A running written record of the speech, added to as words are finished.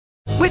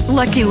With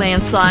Lucky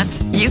Land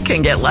Slots, you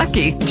can get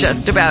lucky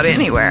just about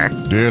anywhere.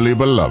 Dearly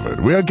beloved,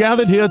 we are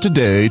gathered here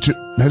today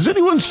to... Has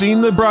anyone seen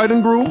the bride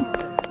and groom?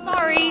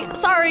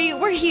 Sorry,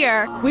 we're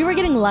here. We were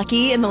getting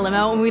lucky in the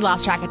limo and we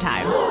lost track of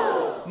time.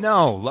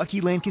 No,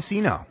 Lucky Land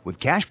Casino, with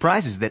cash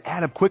prizes that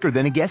add up quicker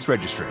than a guest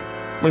registry.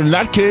 In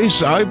that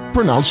case, I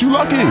pronounce you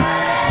lucky.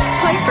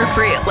 Play for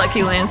free at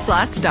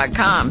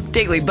LuckyLandSlots.com.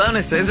 Daily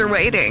bonuses are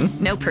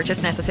waiting. No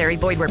purchase necessary.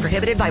 Void where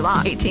prohibited by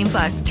law. 18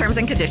 plus. Terms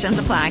and conditions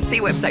apply. See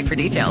website for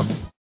details.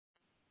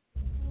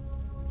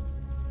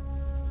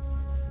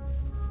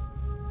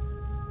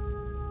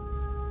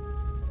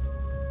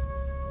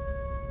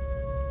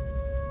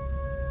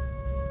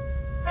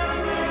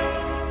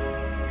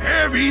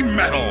 Heavy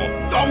metal,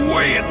 the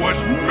way it was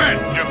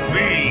meant to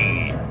be.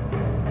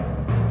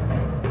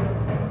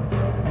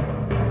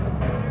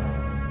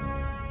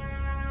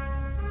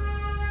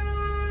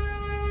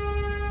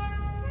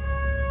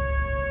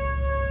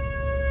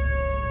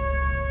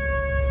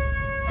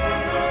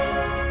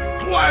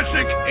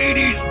 Classic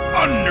 80s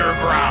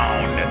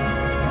underground.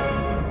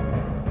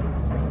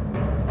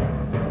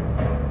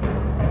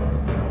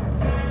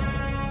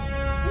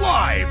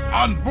 Live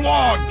on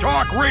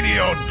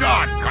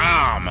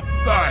blogtalkradio.com,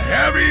 the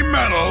Heavy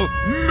Metal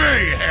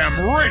Mayhem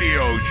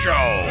Radio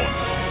Show.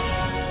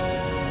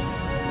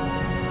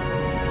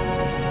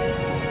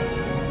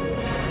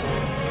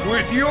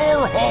 With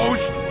your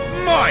host,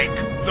 Mike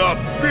the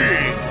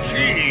Big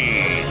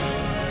Cheese.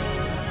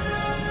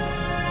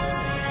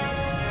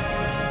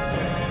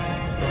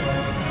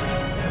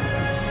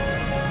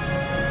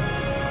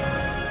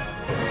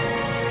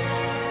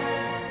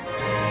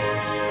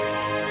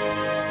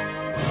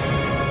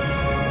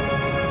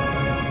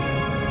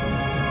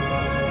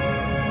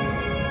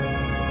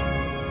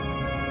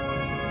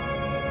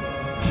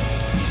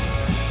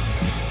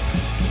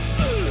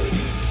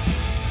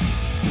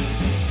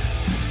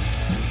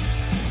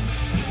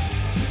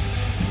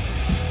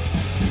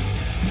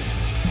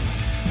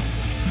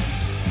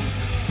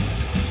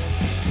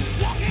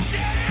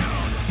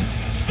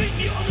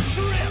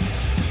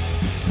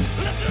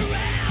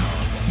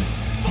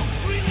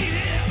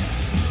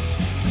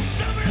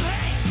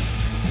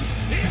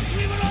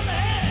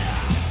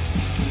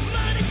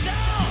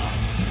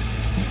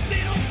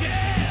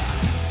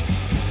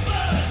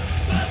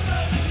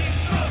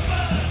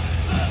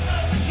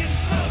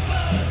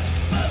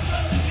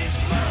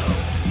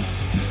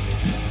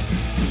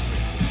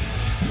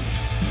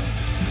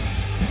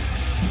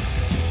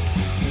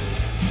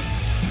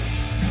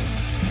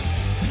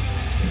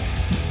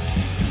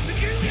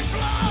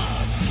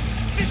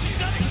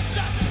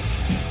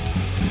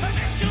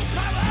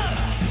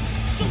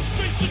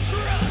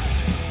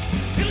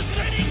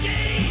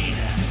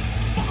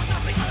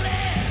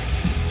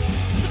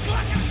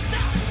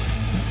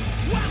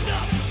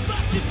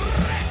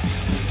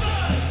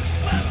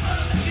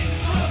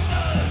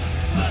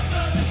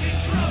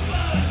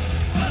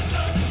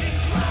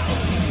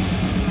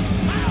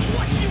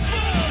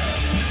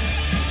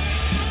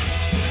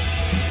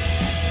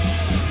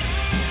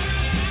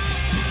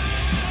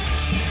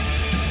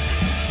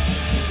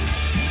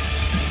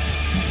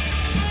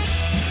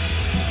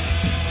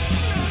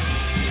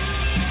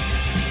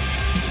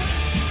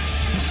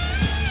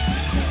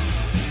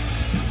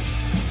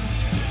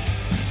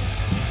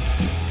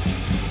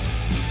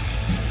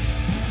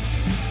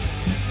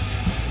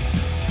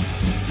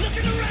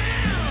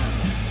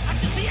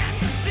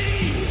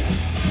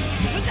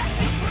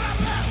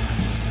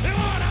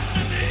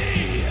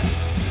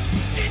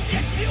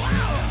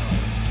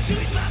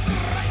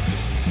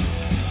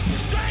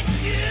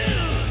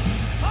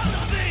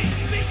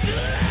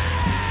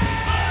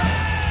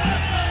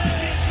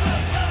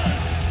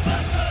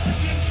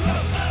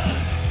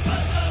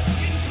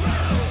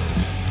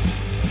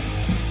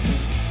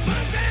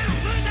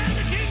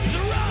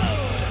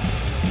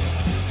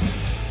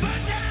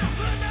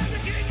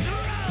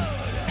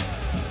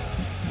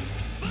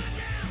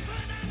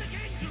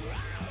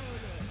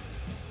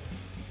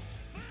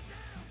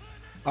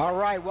 All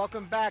right,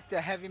 welcome back to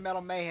Heavy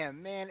Metal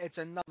Mayhem. Man, it's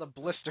another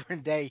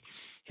blistering day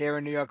here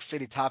in New York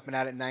City, topping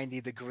out at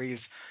 90 degrees.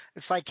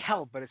 It's like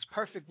hell, but it's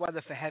perfect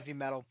weather for heavy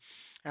metal.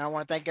 And I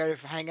want to thank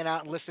everybody for hanging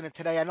out and listening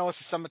today. I know it's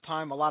the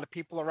summertime. A lot of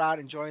people are out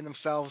enjoying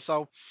themselves.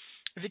 So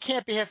if you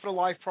can't be here for the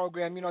live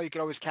program, you know you can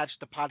always catch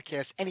the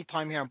podcast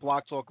anytime here on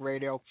Blog Talk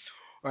Radio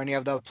or any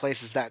of the other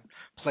places that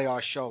play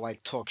our show,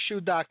 like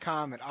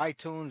TalkShoe.com and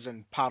iTunes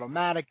and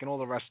Podomatic and all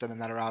the rest of them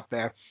that are out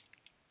there.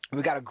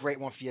 We got a great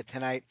one for you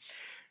tonight.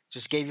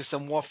 Just gave you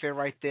some Warfare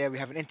right there. We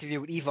have an interview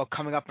with Evo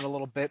coming up in a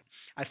little bit.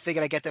 I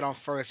figured I'd get that on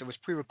first. It was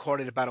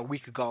pre-recorded about a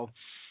week ago.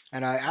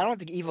 And I don't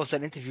think Evo's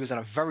done interviews in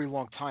a very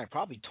long time,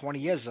 probably 20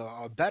 years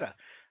or better.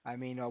 I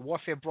mean,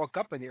 Warfare broke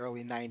up in the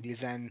early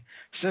 90s, and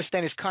since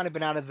then he's kind of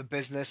been out of the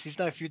business. He's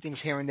done a few things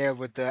here and there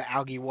with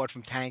Algie Ward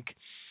from Tank,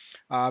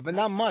 but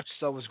not much.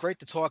 So it was great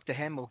to talk to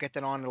him. We'll get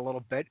that on in a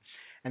little bit.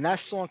 And that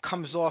song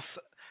comes off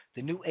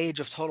the New Age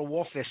of Total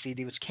Warfare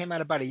CD, which came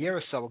out about a year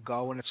or so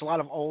ago, and it's a lot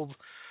of old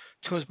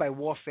tunes by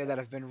Warfare that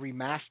have been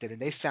remastered, and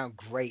they sound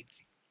great.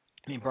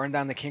 I mean, Burn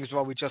Down the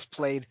Kingswell we just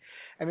played.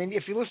 I mean,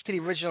 if you listen to the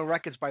original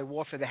records by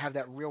Warfare, they have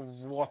that real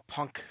raw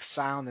punk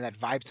sound and that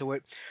vibe to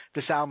it.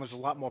 This album is a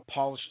lot more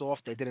polished off.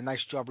 They did a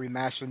nice job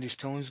remastering these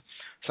tunes.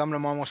 Some of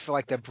them almost feel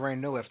like they're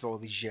brand new after all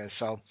these years.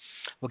 So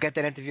we'll get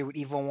that interview with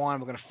Evo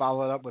One. We're going to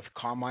follow it up with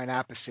Carmine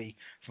Appice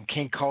from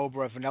King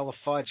Cobra, Vanilla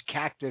Fudge,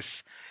 Cactus,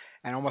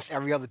 and almost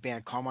every other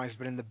band. Carmine's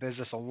been in the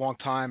business a long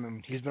time,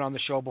 and he's been on the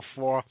show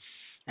before.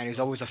 And he's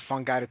always a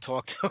fun guy to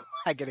talk to.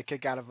 I get a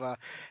kick out of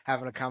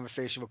having a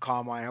conversation with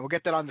Carmine. And we'll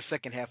get that on the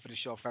second half of the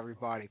show for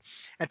everybody.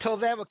 Until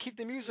then, we'll keep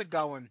the music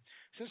going.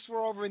 Since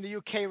we're over in the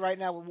UK right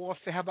now with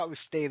Warfare, how about we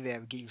stay there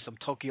and get you some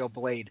Tokyo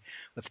Blade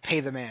with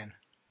Pay the Man.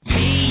 Hey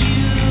you,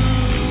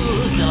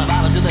 still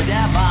about to the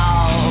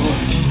devil.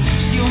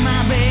 Steal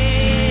my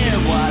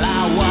bed while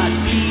I was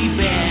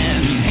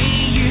sleeping.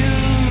 Hey you,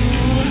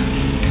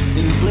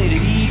 inflated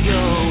ego.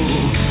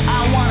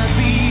 I wanna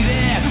be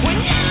there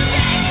when you.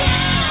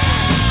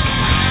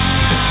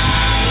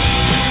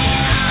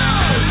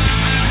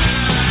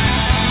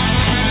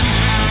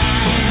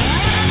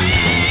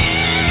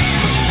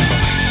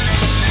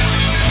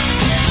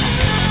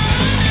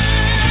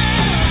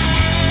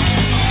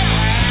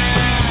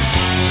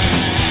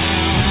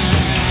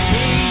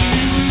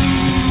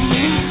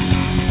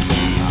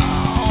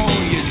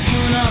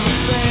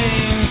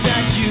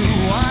 You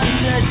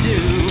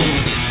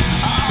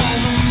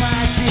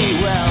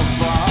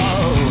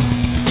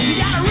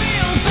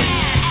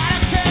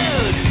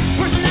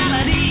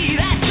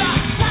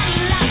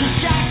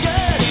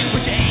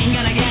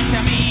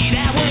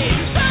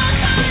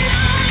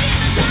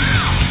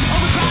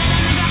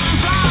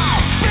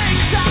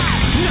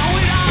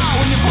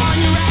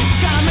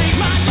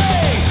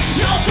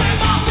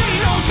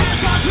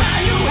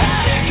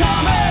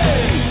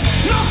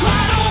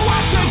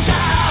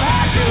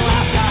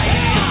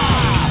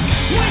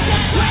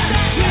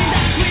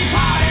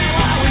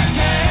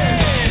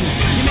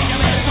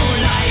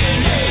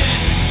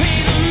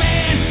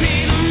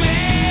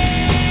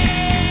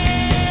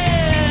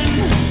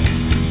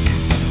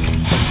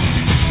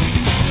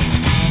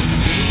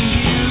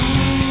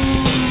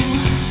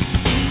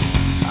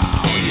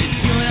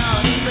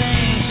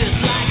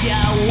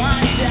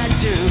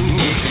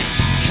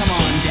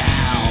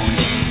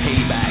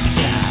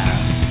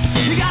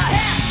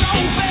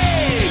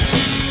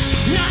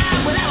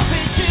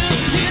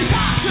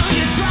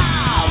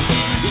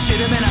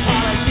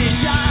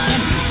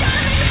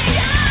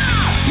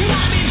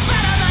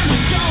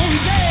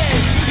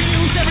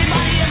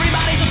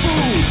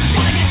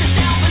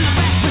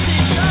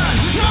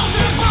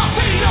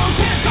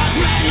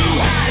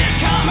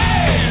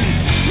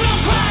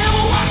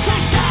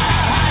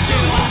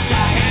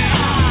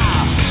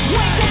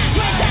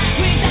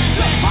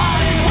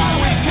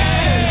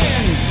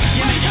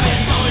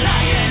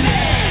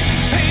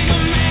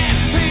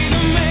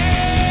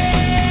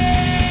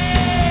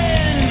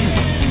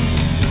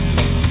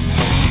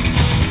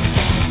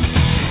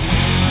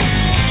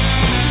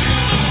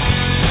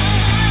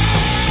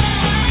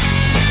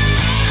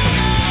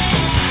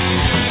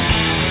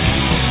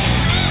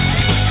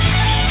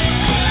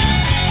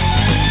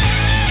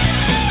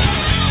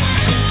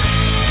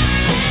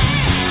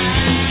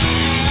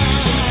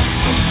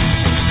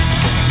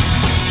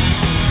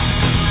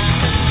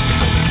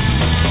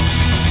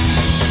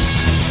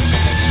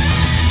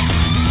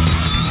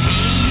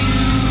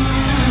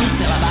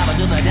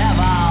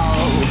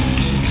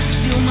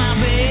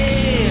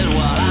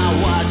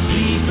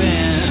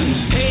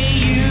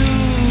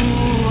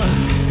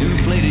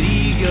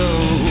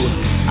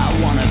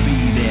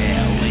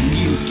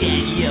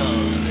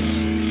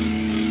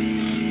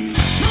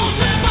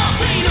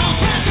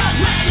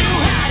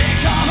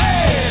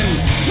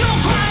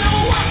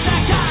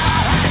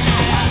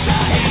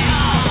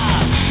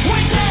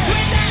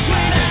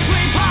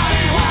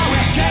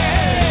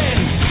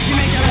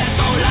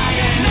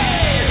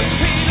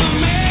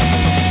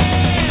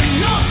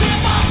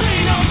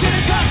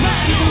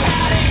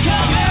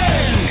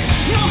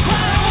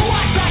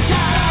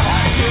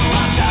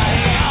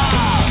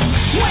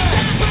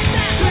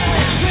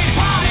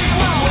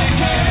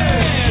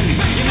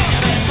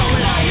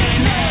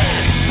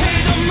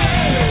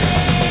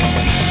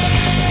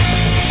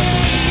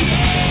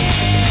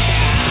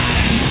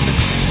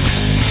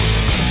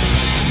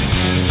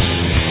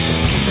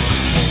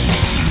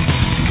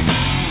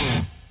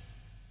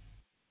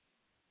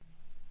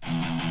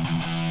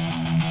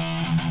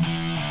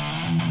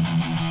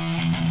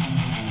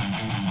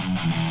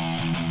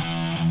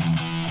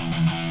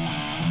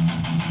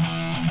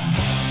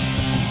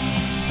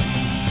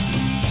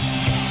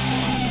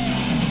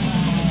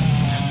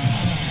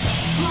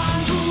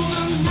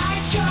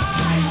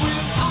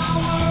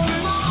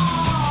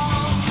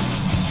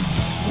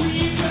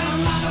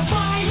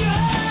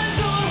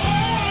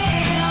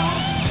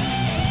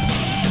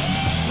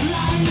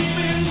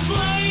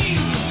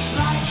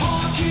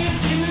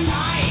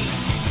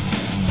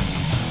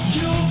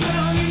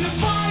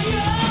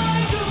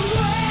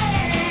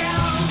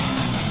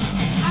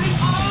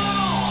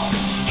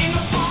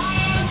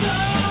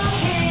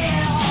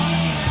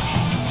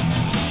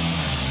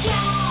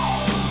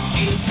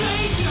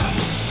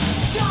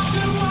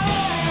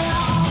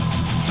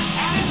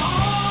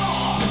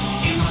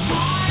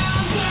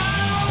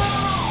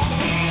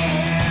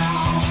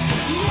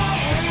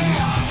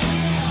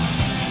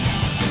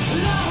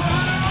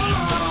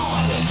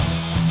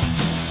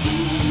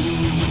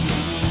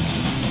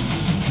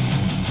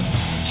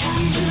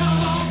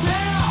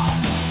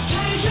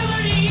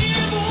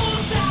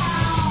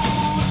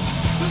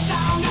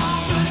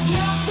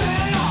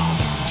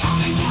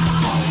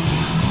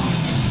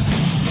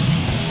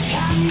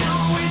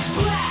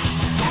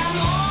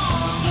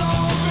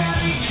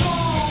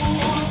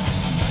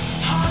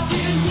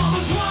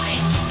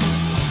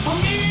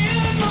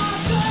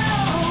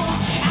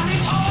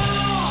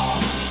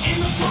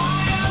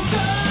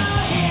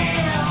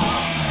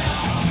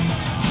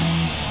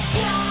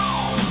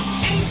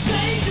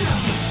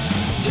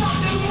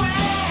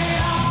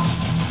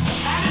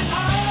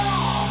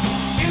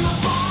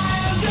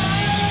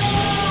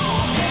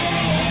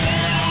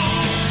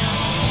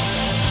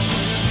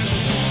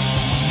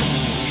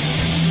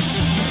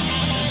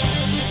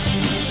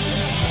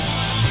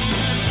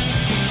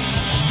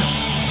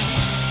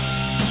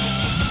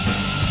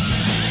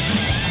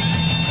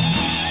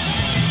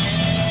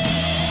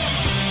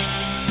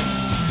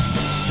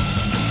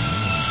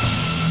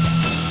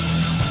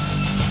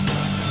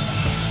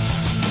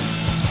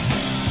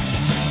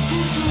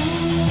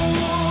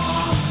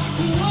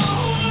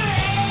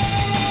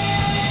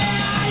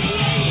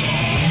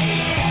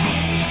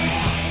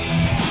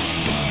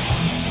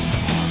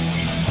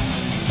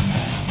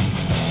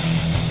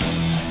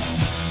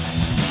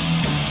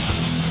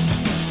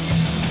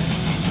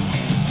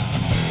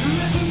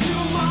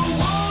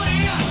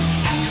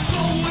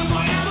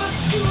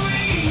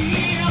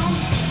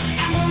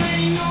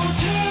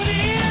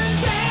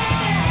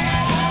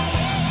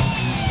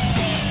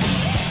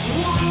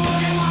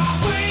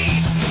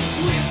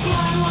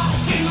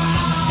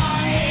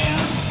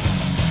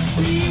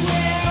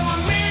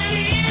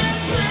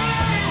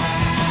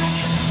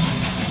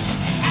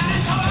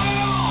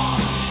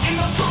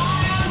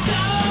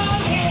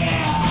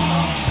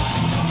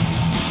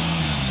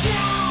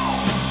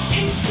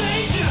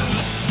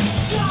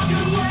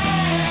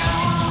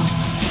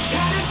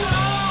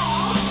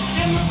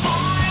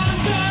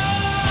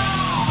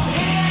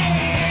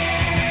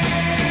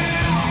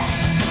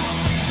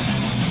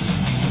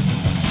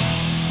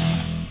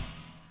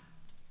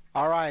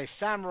All right,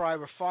 Samurai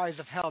with Fires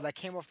of Hell. That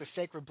came off the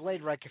Sacred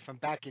Blade record from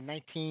back in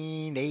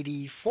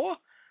 1984,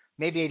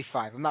 maybe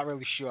 85. I'm not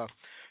really sure.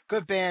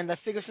 Good band. I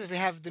figure since we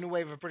have the new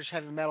wave of British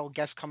heavy metal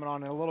guests coming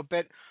on in a little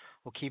bit,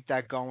 we'll keep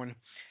that going.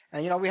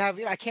 And, we have,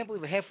 I can't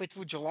believe we're halfway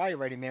through July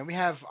already, man. We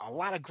have a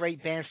lot of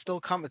great bands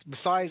still coming,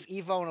 besides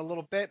Evo in a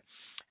little bit,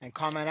 and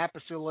Carmine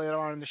Appice later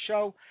on in the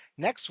show.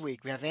 Next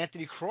week, we have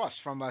Anthony Cross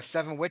from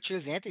Seven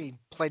Witches. Anthony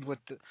played with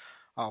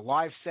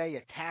Live Say,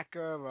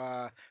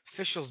 Attacker,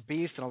 Officials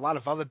Beast, and a lot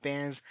of other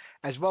bands,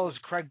 as well as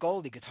Craig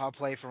Goldie, guitar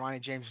player for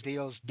Ronnie James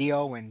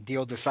Dio and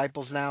Dio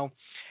Disciples now.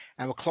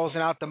 And we're closing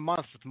out the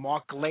month with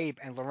Mark Glabe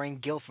and Lorraine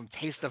Gill from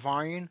Taste of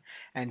Iron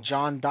and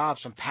John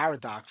Dobbs from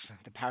Paradox,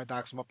 the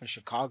Paradox from up in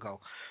Chicago.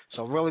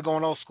 So really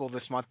going old school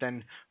this month, and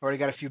we already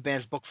got a few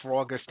bands booked for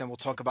August, and we'll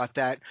talk about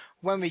that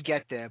when we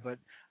get there. But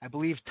I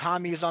believe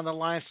Tommy is on the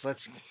line, so let's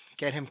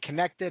get him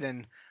connected,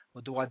 and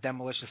we'll do our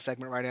demolition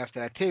segment right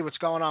after that. T, what's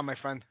going on, my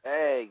friend?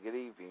 Hey, good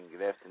evening,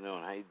 good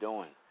afternoon. How you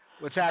doing?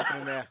 What's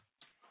happening there?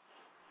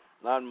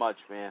 Not much,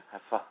 man.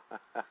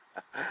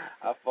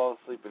 I fall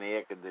asleep in the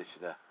air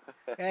conditioner.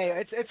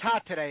 Hey, it's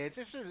hot today.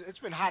 It's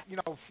been hot,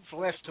 for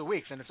the last 2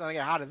 weeks, and it's only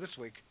getting hotter this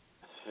week.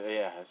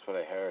 Yeah, that's what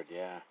I heard.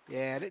 Yeah.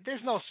 Yeah,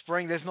 there's no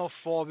spring, there's no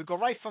fall. We go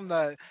right from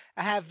I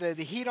have the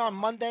heat on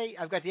Monday.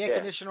 I've got the air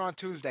conditioner on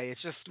Tuesday.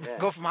 It's just we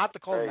go from hot to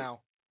cold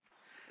now.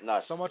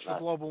 Nuts, so much for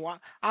global.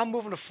 I'm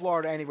moving to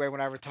Florida anyway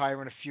when I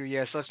retire in a few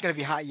years, so it's going to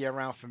be hot year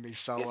round for me.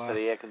 So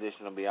the air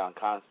conditioner will be on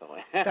constantly.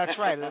 That's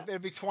right. It'll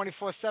be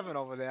 24/7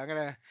 over there. I'm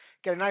going to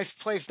get a nice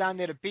place down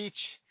near the beach.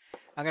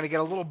 I'm going to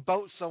get a little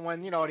boat so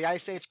when, the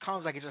Ice Age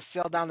comes, I can just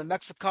sail down to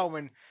Mexico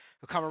and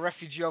become a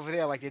refugee over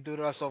there like they do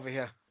to us over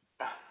here.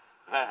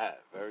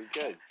 Very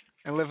good.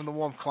 And live in the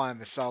warm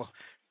climate. So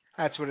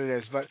that's what it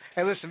is. But,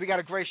 hey, listen, we got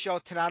a great show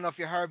tonight. I don't know if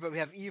you heard, but we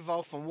have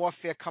Evo from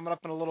Warfare coming up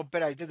in a little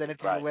bit. I did that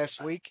interview last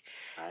week.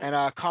 Right.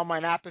 And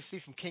Carmine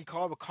Appice from King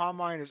Cobra.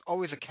 Carmine is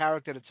always a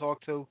character to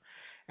talk to,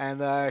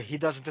 and he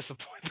doesn't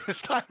disappoint this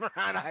time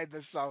around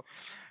either. So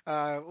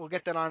we'll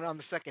get that on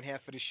the second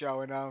half of the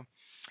show. And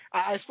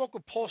I spoke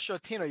with Paul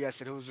Shortino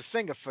yesterday, who was a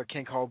singer for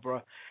King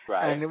Cobra,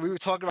 and we were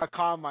talking about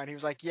Carmine. He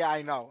was like, yeah,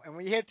 I know. And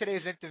when you hear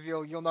today's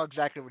interview, you'll know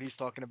exactly what he's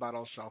talking about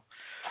also.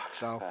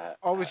 So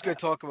always good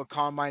talking with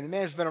Carmine. The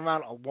man's been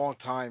around a long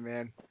time,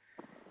 man.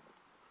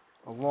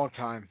 A long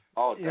time.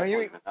 Oh,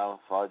 definitely Vanilla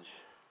Fudge.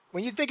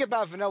 When you think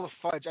about Vanilla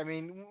Fudge, I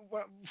mean,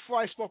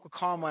 before I spoke with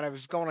Carmine, I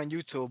was going on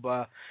YouTube,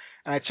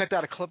 and I checked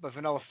out a clip of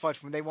Vanilla Fudge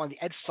when they won the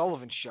Ed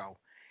Sullivan Show.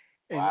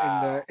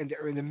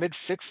 In the mid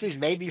 60s,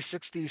 maybe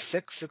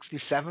 66,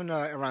 67,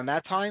 around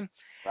that time,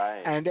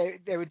 right? And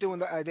they were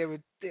doing I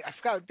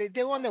forgot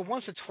they won there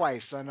once or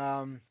twice, and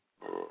I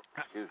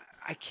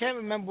can't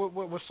remember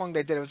what song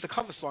they did. It was the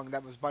cover song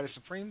that was by the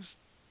Supremes.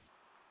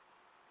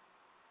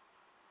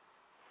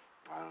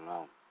 I don't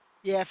know.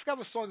 Yeah, I forgot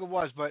what song it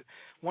was, but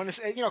when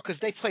because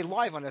they played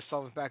live on their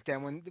songs back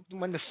then.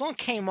 When the song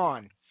came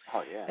on.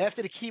 Oh, yeah.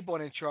 After the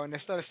keyboard intro, and they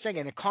started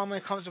singing, and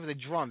Carmine comes in with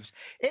the drums.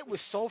 It was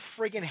so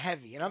friggin'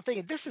 heavy, and I'm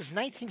thinking, this is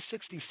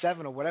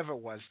 1967 or whatever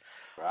it was.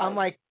 Right. I'm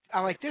like,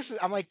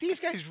 these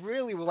guys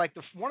really were like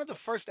one of the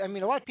first. I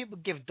mean, a lot of people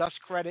give Dust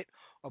credit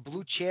or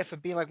Blue Chair for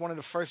being like one of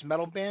the first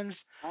metal bands.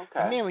 Okay.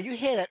 And man, when you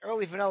hear that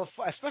early Vanilla,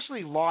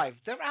 especially live,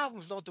 their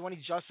albums don't do any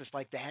justice,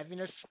 like the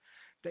heaviness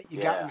that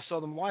you got when you saw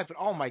them live. But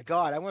oh my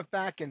God, I went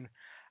back and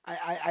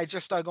I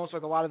just started going through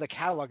like a lot of the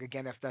catalog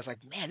again after that. I was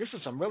like, man, this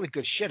is some really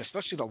good shit,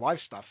 especially the live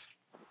stuff.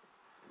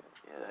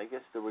 Yeah, I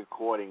guess the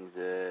recordings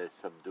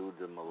subdued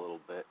them a little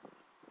bit.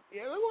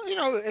 Yeah,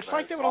 well, it's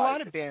like that with a lot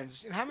of bands.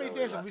 How many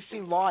bands have we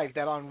seen live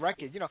that on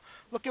record?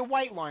 Look at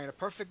White Line, a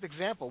perfect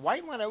example.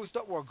 White Line I always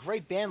thought were a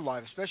great band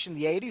live, especially in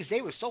the 80s.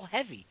 They were so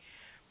heavy.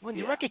 When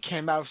the record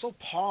came out, it was so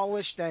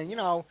polished, and,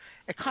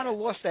 it kind of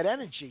lost that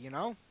energy,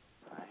 I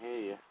hear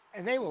you.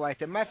 And they were like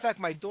that. Matter of fact,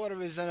 my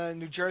daughter is in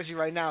New Jersey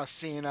right now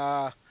seeing,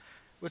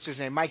 what's his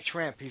name, Mike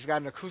Tramp. He's got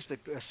an acoustic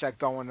set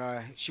going.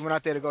 She went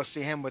out there to go see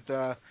him with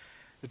the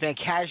band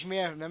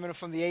Kashmir. Remember them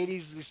from the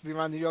 80s? They used to be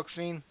around the New York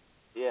scene.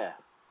 Yeah.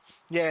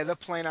 Yeah, they're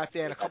playing out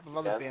there and a couple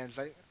of other bands.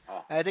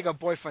 I think her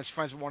boyfriend's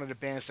friends with one of the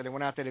bands, so they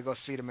went out there to go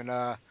see them in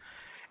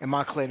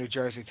Montclair, New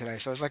Jersey today.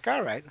 So I was like,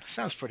 all right,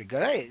 sounds pretty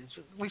good. Hey,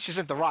 at least she's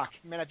into rock.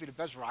 It may not be the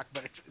best rock,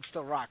 but it's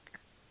still rock.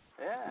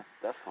 Yeah,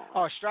 definitely.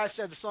 Oh, Strauss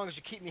said the song is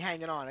 "You Keep Me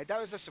Hanging On." That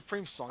was a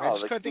Supreme song. I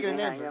just couldn't think of the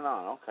name. Hanging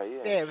On. Okay,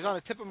 yeah. Yeah, it was on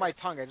the tip of my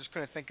tongue. I just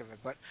couldn't think of it.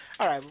 But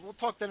all right, we'll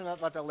talk to them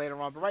about that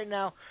later on. But right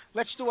now,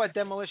 let's do our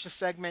demolition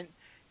segment.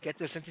 Get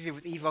this interview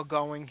with Evo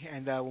going,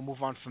 and we'll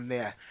move on from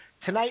there.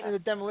 Tonight in the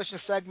demolition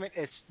segment,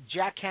 it's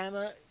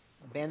Jackhammer,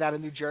 a band out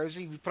of New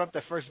Jersey. We put up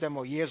their first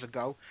demo years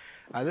ago.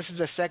 This is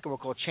their second one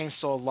called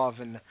Chainsaw Love,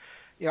 and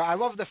I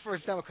love the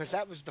first demo because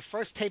that was the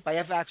first tape I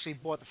ever actually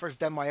bought, the first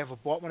demo I ever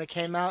bought when it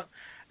came out.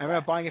 I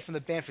remember buying it from the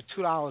band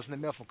for $2 in the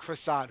mail from Chris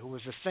Ott, who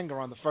was the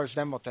singer on the first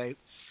demo tape.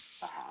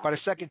 By the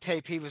second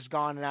tape, he was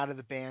gone and out of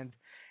the band.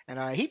 And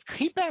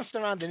he bounced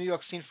around the New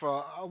York scene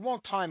for a long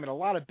time in a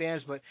lot of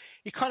bands, but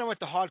he kind of went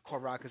to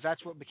hardcore rock because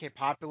that's what became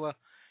popular.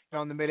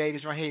 In the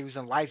mid-'80s right here, he was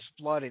in Life's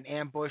Blood and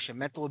Ambush and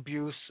Mental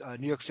Abuse,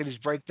 New York City's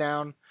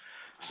Breakdown.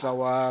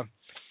 So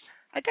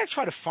I gotta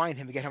try to find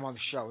him and get him on the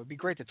show. It'd be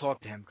great to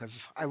talk to him because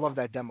I love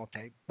that demo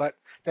tape. But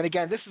then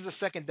again, this is the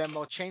second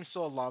demo,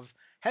 Chainsaw Love.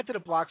 Head to the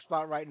Block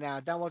Spot right now.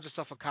 Download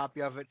yourself a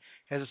copy of it.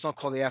 Here's a song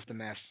called The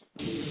Aftermath.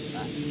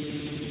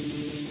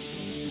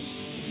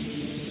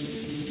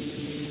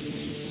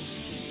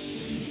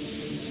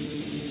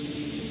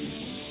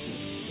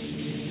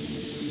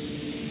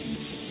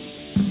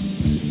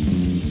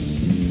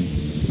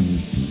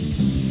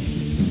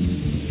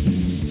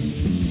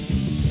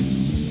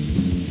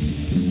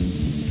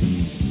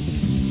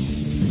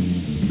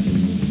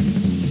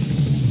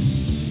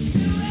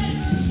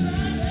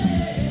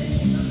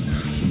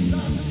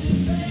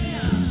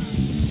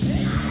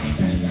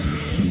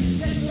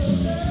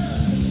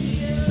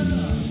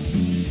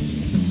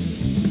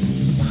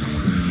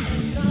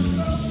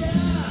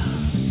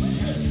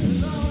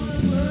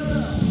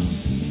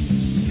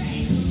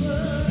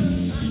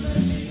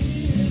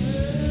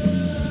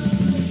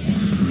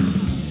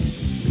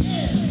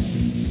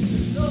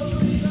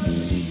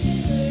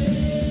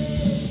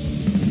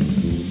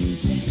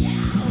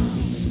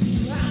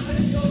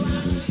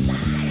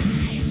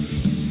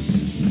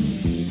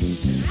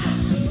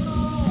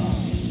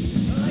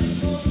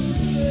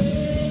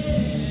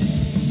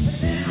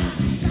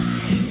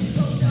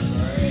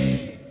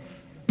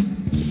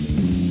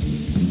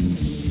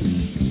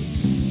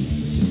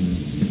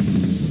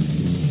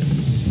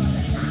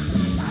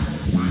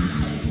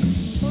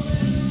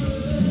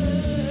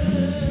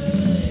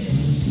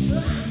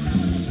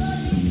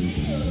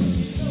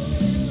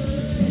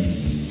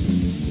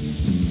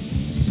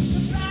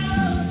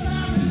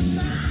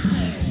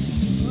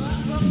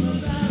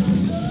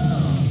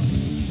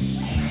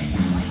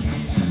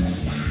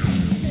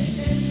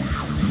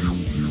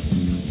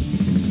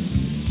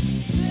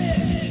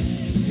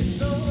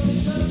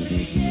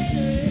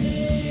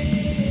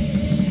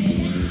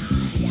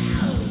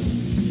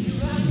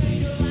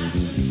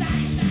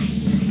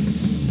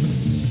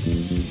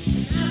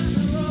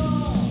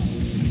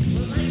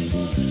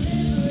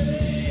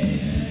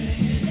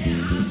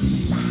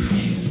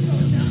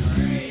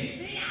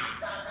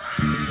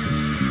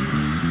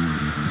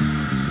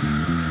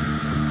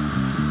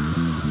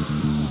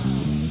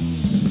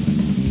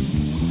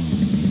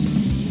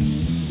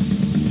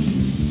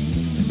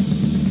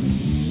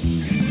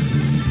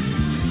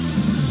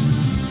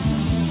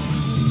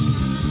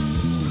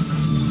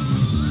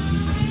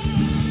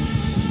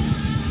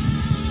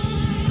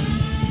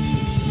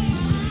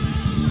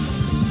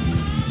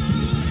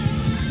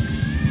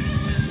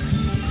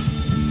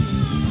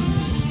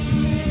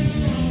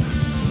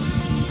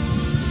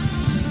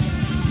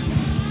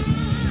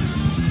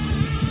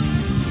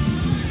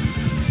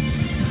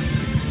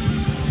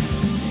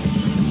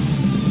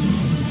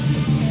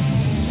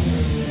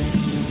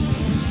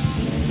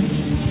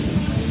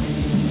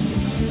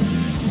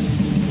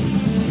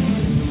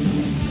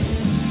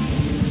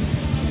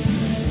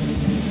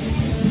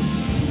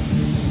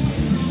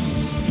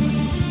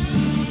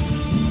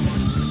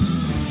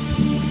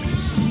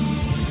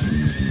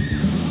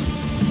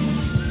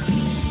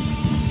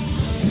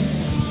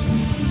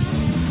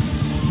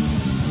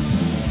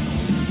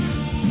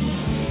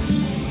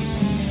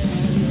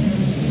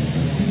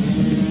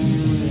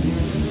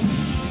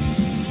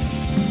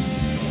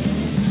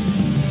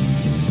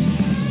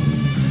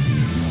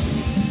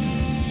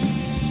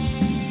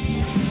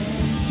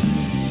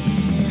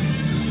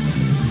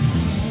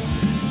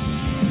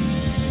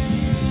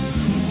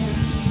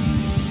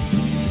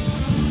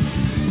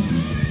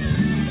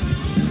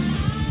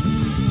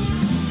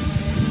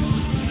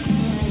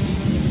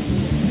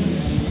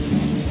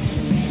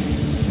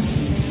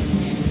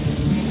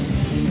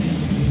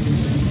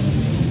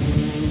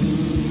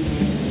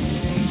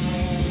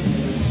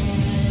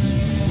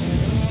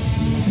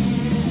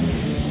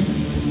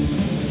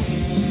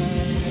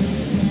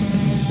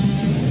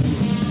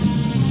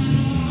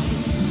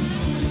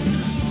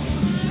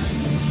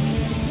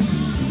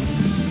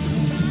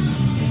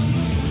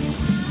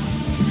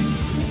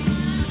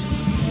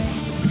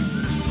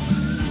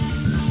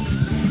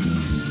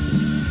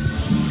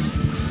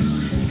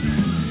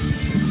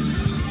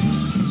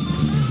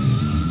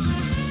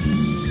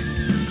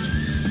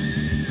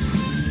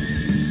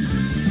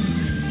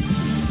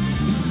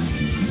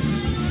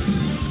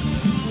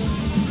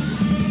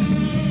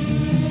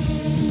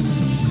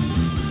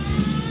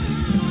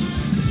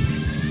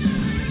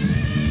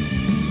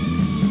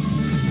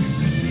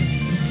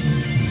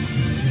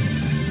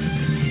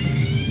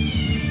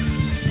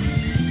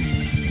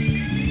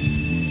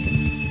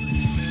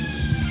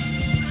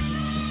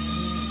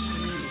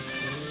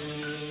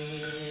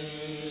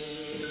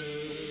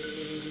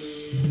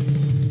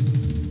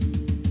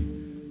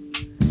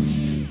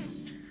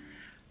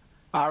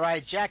 All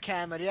right,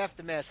 Jackhammer, The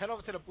Aftermath. Head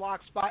over to the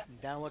Block Spot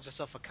and download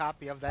yourself a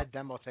copy of that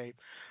demo tape.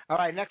 All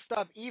right, next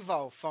up,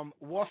 Evo from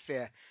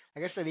Warfare.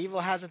 Like I said,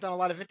 Evo hasn't done a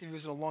lot of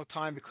interviews in a long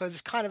time because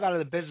he's kind of out of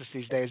the business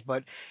these days,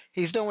 but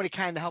he's doing what he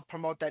can to help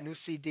promote that new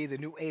CD, The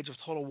New Age of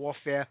Total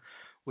Warfare,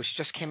 which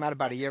just came out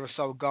about a year or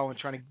so ago, and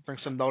trying to bring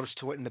some notice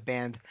to it in the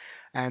band.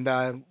 And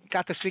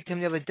got to speak to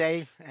him the other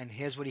day, and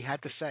here's what he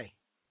had to say.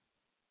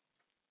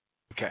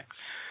 Okay.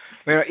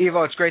 Well,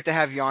 Evo, it's great to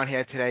have you on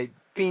here today.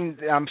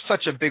 I'm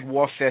such a big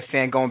Warfare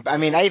fan.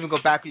 I even go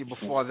back with you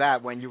before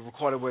that when you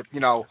recorded with,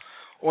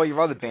 all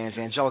your other bands,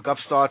 Angelic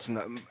Upstarts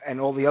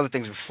and all the other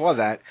things before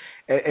that.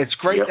 It's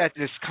great that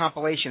this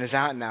compilation is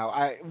out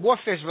now.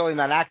 Warfare's really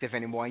not active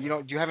anymore.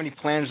 Do you have any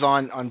plans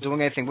on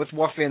doing anything with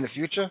Warfare in the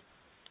future?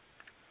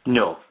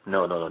 No.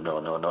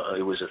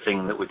 It was a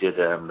thing that we did,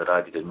 that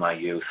I did in my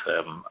youth.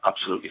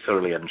 Absolutely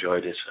thoroughly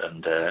enjoyed it,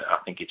 and I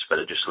think it's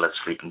better just to let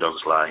sleeping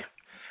dogs lie.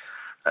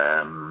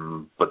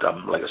 But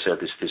like I said,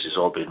 this has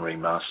all been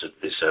remastered,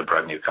 this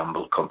brand new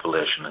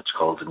compilation. It's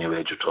called The New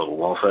Age of Total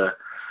Warfare,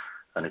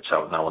 and it's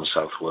out now on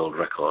South World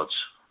Records,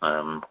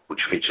 which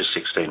features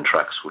 16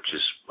 tracks, which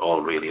is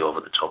all really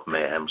over-the-top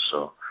mayhem.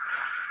 So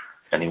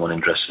anyone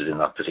interested in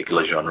that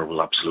particular genre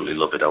will absolutely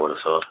love it, I would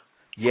have thought.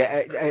 Yeah,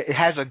 it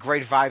has a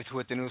great vibe to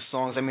it, the new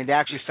songs. They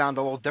actually sound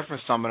a little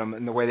different, some of them,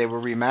 in the way they were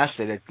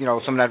remastered.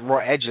 Some of that raw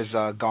edge is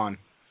gone.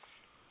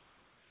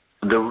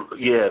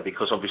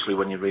 Because obviously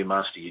when you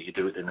remaster, you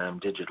do it in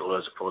digital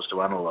as opposed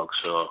to analog,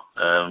 so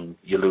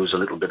you lose a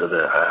little bit of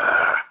the.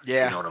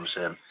 You know what I'm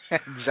saying?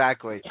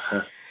 Exactly.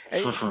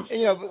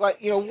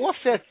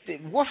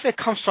 Warfare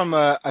comes from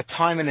a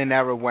time and an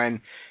era when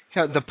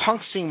the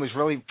punk scene was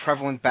really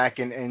prevalent back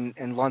in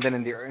London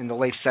in the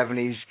late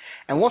 70s,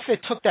 and Warfare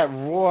took that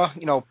raw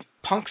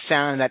punk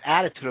sound and that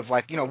attitude of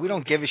we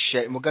don't give a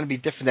shit and we're going to be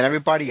different than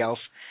everybody else,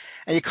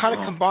 and you kind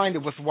of combined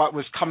it with what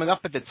was coming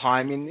up at the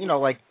time, and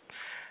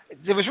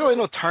there was really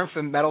no term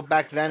for metal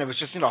back then. It was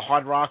just,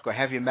 hard rock or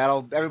heavy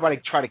metal. Everybody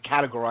tried to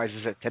categorize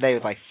it today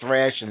with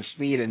thrash and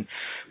speed,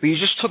 but you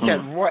just took that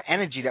raw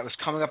energy that was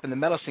coming up in the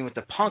metal scene with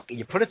the punk, and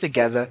you put it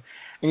together,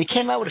 and you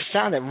came out with a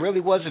sound that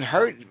really wasn't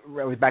heard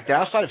really back then,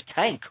 outside of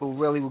Tank, who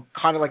really were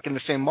kind of in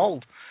the same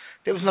mold.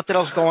 There was nothing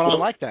else going on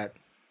like that.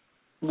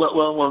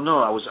 Well,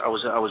 no. I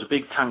was a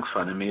big Tank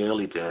fan in my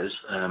early days,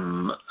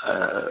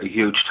 a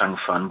huge Tank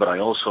fan, but I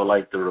also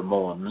liked the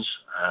Ramones.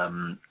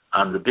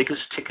 And the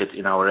biggest ticket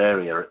in our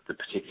area at the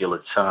particular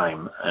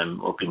time,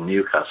 up in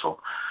Newcastle,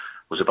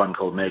 was a band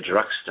called Major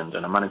Accident,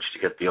 and I managed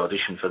to get the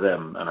audition for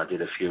them, and I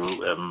did a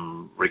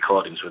few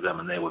recordings with them,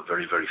 and they were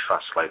very, very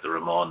fast, like the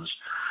Ramones.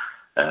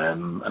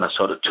 And I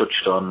sort of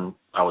touched on,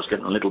 I was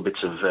getting little bits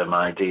of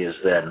ideas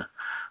then,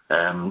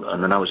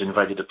 and then I was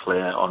invited to play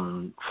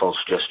on False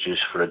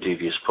Gestures for a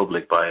Devious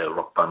Public by a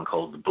rock band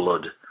called The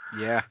Blood.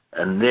 Yeah.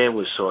 And they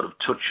were sort of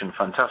touching,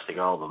 fantastic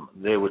album,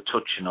 they were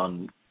touching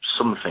on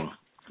something,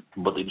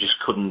 but they just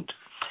couldn't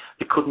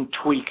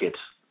tweak it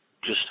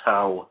just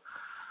how,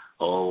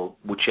 or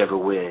whichever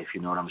way, if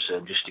you know what I'm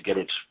saying, just to get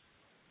it.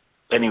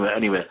 Anyway,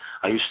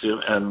 I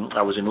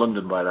was in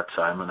London by that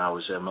time, and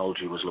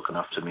Olgie was looking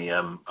after me.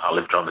 I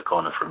lived around the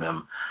corner from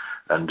him,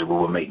 and we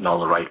were meeting all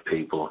the right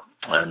people.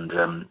 And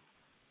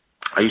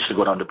I used to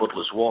go down to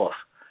Butler's Wharf,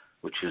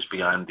 which is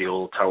behind the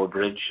old Tower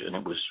Bridge, and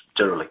it was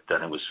derelict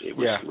then. It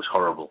was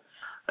horrible.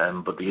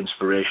 But the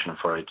inspiration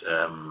for it,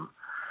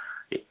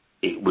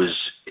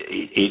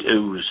 it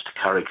oozed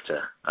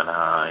character, and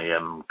I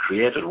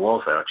created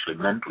Warfare actually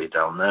mentally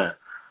down there,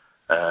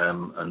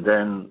 and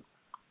then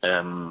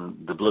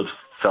the Blood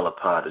fell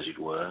apart, as it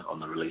were, on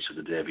the release of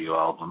the debut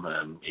album,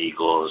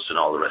 Egos and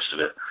all the rest of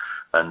it,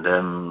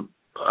 and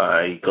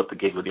I got the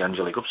gig with the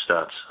Angelic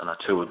Upstarts, and I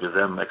toured with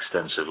them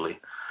extensively,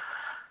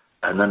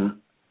 and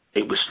then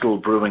it was still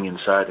brewing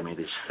inside of me,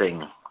 this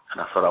thing,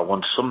 and I thought, I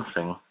want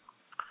something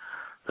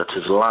that's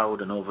as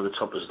loud and over the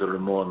top as the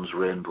Ramones'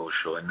 Rainbow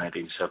Show in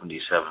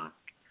 1977.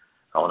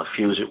 I want to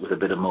fuse it with a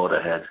bit of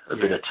Motorhead, a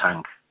bit of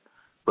Tank,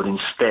 but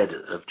instead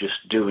of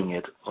just doing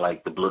it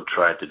like the Blood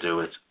tried to do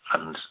it,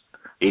 and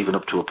even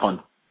up to a point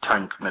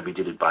Tank maybe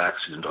did it by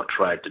accident or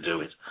tried to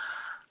do it,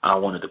 I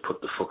wanted to put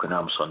the fucking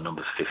amps on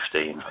number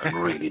 15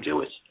 and really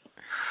do it.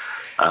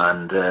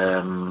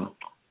 And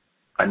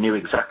I knew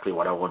exactly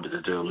what I wanted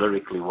to do.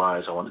 Lyrically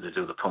wise, I wanted to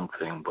do the punk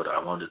thing, but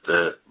I wanted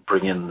to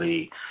bring in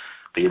the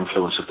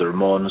influence of the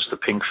Ramones, the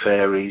Pink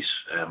Fairies,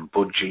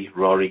 Budgie,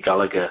 Rory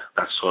Gallagher,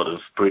 that sort of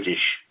British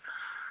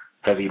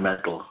heavy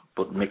metal,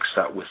 but mix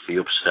that with the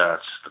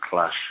Upstarts, the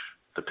Clash,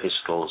 the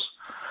Pistols,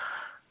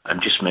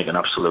 and just make an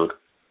absolute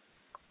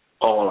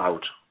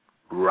all-out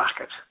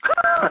racket.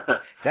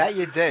 That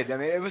you did.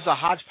 It was a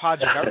hodgepodge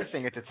of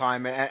everything at the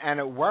time, and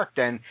it worked.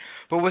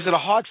 But was it a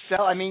hard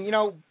sell?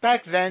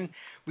 Back then,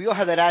 we all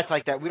had that act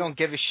like that. We don't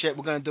give a shit.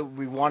 We're going to do what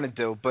we want to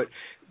do. But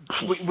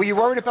were you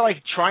worried about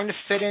trying to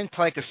fit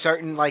into a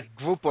certain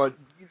group, or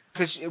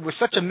because it was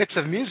such a mix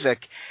of music,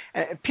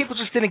 and people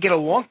just didn't get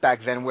along back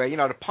then? Where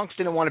the punks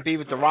didn't want to be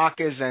with the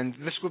rockers, and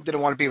this group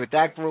didn't want to be with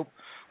that group.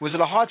 Was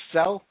it a hard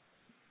sell?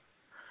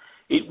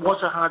 It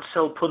was a hard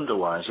sell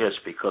punter-wise, yes,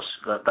 because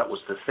that was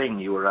the thing.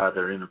 You were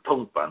either in a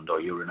punk band or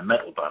you were in a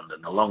metal band,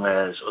 and the long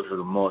hairs, other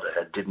than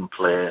Motorhead, didn't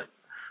play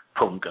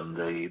punk, and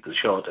the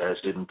short hairs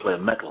didn't play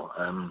metal.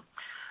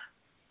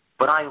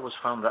 But I always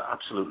found that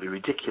absolutely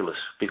ridiculous,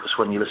 because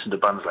when you listen to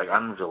bands like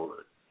Anvil,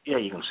 yeah,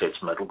 you can say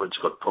it's metal, but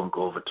it's got punk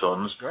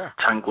overtones. Yeah.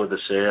 Tank were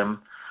the same.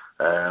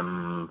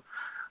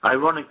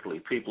 Ironically,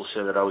 people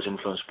say that I was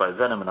influenced by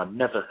Venom, and I'd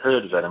never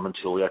heard Venom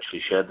until we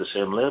actually shared the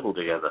same label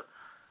together.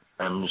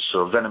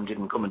 So Venom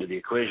didn't come into the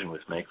equation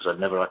with me because I'd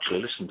never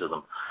actually listened to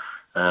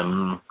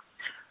them.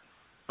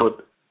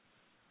 But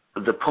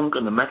the punk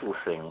and the metal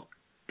thing,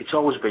 it's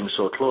always been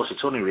so close.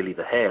 It's only really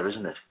the hair,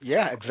 isn't it?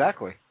 Yeah,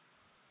 exactly.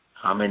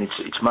 I mean,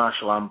 it's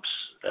Marshall amps.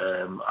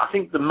 I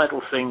think the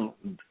metal thing,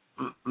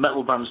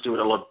 metal bands do it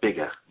a lot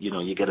bigger. You know,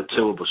 you get a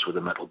tour bus with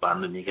a metal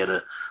band and you get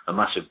a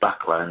massive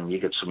backline and you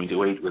get something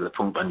to eat. With a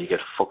punk band, you get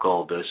fuck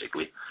all,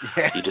 basically.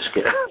 Yeah. You just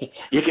get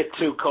you get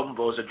two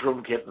combos, a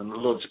drum kit and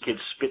loads of kids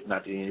spitting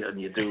at you, and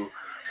you do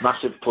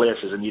massive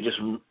places and you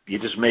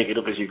just make it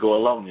up as you go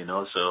along, you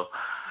know. So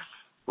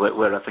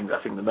where I think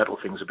the metal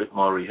thing's a bit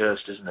more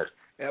rehearsed, isn't it?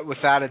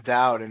 Without a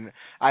doubt, and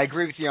I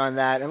agree with you on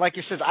that. And like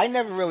you said, I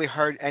never really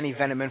heard any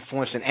Venom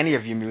influence in any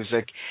of your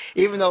music,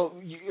 even though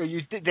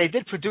they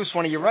did produce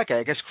one of your records.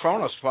 I guess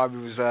Kronos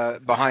probably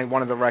was behind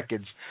one of the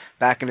records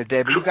back in the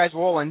day, but you guys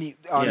were all on the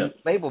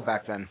label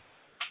back then.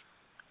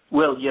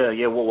 Well,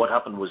 yeah. Well, what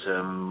happened was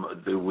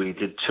we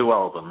did 2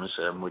 albums.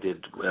 We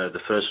did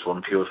the first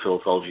one, Pure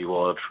Filth, Algae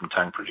Ward from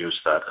Tank produced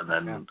that, and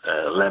then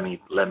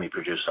Lemmy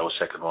produced our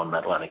second one,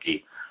 Metal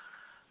Anarchy.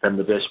 Then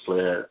the bass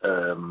player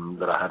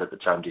that I had at the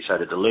time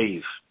decided to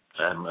leave,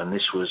 and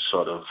this was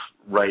sort of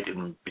right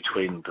in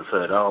between the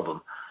third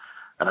album,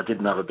 and I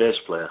didn't have a bass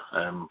player,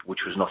 which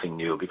was nothing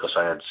new because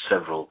I had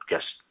several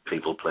guest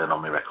people playing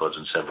on my records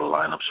and several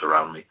lineups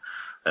around me.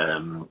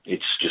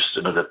 It's just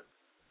another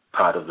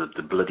part of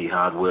the bloody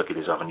hard work it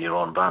is having your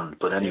own band.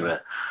 But anyway,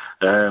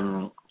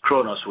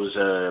 Kronos he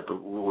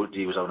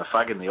was having a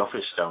fag in the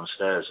office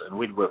downstairs, and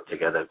we'd worked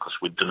together because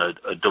we'd done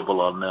a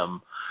double on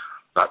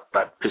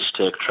that Piss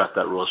Take track,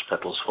 that Rose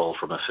Petals Fall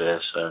From Her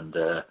Face, and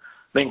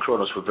me and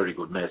Kronos were very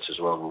good mates as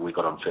well. We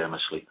got on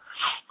famously,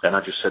 and I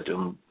just said to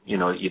him, you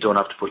know, you don't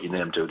have to put your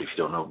name to it if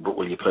you don't know, but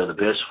will you play the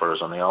bass for us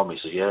on the album? He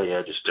said,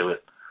 yeah, just do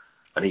it.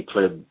 And he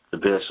played the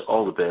bass,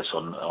 all the bass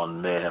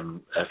on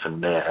Mayhem F and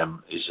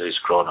Mayhem is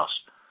Kronos,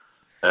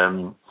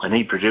 and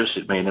he produced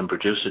it. Me and him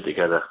produced it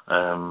together,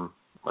 and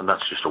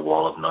that's just a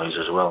wall of noise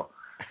as well,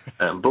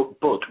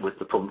 but with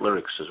the punk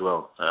lyrics as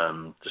well,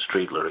 the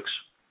street lyrics.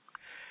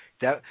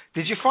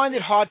 Did you find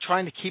it hard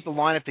trying to keep a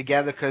lineup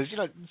together? Because, you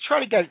know, you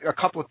try to get a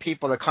couple of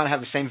people that kind of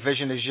have the same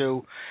vision as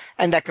you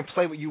and that can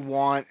play what you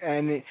want.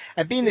 And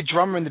being the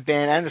drummer in the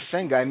band and the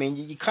singer, I mean,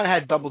 you kind of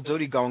had double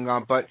duty going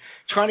on. But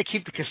trying to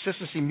keep the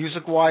consistency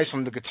music-wise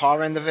from the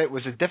guitar end of it,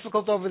 was it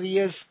difficult over the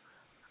years?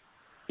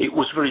 It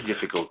was very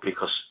difficult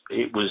because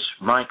it was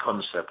my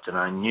concept and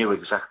I knew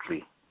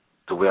exactly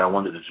the way I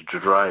wanted to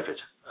drive it.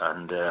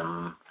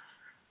 And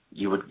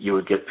you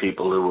would get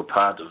people who were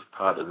part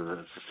of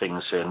the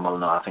thing saying, well,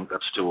 no, I think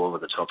that's too over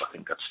the top. I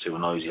think that's too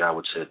noisy. I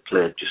would say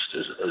play it just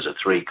as a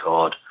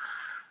 3-chord.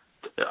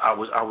 I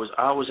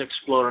was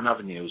exploring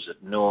avenues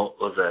that no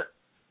other.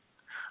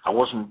 I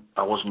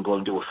wasn't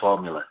going to do a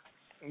formula.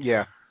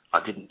 Yeah.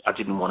 I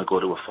didn't want to go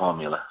to a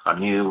formula. I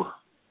knew.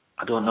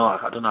 I don't know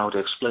how to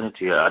explain it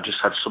to you. I just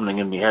had something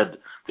in my head.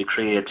 The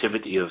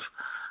creativity of.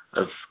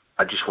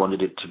 I just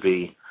wanted it to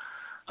be.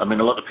 I mean,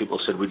 a lot of people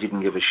said we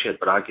didn't give a shit,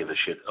 but I give a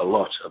shit a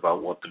lot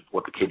about what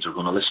the kids are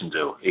going to listen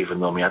to, even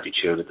though my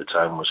attitude at the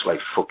time was like,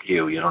 fuck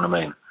you, you know what I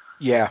mean?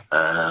 Yeah.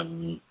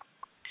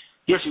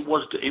 Yes, it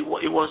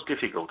was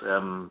difficult,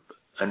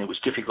 and it was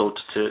difficult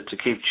to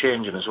keep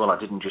changing as well. I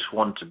didn't just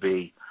want to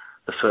be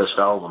the first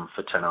album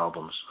for 10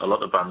 albums. A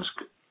lot of bands,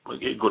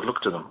 good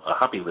luck to them, are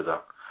happy with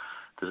that.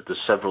 There's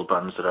several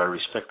bands that I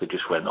respect that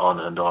just went on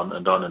and on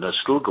and on, and are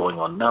still going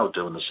on now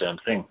doing the same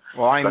thing.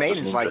 Well, Iron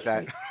Maiden's like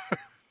that.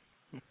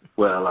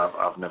 Well,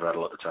 I've never had a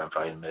lot of time for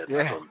Iron Maiden.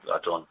 Yeah. I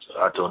don't.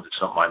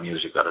 It's not my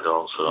music, that at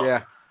all. So.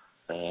 Yeah.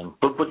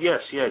 But yes,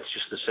 it's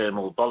just the same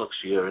old bollocks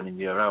year in and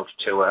year out.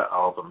 Tour,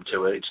 album,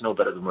 tour. It's no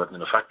better than working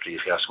in a factory,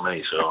 if you ask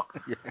me. So,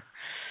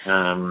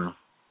 yeah.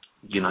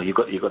 You know, you've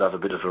got to have a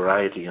bit of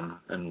variety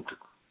and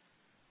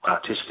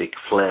artistic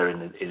flair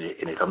in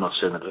it. I'm not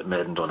saying that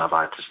Maiden don't have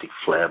artistic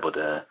flair, but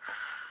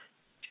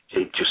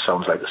it just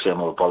sounds like the same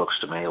old bollocks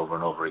to me over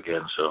and over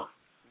again. So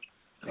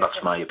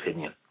that's my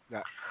opinion.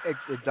 Yeah,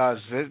 it does.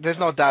 There's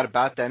no doubt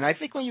about that. And I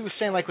think when you were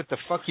saying, like, with the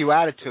fuck you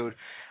attitude,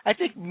 I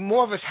think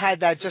more of us had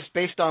that just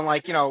based on,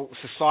 like, you know,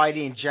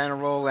 society in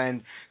general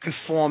and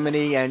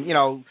conformity and, you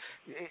know,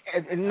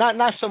 and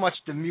not so much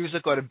the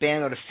music or the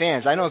band or the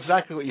fans. I know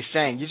exactly what you're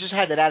saying. You just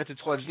had that attitude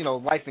towards, you know,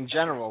 life in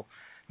general,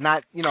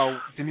 not, you know,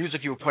 the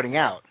music you were putting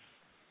out.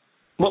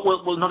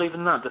 Well, not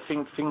even that. The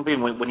thing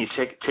being, when you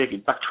take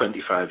it back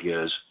 25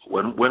 years,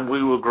 when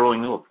we were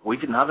growing up, we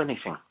didn't have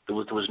anything. There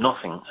was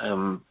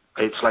nothing.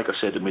 It's like I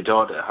said to my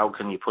daughter, how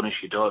can you punish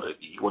your daughter?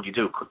 What do you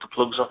do, cut the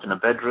plugs off in a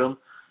bedroom?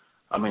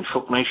 I mean,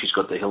 fuck me, she's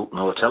got the Hilton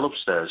Hotel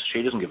upstairs.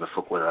 She doesn't give a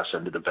fuck whether I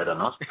send her to bed or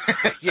not.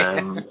 Yeah.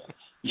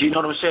 You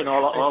know what I'm saying?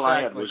 All exactly.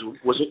 I had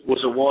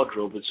was a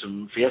wardrobe with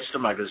some Fiesta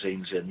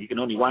magazines in. You can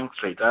only wank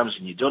 3 times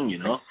and you're done, you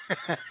know.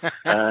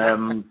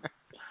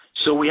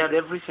 So we had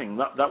everything.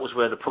 That was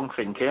where the punk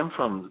thing came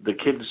from. The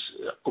kids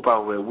up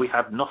our way, we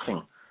had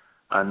nothing.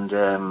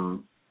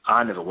 And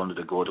I never wanted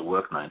to go to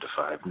work 9 to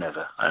 5,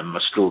 never. I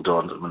still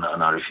don't,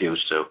 and I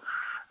refuse to.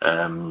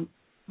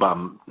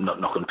 I'm not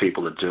knocking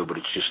people that do, but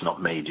it's just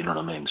not me. Do you know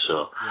what I mean?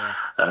 So,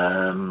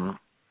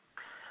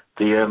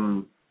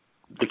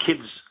 the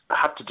kids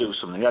had to do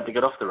something. They had to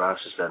get off their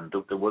asses. Then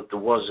there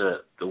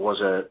was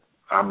a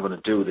I'm going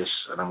to do this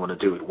and I'm going to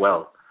do it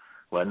well.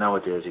 Where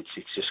nowadays it's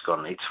just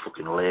gone. It's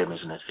fucking lame,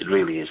 isn't it? It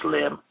really is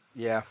lame.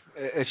 Yeah,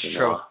 it's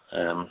true.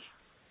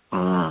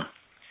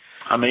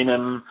 I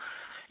mean,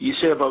 you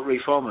say about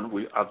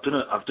reforming. I've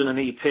done an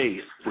EP,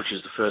 which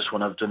is the first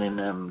one I've done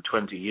in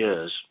 20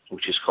 years,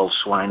 which is called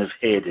Swine of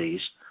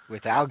Hades.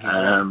 With Algie.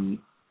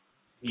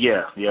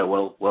 Yeah.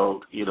 Well,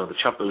 the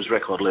chap whose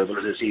record label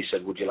it is, he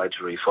said, "Would you like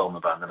to reform a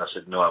band?" And I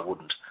said, "No, I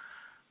wouldn't."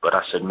 But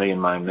I said, "Me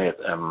and my mate,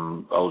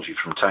 Algie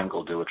from Tank,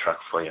 will do a track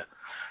for you."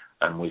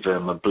 And we've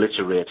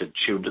obliterated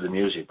Tune to the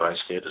Music by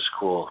Status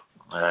Quo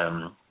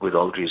with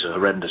Algie's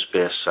horrendous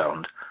bass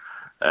sound.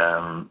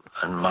 And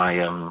my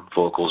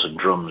vocals and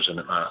drums, and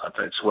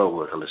it's well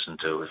worth a listen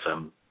to if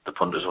the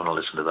punters want to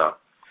listen to that.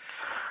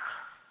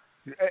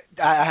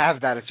 I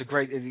have that.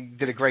 You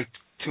did a great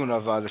tune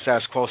of the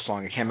Status Quo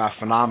song. It came out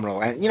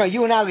phenomenal. And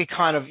you and Algie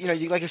kind of,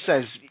 like it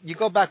says, you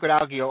go back with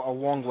Algie a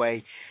long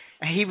way.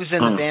 He was in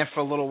the band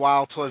for a little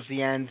while towards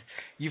the end.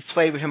 You've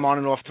played with him on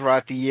and off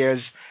throughout the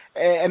years.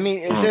 I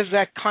mean, is there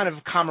that kind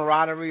of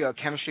camaraderie or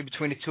chemistry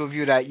between the two of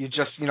you that you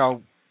just,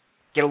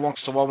 get along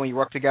so well when you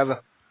work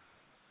together?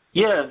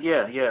 Yeah.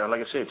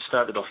 Like I say, it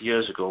started off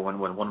years ago when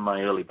one of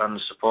my early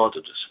bands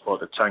supported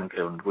Tank,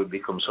 and we'd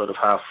become sort of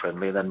half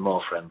friendly, then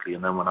more friendly,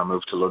 and then when I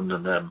moved to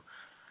London,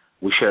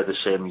 we shared the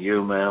same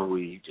humour,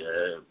 we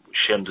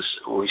shared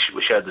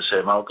the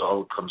same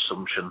alcohol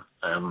consumption.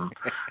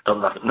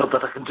 Not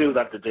that I can do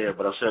that today,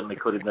 but I certainly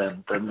could in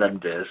them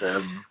days.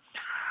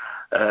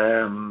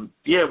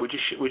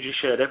 We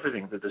just shared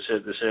everything.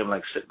 The same,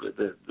 like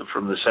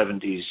from the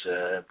 70s,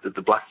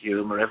 the black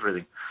humour,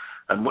 everything.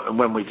 And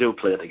when we do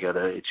play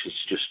together, it's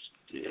just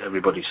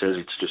everybody says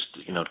it's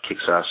just it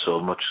kicks ass so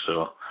much.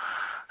 So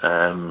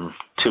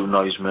two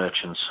noise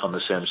merchants on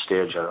the same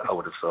stage, I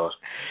would have thought.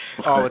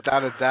 Oh,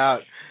 without a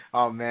doubt.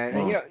 Oh man,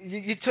 and,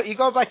 you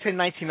go back to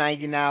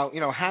 1990 now.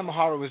 Hammer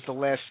Horror was the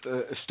last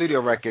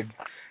studio record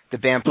the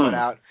band put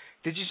out.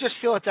 Did you just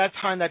feel at that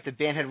time that the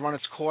band had run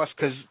its course?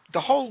 Because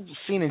the whole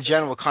scene in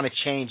general kind of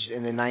changed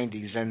in the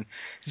 90s. And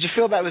did you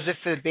feel that was it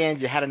for the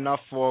band? You had enough?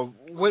 Or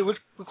what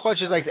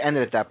caused you to end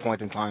it at that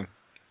point in time?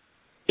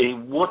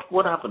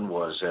 What happened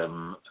was,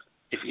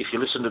 if you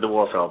listen to the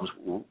Wolf albums,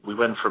 we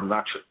went from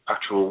that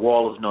actual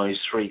wall of noise,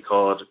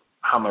 3-chord,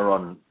 hammer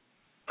on,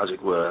 as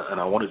it were, and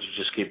I wanted to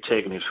just keep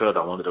taking it further.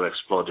 I wanted to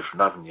explore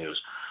different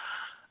avenues.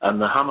 And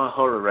the Hammer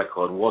Horror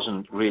record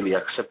wasn't really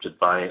accepted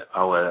by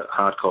our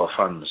hardcore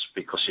fans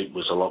because it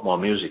was a lot more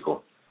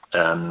musical.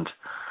 And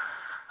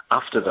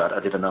after that,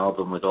 I did an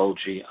album with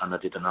Algie and I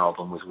did an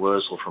album with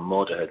Wurzel from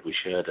Motorhead. We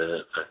shared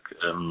a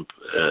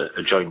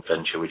joint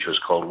venture which was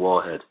called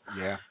Warhead.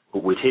 Yeah.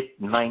 But we'd hit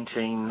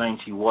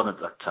 1991 at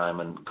that time,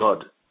 and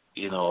God,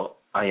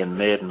 Iron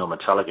Maiden or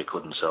Metallica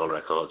couldn't sell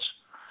records.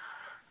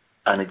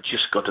 And it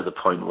just got to the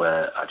point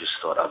where I just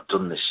thought, I've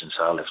done this since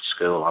I left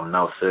school. I'm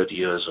now 30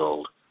 years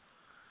old.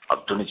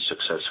 I've done it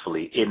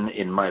successfully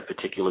in my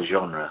particular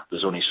genre.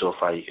 There's only so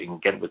far you can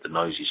get with the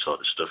noisy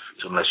sort of stuff,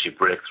 unless you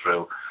break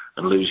through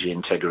and lose your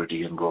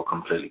integrity and go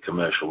completely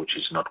commercial, which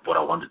is not what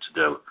I wanted to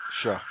do.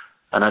 Sure.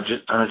 And I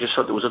just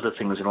thought there was other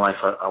things in life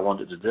I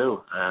wanted to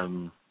do.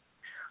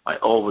 I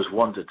always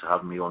wanted to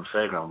have my own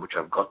fairground, which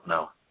I've got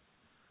now.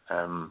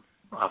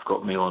 I've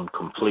got my own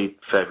complete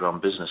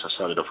fairground business. I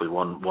started off with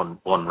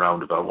one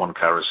roundabout, one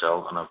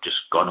carousel, and I've just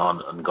gone on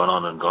and gone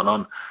on and gone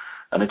on.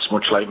 And it's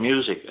much like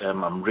music.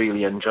 I'm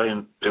really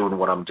enjoying doing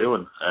what I'm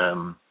doing.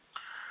 And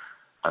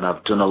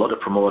I've done a lot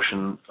of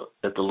promotion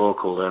at the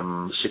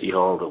local city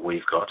hall that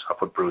we've got. I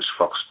put Bruce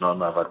Foxton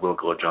on, I've had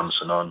Wilco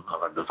Johnson on,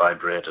 I've had the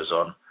Vibrators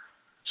on.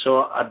 So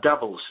I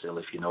dabble still,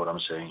 if you know what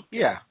I'm saying.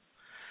 Yeah.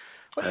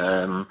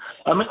 I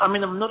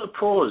mean, I'm not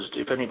opposed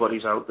if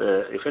anybody's out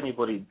there. If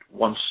anybody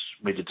wants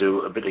me to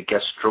do a bit of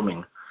guest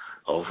drumming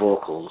or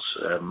vocals,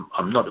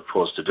 I'm not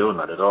opposed to doing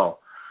that at all.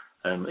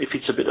 If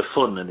it's a bit of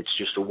fun and it's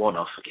just a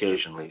one-off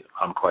occasionally,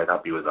 I'm quite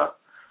happy with that.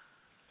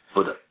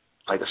 But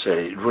like I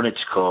say, it run its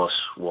course.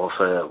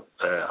 Warfare,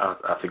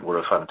 I think, were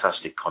a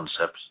fantastic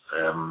concept.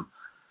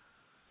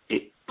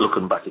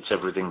 Looking back, it's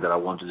everything that I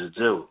wanted to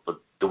do. But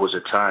there was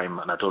a time,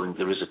 and I don't think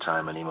there is a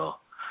time anymore.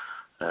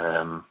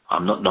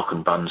 I'm not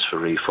knocking bands for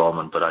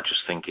reforming, but I just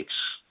think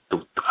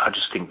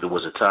there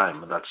was a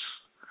time, and that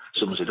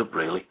sums it up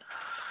really.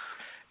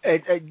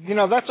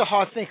 That's a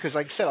hard thing because,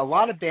 like I said, a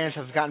lot of bands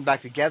have gotten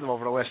back together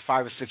over the last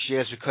 5 or 6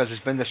 years because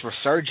there's been this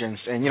resurgence,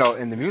 and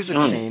in the music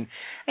scene.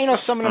 And,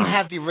 some of them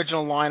have the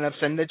original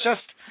lineups, and they're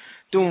just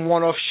doing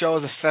one-off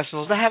shows at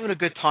festivals. They're having a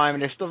good time,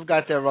 and they still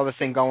got their other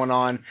thing going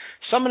on.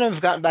 Some of them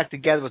have gotten back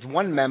together with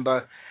one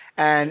member,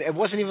 and it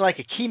wasn't even like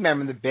a key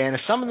member in the band.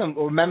 Some of them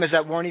were members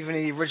that weren't even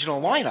in the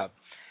original lineup.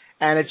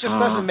 And it just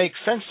doesn't make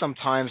sense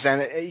sometimes.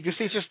 And you can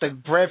see it's just a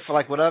bread for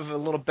like whatever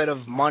little bit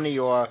of money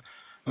or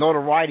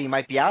notoriety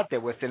might be out there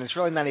with it. And it's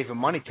really not even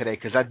money today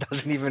because that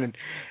doesn't even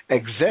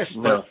exist.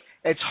 No.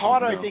 It's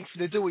harder, I think,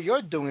 to do what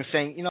you're doing,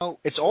 saying,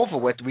 it's over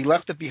with. We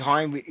left it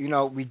behind.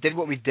 We did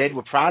what we did.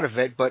 We're proud of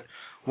it, but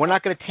we're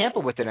not going to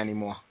tamper with it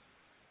anymore.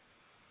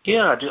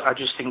 Yeah, I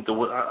just think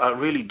I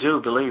really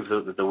do believe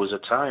that there was a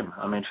time.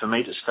 I mean, for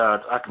me to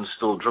start, I can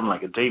still drum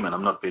like a demon.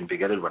 I'm not being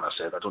big-headed when I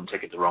say it. I don't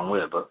take it the wrong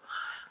way, but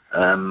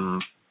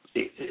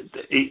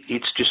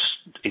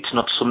it's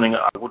not something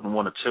I wouldn't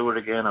want to tour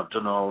again. I've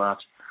done all that.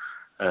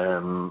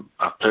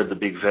 I've played the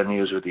big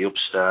venues with the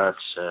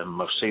upstarts.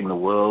 I've seen the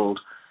world.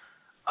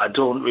 I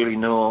don't really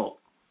know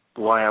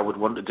why I would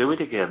want to do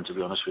it again, to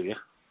be honest with you.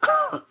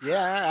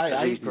 Yeah,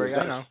 I agree.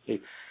 I know.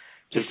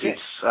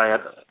 I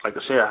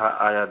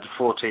had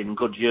 14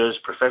 good years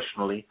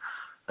professionally,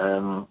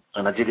 and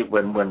I did it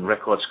when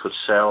records could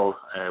sell,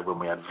 when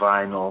we had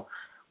vinyl.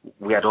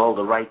 We had all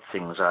the right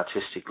things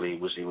artistically.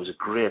 It was a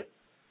great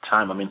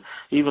time. I mean,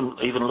 even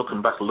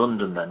looking back,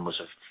 London then was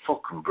a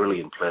fucking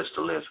brilliant place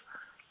to live.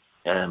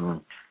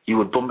 You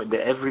would bump into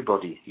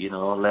everybody,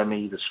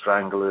 Lemmy, the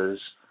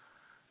Stranglers,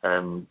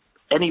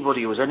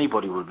 anybody who was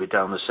anybody would be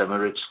down the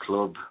Semeritz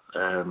Club.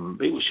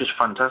 It was just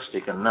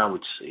fantastic, and now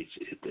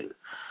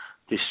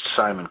this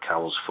Simon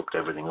Cowell's fucked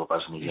everything up,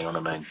 hasn't he? You know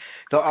what I mean?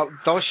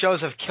 Those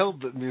shows have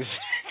killed the music,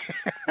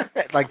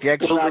 like the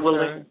X Factor.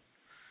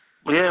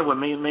 Well,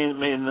 me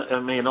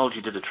and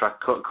Olgie did a track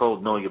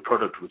called "Know Your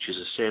Product," which is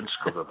a Saints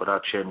cover, but I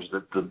changed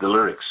the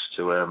lyrics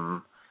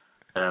to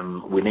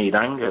 "We need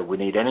anger, we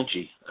need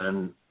energy,"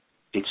 and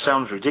it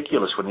sounds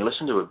ridiculous when you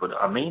listen to it, but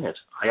I mean it.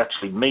 I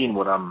actually mean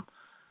what I'm.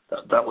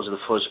 That was the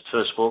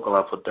first vocal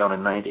I put down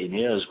in 19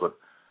 years, but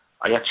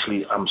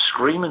I'm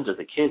screaming to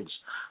the kids.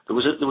 There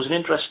was an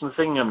interesting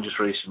thing just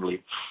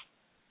recently.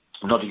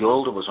 Noddy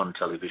Older was on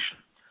television,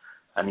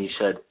 and he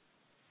said,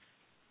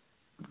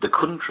 the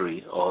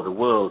country or the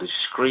world is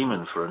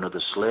screaming for another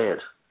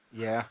Slade.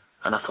 Yeah.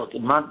 And I thought, the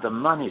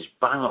man is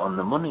bang on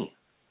the money.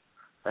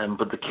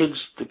 But the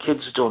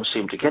kids don't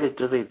seem to get it,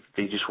 do they?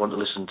 They just want to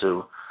listen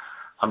to,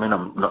 I mean,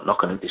 I'm not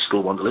knocking it, they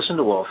still want to listen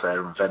to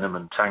Warfare and Venom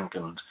and Tank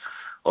and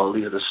all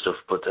the other stuff,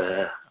 but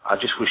I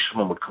just wish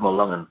someone would come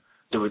along and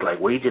do it like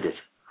we did it.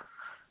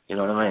 You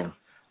know what I mean?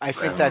 I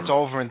think that's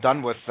over and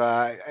done with.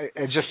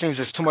 It just seems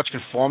there's too much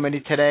conformity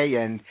today,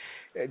 and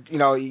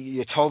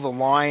you toe the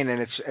line,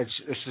 and it's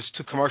just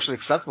too commercially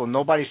acceptable.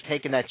 Nobody's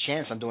taking that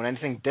chance on doing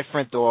anything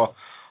different or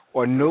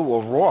new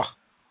or raw.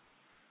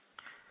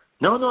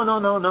 No.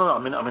 I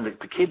mean,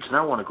 the kids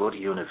now want to go to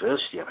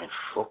university. I mean,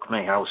 fuck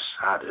me, how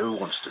sad. Who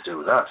wants to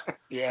do that?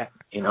 Yeah.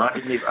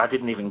 I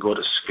didn't even go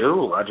to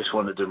school. I just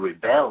wanted to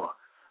rebel.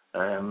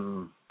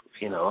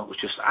 It was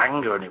just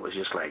anger, and it was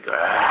just like,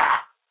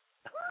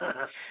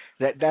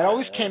 That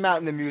always came out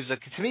in the music.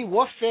 To me,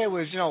 Warfare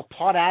was,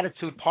 part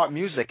attitude, part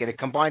music, and it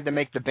combined to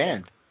make the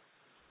band.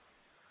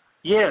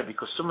 Yeah,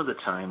 because some of the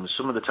times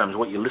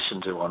what you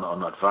listened to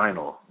on that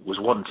vinyl was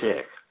one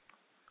take.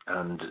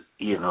 And,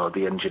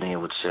 the engineer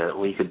would say,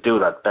 well, you could do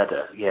that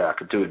better. Yeah, I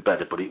could do it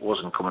better, but it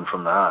wasn't coming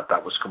from the heart.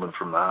 That was coming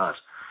from the heart.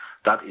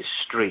 That is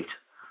street.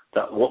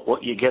 That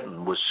what you're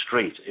getting was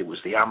street. It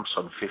was the amps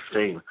on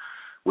 15.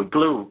 We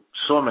blew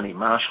so many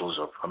Marshalls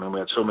up. I mean, we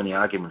had so many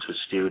arguments with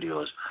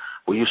studios.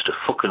 We used to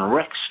fucking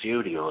wreck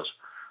studios.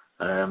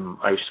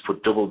 I used to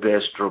put double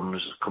bass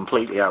drums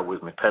completely out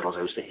with my pedals.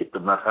 I used to hit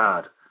them that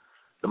hard.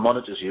 The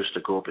monitors used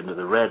to go up into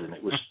the red, and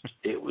it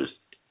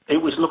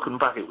was looking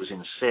back, it was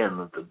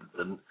insane.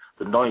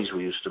 The noise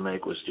we used to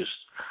make was just.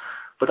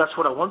 But that's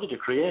what I wanted to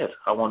create.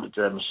 I wanted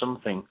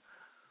something.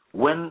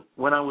 When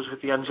I was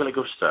with the Angelic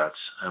Upstarts,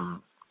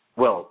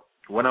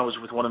 when I was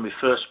with one of my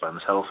first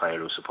bands, Hellfire,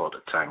 who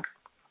supported Tank,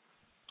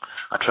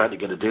 I tried to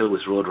get a deal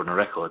with Roadrunner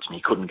Records, and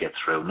you couldn't get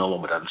through. No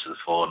one would answer the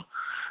phone.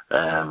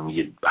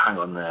 You'd hang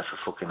on there for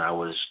fucking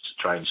hours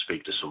to try and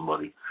speak to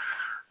somebody.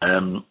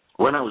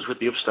 When I was with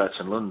the Upstarts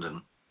in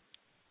London,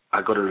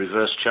 I got a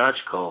reverse charge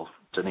call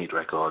to Need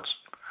Records.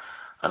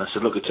 And I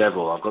said, look, it's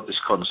Evo. I've got this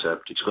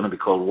concept. It's going to be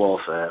called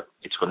Warfare.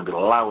 It's going to be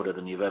louder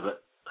than you've ever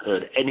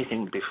heard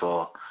anything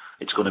before.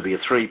 It's going to be a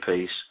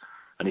 3-piece.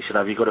 And he said,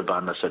 have you got a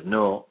band? I said,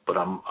 no, but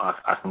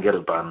I can get a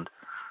band.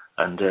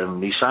 And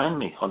he signed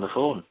me on the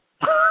phone.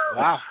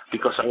 Wow.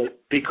 because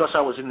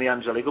I was in the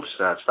Angelic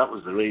Upstarts. That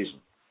was the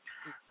reason.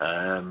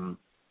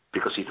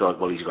 Because he thought,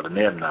 well, he's got a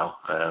name now.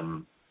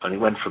 And he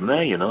went from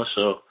there,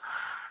 so...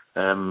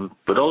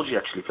 but Olgie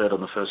actually played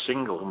on the first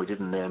single, and we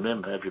didn't name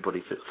him.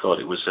 Everybody thought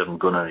it was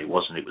Gunnar. It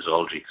wasn't. It was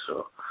Olgie.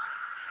 So,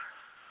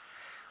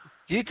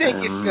 do you think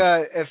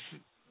if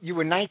you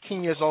were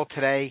 19 years old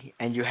today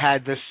and you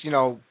had this,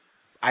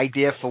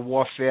 idea for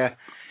Warfare,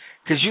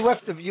 because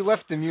you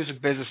left the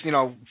music business,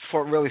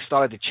 before it really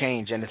started to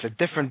change, and it's a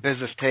different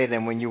business today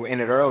than when you were in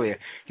it earlier.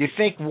 Do you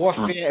think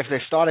Warfare, if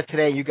they started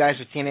today, you guys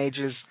were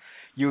teenagers,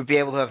 you would be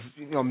able to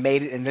have,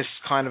 made it in this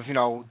kind of,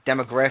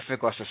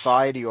 demographic or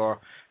society or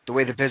the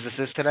way the business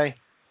is today?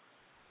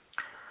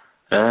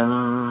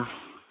 I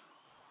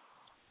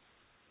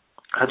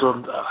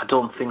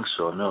don't think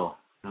so. No.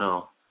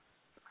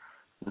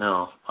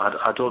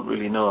 I don't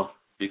really know,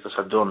 because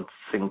I don't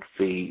think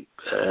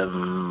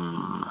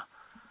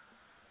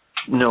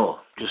no.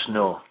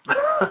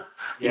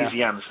 Yeah.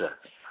 Easy answer.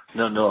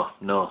 No.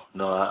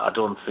 I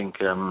don't think.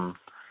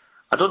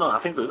 I don't know. I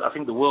think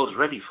the world's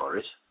ready for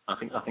it. I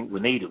think we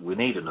need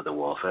another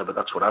warfare. But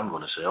that's what I'm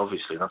going to say.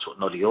 Obviously, that's what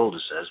Noddy Older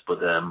says. But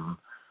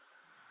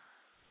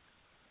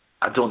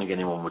I don't think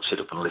anyone would sit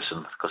up and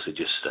listen because they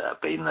just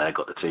been there,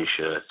 got the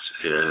T-shirts.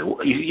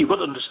 You've got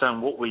to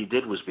understand what we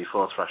did was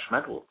before thrash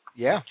metal.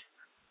 Yeah.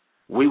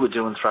 We were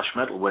doing thrash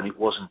metal when it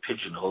wasn't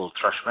pigeonholed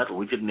thrash metal.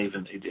 We didn't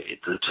even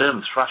the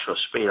term thrash or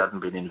speed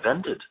hadn't been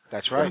invented.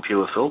 That's right. When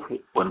Pure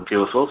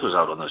Filth was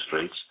out on the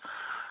streets,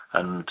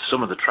 and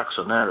some of the tracks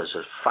on there are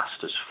as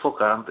fast as fuck,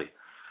 aren't they?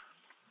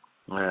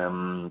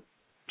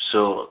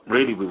 So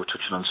really, we were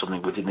touching on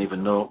something we didn't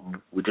even know.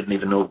 We didn't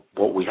even know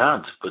what we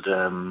had, but.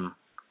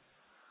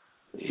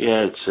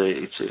 Yeah,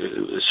 it's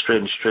a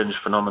strange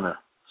phenomena.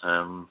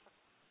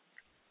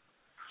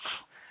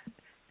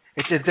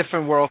 It's a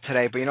different world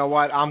today, but you know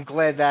what? I'm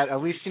glad that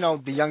at least,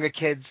 the younger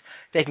kids,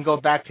 they can go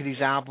back to these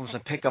albums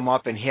and pick them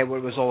up and hear what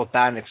it was all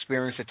about and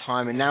experience the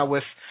time. And now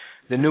with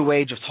the new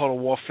age of Total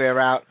Warfare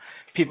out,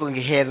 people can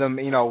hear them,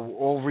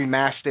 all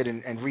remastered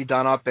and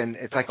redone up, and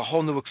it's like a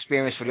whole new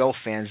experience for the old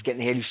fans, getting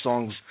to hear these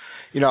songs,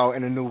 in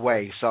a new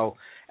way. So,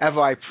 Eva,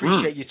 I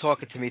appreciate you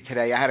talking to me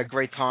today. I had a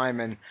great time,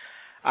 and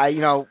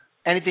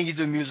anything you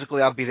do musically,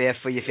 I'll be there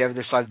for you if you ever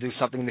decide to do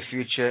something in the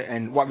future.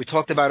 And what we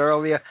talked about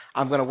earlier,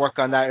 I'm going to work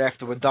on that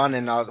after we're done,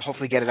 and I'll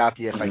hopefully get it out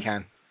to you if I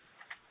can.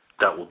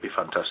 That would be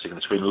fantastic. And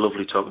it's been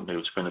lovely talking to you.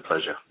 It's been a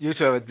pleasure. You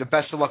too. The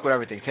best of luck with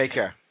everything. Take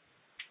care.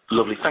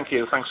 Lovely. Thank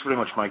you. Thanks very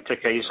much, Mike.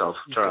 Take care of yourself.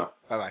 Ciao.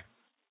 Bye-bye.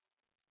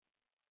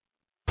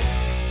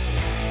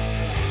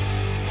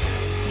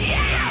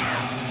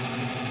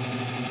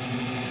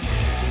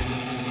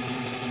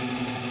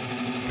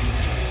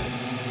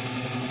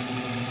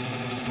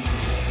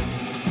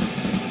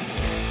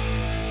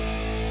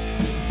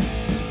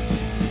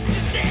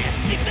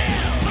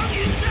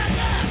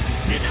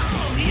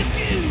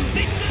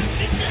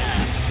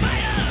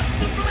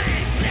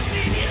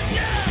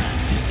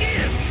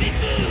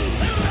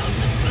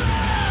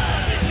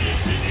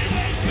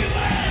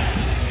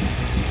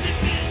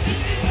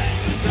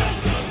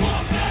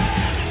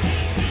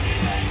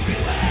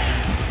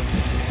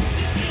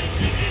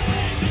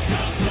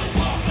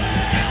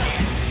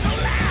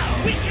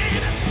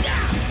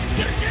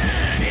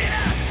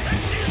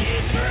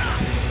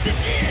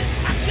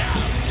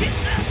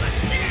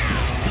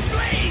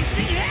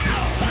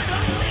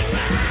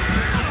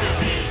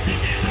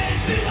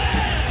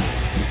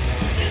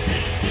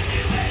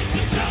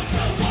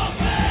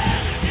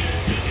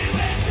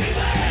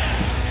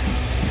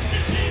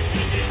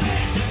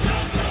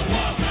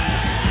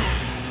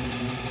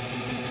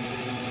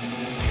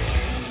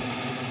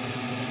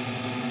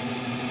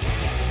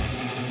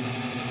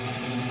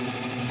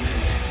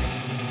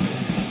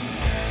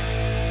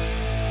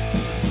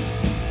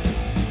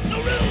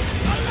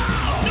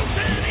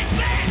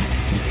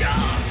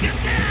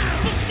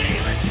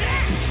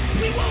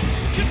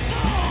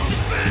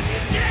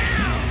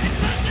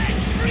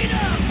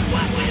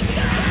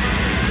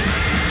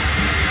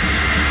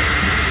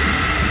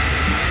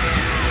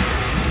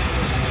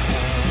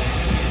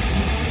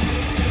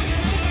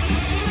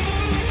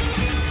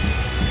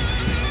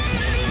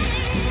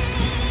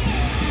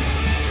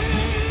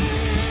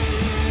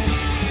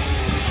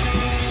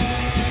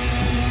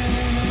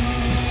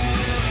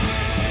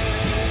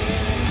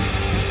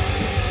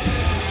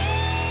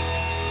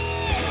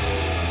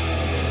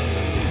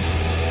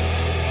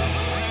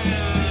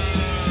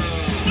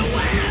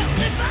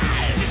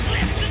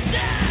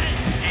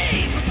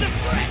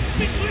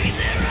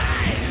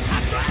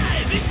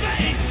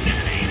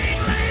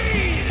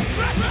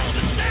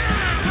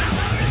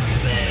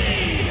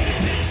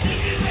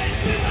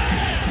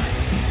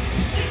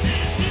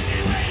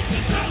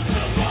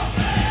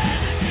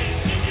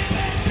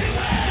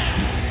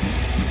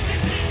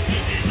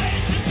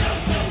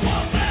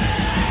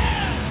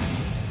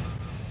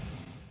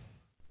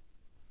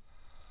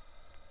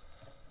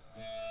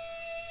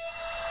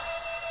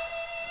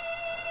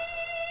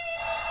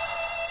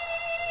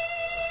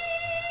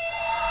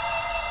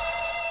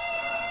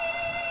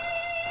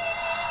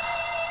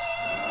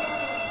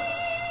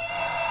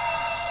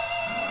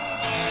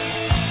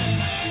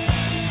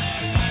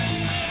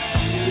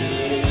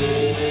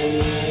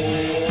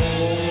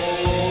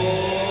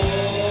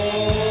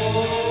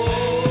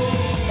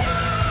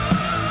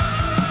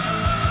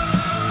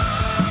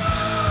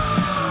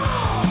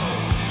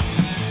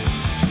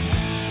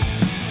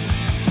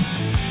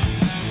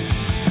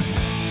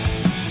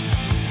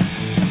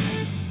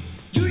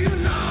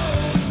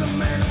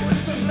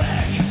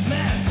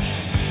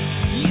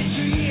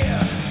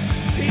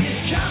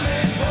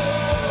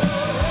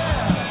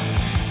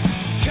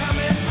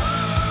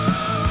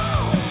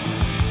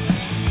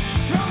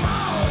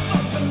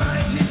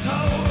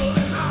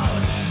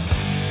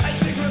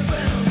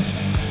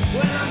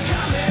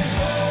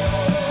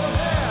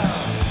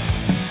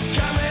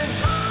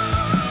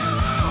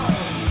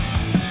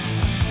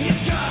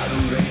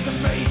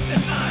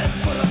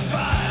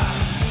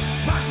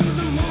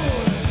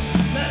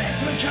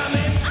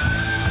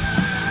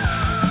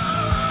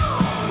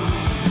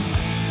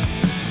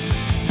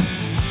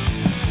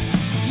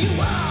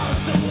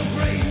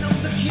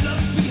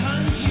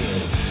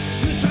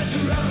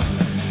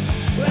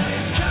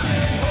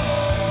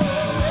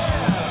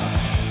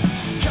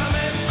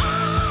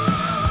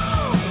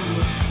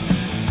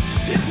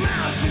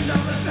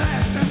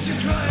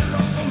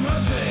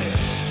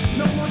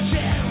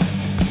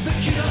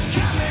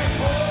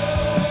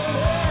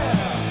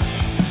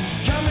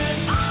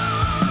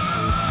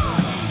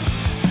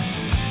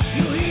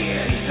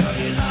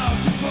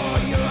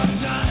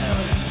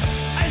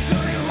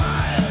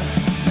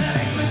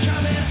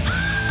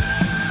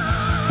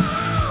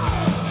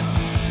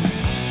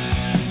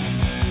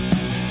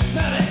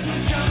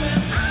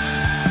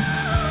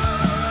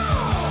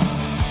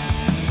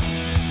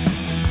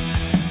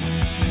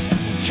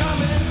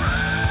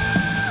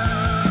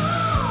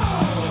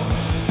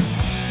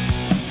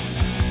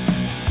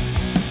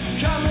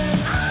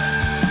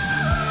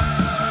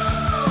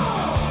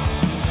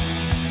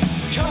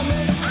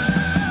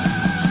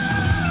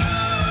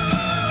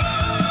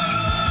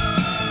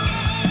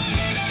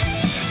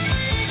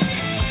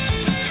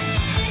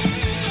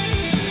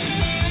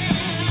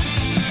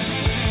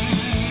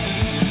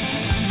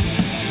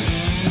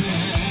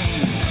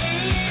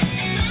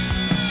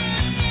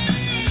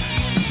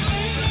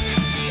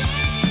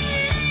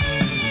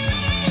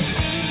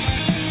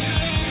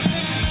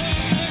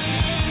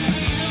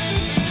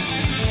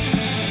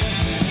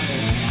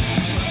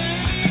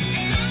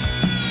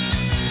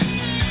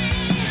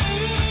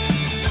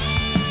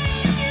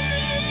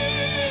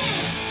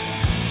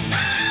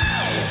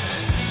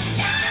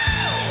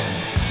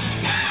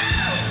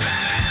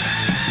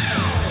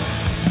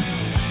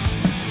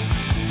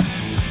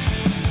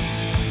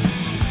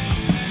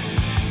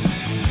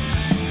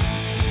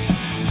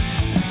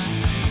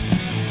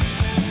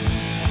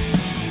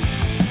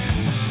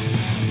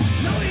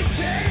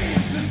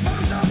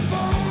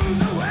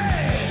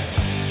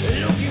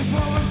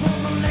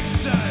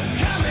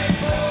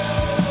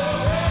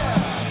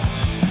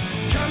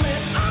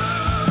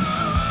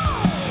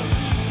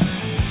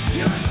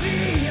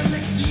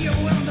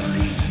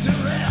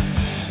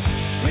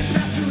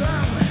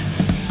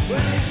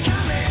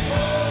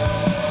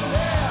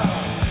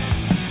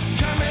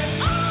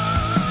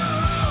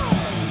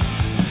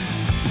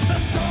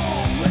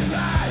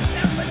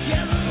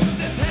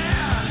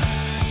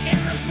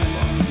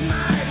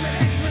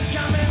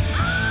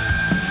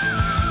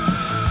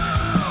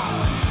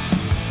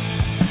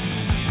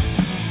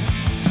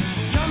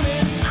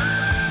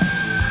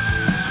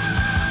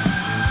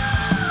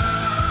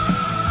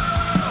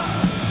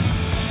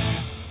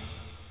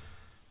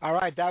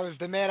 right, that was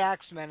the Mad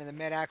Axemen, and the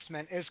Mad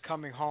Axemen is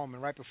coming home.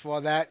 And right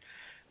before that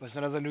was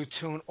another new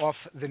tune off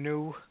the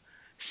new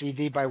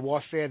CD by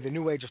Warfare. The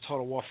New Age of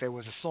Total Warfare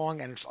was a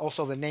song, and it's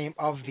also the name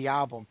of the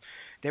album.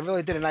 They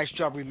really did a nice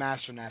job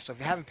remastering that. So if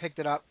you haven't picked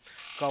it up,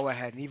 go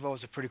ahead. Evo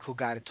is a pretty cool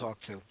guy to talk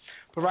to.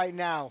 But right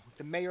now,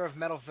 the mayor of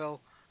Metalville,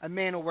 a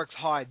man who works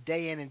hard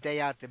day in and day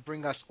out to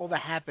bring us all the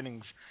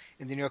happenings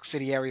in the New York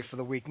City area for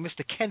the week,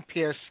 Mr. Ken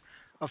Pierce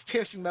of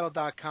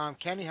PiercingMetal.com.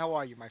 Kenny, how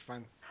are you, my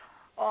friend?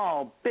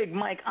 Oh, Big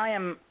Mike, I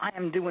am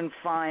doing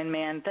fine,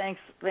 man. Thanks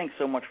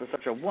so much for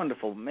such a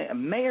wonderful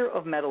mayor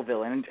of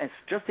Metalville, and it's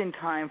just in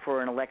time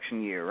for an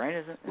election year, right?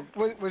 Is it?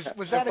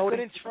 Was that a good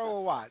intro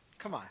or what?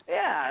 Come on.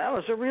 Yeah, that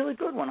was a really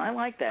good one. I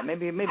like that.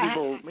 Maybe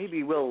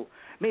we'll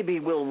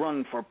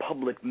run for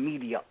public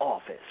media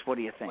office. What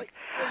do you think?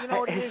 Well, you know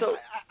what it is?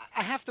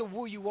 I have to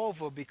woo you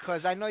over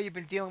because I know you've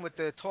been dealing with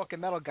the Talking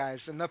Metal guys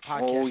in their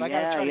podcast. Oh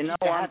yeah,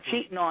 I'm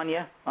cheating on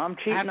you. I'm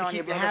cheating on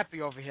you, brother. I have to keep you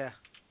happy over here.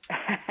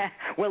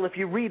 Well, if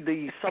you read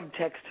the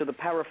subtext to the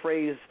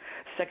paraphrase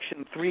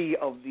section 3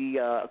 of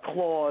the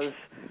clause,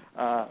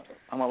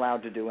 I'm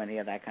allowed to do any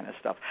of that kind of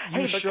stuff.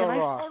 Can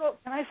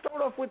I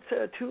start off with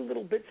two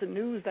little bits of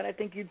news that I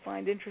think you'd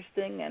find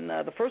interesting? And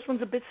the first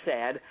one's a bit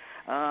sad.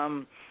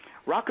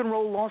 Rock and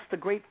roll lost the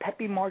great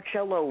Pepe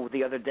Marcello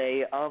the other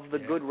day of the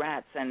Good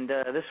Rats, and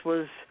this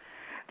was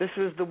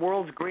the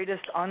world's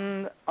greatest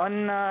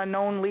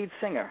unknown lead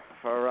singer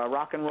for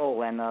rock and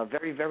roll, and a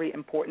very, very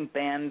important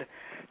band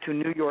to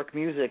New York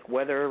music,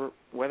 whether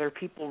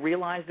people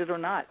realized it or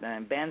not.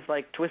 And bands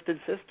like Twisted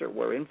Sister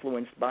were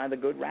influenced by the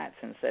Good Rats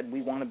and said,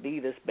 we want to be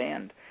this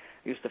band.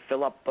 Used to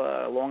fill up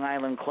Long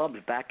Island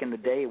clubs back in the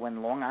day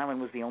when Long Island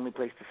was the only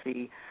place to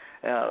see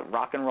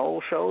rock and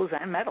roll shows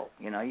and metal.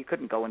 You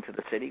couldn't go into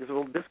the city because of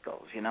little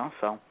discos,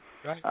 so...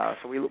 Right.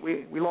 So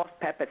we lost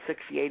Pep at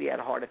 68. He had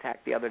a heart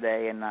attack the other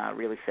day, and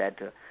really sad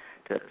to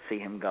see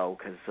him go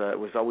because it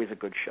was always a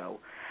good show.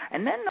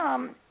 And then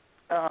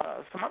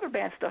some other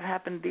bad stuff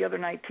happened the other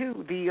night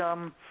too.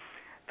 The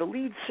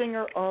lead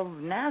singer of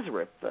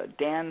Nazareth,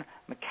 Dan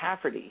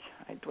McCafferty.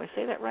 Do I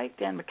say that right?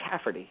 Dan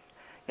McCafferty.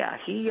 Yeah,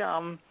 he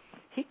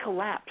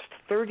collapsed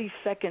 30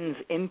 seconds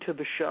into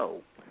the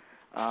show,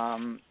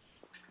 and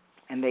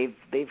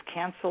they've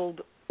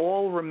canceled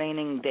all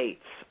remaining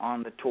dates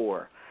on the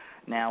tour.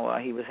 Now,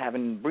 he was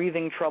having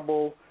breathing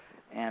trouble,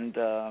 and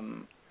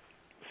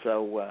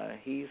so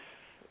he's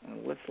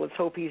let's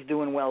hope he's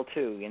doing well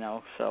too,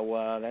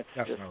 So that's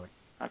definitely just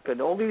not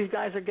good. All these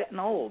guys are getting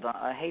old.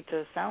 I hate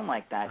to sound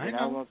like that,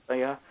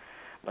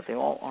 but they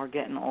all are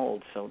getting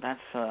old. So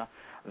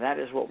that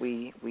is what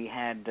we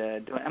had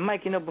doing. And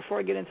Mike, before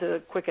I get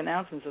into quick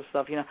announcements and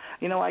stuff,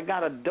 I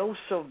got a dose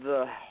of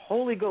the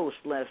Holy Ghost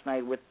last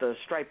night with the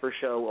Striper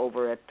show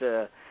over at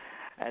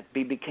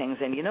B.B. King's,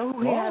 and you know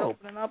who he had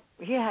opening up?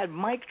 He had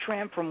Mike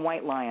Tramp from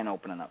White Lion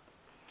opening up.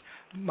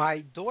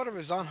 My daughter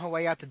is on her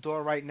way out the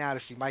door right now to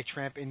see Mike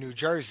Tramp in New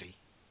Jersey.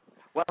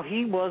 Well,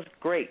 he was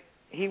great.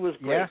 He was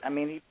great. Yeah? I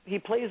mean, he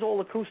plays all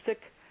acoustic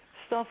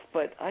stuff,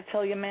 but I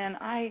tell you, man,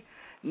 I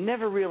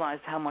never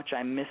realized how much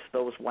I missed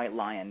those White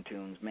Lion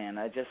tunes, man.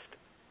 It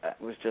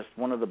was just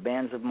one of the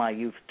bands of my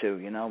youth, too,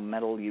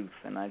 metal youth,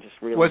 and I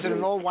just really... Was it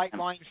an old White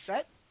Lion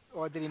set,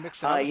 or did he mix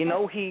it up?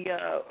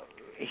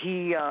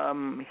 He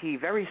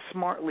very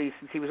smartly,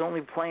 since he was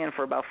only playing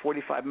for about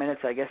 45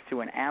 minutes, I guess,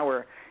 to an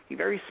hour, he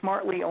very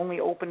smartly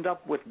only opened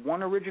up with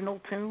one original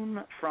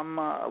tune from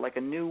like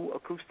a new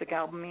acoustic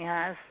album he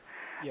has,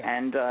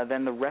 and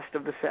then the rest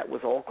of the set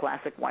was all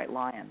classic White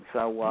Lion.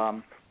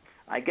 So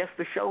I guess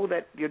the show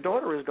that your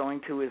daughter is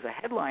going to is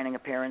a headlining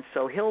appearance,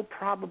 so he'll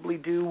probably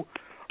do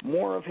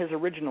more of his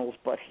originals,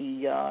 but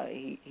he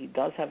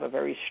does have a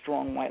very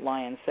strong White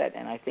Lion set,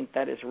 and I think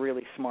that is a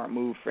really smart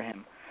move for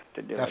him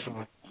to do.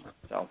 Definitely.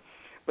 So,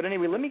 but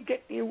anyway, let me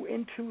get you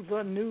into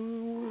the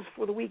news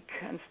for the week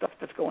and stuff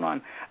that's going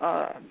on.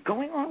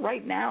 Going on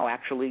right now,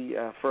 actually,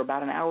 for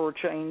about an hour or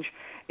change,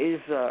 is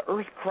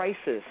Earth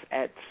Crisis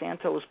at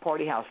Santos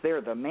Party House.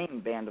 They're the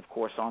main band, of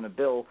course, on the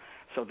bill,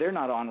 so they're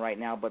not on right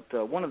now. But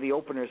one of the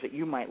openers that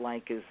you might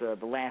like is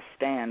The Last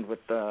Stand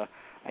with, I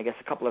guess,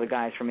 a couple of the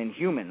guys from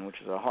Inhuman, which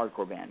is a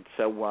hardcore band.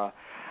 So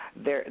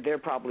they're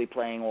probably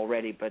playing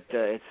already. But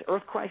it's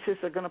Earth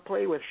Crisis are going to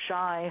play with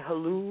Shai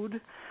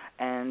Hulud,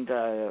 and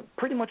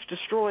pretty much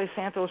destroy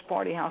Santos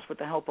Party House with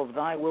the help of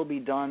Thy Will Be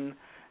Done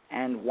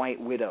and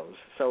White Widows.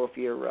 So if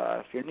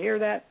you're near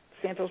that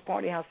Santos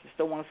Party House, you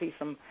still want to see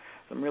some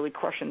really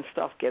crushing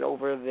stuff, get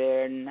over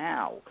there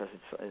now because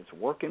it's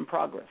work in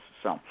progress.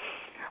 So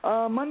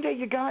Monday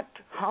you got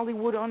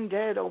Hollywood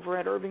Undead over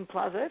at Irving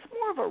Plaza. It's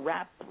more of a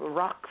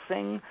rock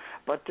thing,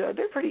 but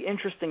they're pretty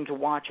interesting to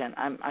watch, and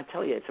I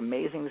tell you, it's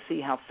amazing to see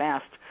how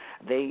fast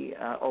they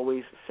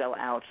always sell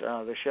out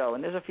the show.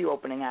 And there's a few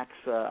opening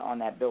acts on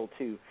that bill,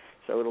 too,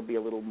 so it'll be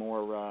a little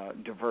more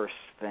diverse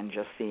than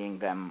just seeing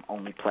them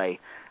only play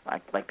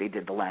like they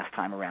did the last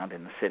time around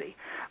in the city.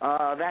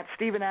 That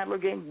Steven Adler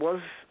game was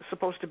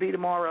supposed to be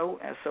tomorrow,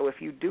 so if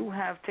you do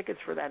have tickets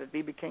for that at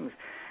B.B. King's,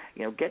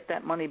 get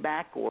that money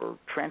back or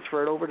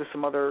transfer it over to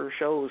some other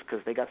shows because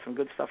they got some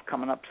good stuff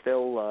coming up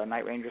still.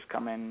 Night Rangers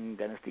coming,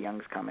 Dennis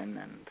DeYoung's coming,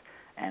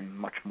 and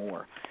much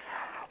more.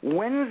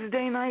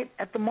 Wednesday night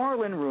at the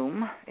Marlin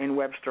Room in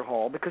Webster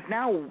Hall, because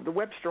now the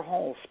Webster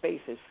Hall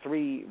space is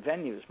 3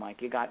 venues,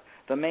 Mike. You got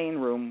the main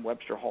room,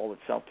 Webster Hall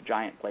itself, the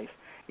giant place.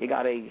 You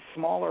got a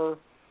smaller,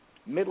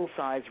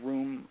 middle-sized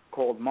room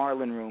called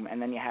Marlin Room, and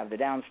then you have the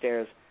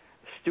downstairs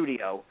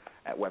studio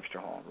at Webster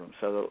Hall Room.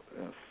 So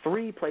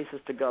 3 places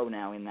to go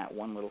now in that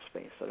one little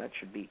space. So that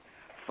should be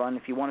fun.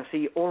 If you want to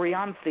see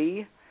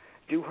Orianthi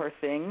do her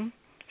thing,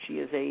 she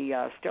is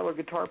a stellar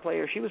guitar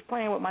player. She was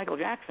playing with Michael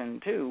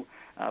Jackson, too,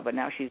 but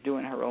now she's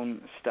doing her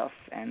own stuff,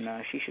 and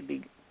she should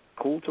be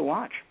cool to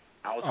watch.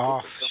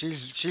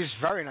 She's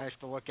very nice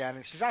to look at,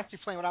 and she's actually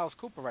playing with Alice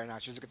Cooper right now.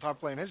 She's a guitar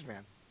player in his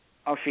band.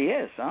 Oh, she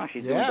is.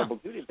 She's doing double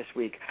duty this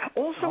week.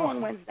 Also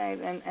on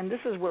Wednesday, and this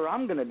is where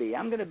I'm going to be.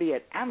 I'm going to be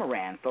at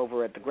Amaranth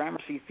over at the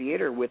Gramercy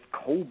Theater with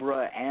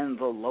Cobra and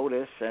the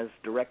Lotus as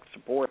direct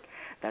support.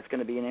 That's going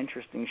to be an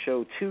interesting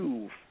show.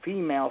 2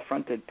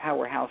 female-fronted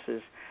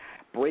powerhouses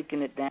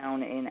breaking it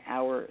down in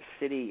our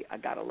city. I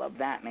got to love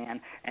that, man.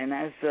 And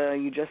as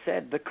you just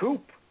said, the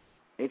Coop.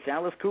 It's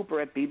Alice Cooper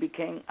at BB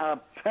King.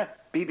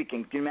 BB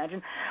King, can you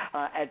imagine?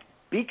 At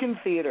Beacon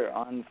Theater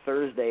on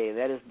Thursday.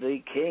 That is the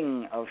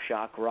king of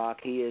shock rock.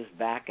 He is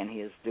back, and he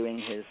is doing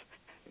his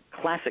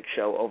classic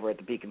show over at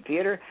the Beacon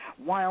Theater,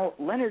 while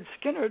Leonard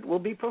Skinner will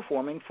be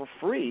performing for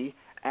free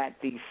at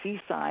the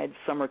Seaside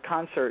Summer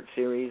Concert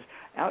Series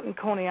out in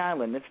Coney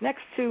Island. It's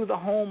next to the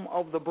home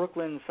of the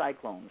Brooklyn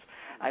Cyclones.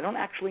 I don't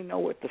actually know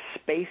what the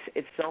space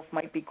itself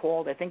might be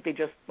called. I think they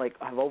just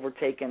have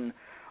overtaken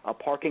a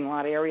parking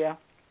lot area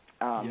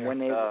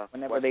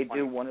whenever they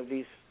do one of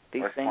these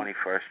things. West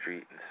 21st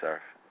Street and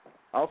Surf.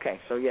 Okay,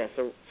 so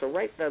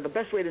right the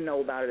best way to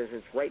know about it is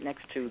it's right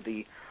next to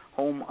the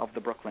home of the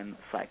Brooklyn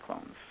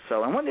Cyclones.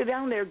 So, and when you're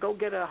down there, go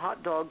get a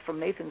hot dog from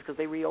Nathan's because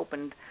they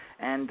reopened.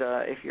 And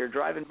if you're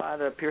driving by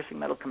the Piercing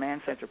Metal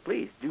Command Center,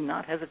 please do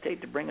not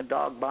hesitate to bring a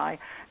dog by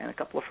and a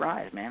couple of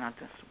fries, man.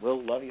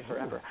 We'll love you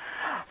forever.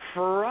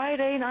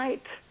 Friday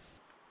night,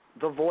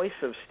 the voice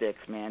of Styx,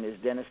 man, is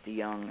Dennis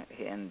DeYoung,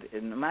 and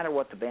no matter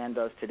what the band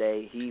does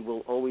today, he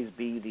will always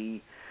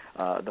be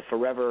the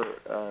forever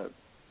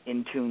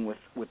in tune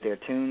with their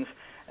tunes.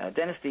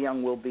 Dennis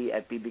DeYoung will be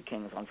at BB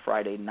King's on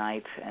Friday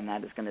night, and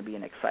that is going to be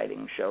an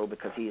exciting show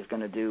because he is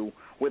going to do,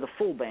 with a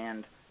full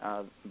band,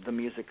 the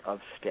music of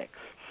Styx.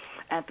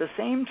 At the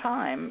same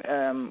time,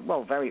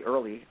 very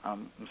early,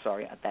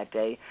 at that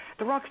day,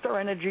 the Rockstar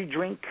Energy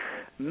Drink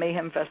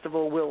Mayhem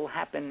Festival will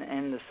happen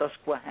in the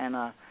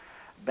Susquehanna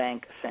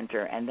Bank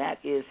Center, and that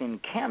is in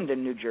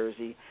Camden, New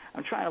Jersey.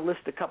 I'm trying to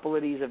list a couple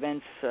of these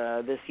events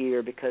this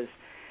year because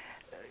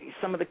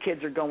some of the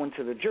kids are going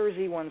to the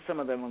Jersey one, some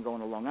of them are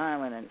going to Long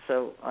Island, and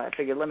so I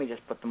figured let me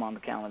just put them on the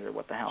calendar.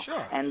 What the hell?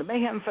 Sure. And the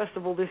Mayhem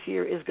Festival this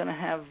year is going to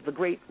have the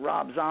great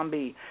Rob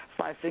Zombie,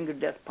 Five Finger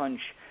Death Punch,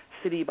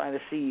 City by the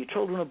Sea,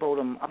 Children of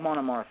Bodom, Amon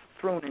Amarth,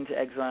 Thrown into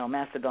Exile,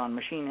 Mastodon,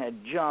 Machine Head,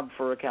 Job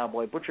for a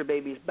Cowboy, Butcher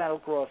Babies,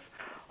 Battlecross,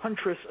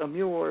 Huntress,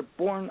 Amur,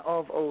 Born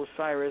of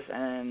Osiris,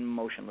 and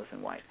Motionless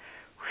in White.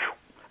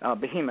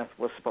 Behemoth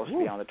was supposed to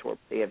be on the tour.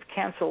 They have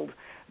canceled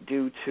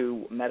due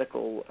to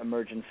medical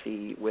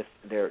emergency with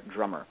their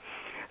drummer.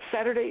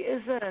 Saturday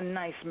is a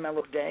nice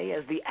mellow day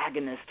as the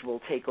Agonist will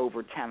take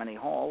over Tammany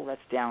Hall.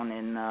 That's down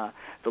in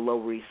the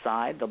Lower East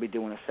Side. They'll be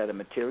doing a set of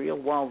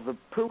material, while the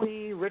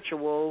Pooey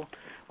Ritual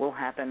will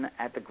happen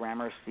at the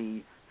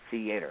Gramercy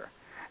Theater.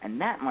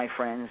 And that, my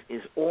friends,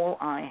 is all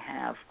I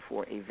have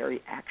for a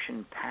very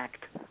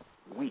action-packed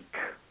week.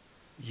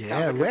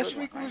 Yeah, last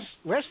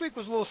week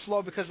was a little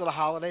slow because of the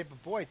holiday,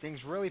 but boy, things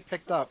really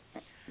picked up.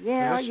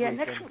 Yeah.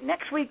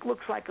 Next week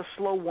looks like a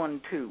slow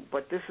one too,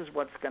 but this is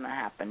what's going to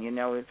happen.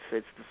 It's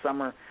the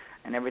summer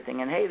and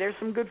everything. And hey, there's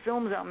some good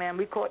films out, man.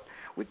 We caught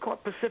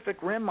Pacific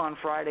Rim on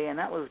Friday, and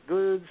that was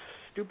good,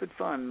 stupid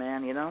fun,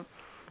 man.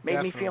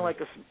 Made me feel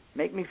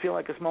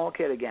like a small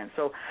kid again.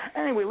 So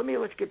anyway,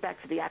 let's get back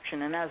to the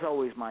action. And as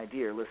always, my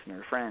dear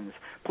listener friends,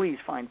 please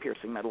find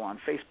Piercing Metal on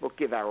Facebook.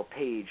 Give our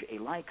page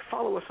a like.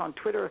 Follow us on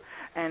Twitter,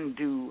 and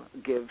do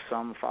give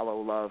some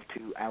follow love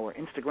to our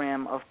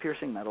Instagram of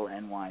Piercing Metal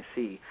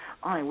NYC.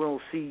 I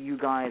will see you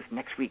guys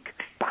next week.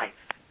 Bye.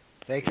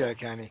 Take care,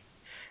 Kenny.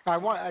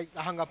 I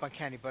hung up on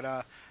Kenny, but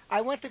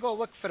I went to go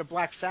look for the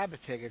Black Sabbath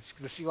tickets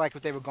to see what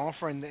they were going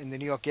for in the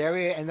New York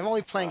area, and they're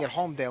only playing at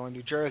Homedale in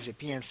New Jersey at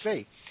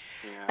PNC.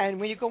 Yeah. And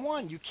when you go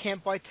on, you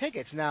can't buy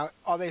tickets. Now,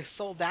 are they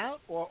sold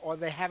out, or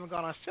they haven't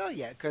gone on sale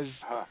yet? Because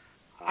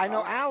I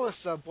know Alice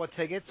bought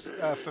tickets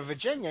for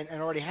Virginia and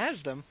already has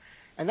them,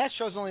 and that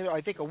show's only,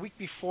 I think, a week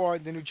before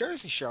the New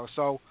Jersey show.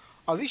 So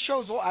are these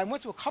shows, I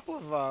went to a couple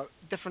of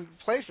different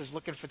places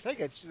looking for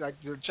tickets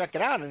to check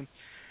it out, and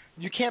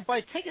you can't buy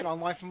a ticket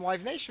online from Live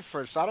Nation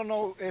first. So I don't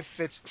know if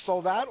it's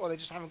sold out or they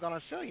just haven't gone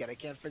on sale yet. I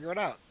can't figure it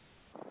out.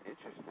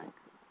 Interesting.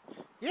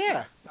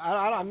 Yeah,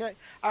 I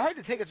heard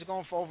the tickets are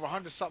going for over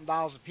 $100-something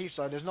a piece,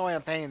 so there's no way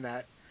I'm paying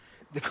that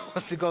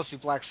to go see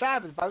Black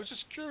Sabbath. But I was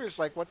just curious,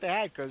 what they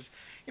had, because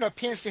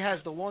PNC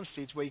has the lawn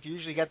seats where you can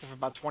usually get them for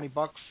about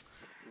 $20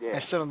 Yeah.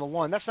 and sit on the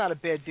lawn. That's not a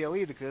bad deal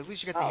either, because at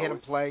least you get to hit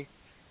and play.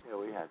 Yeah,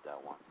 we had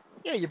that one.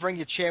 Yeah, you bring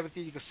your chair with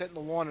you. You can sit in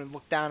the lawn and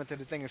look down into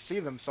the thing and see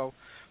them. So,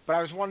 but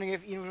I was wondering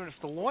if even if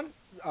the lawn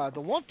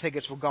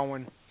tickets were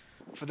going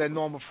for their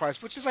normal price,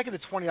 which is like in the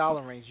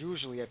 $20 range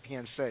usually at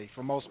PNC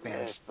for most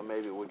bands. Yeah, so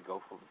maybe it would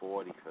go for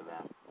 40 for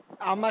them.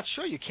 I'm not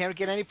sure. You can't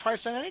get any price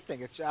on anything.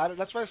 That's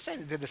what I was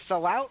saying. Did it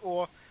sell out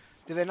or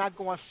did they not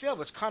go on sale?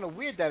 But it's kind of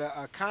weird that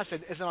a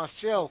concert isn't on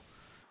sale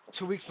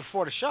 2 weeks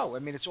before the show. I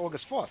mean, it's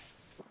August 4th.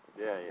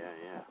 Yeah.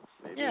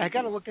 Maybe I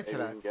got to look into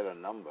that. Maybe get a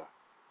number.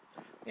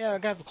 Yeah, I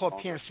got to call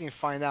PNC and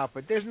find out.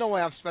 But there's no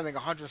way I'm spending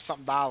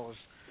 $100-something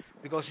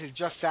to go see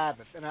Just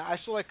Sabbath. And I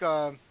saw like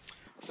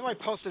somebody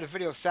posted a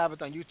video of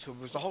Sabbath on YouTube.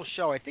 It was the whole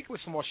show. I think it was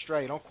from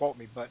Australia. Don't quote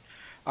me, but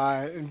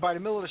and by the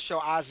middle of the show,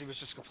 Ozzy was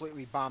just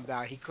completely bombed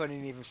out. He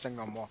couldn't even sing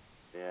no more.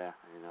 Yeah,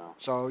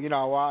 So,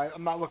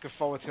 I'm not looking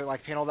forward to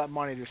paying all that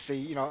money to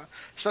see,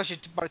 especially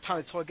by the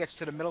time the tour gets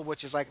to the middle,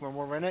 which is like when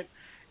we're in it,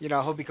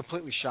 he'll be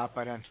completely shot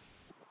by then.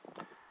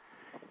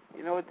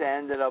 You know what they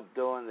ended up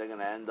doing? They're going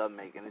to end up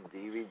making a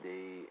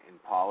DVD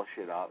and polish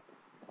it up,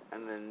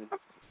 and then,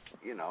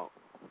 it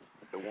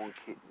won't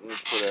keep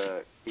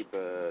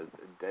a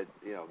dead,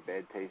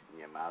 bad taste in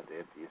your mouth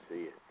after you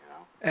see it,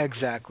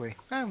 Exactly.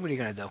 What are you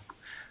going to do?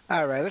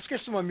 All right, let's get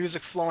some more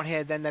music flowing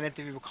here. Then that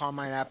interview with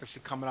Carmine Appice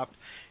coming up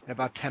in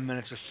about 10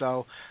 minutes or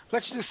so.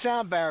 Let's do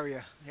Sound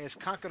Barrier. Here's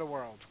Conquer the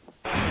World.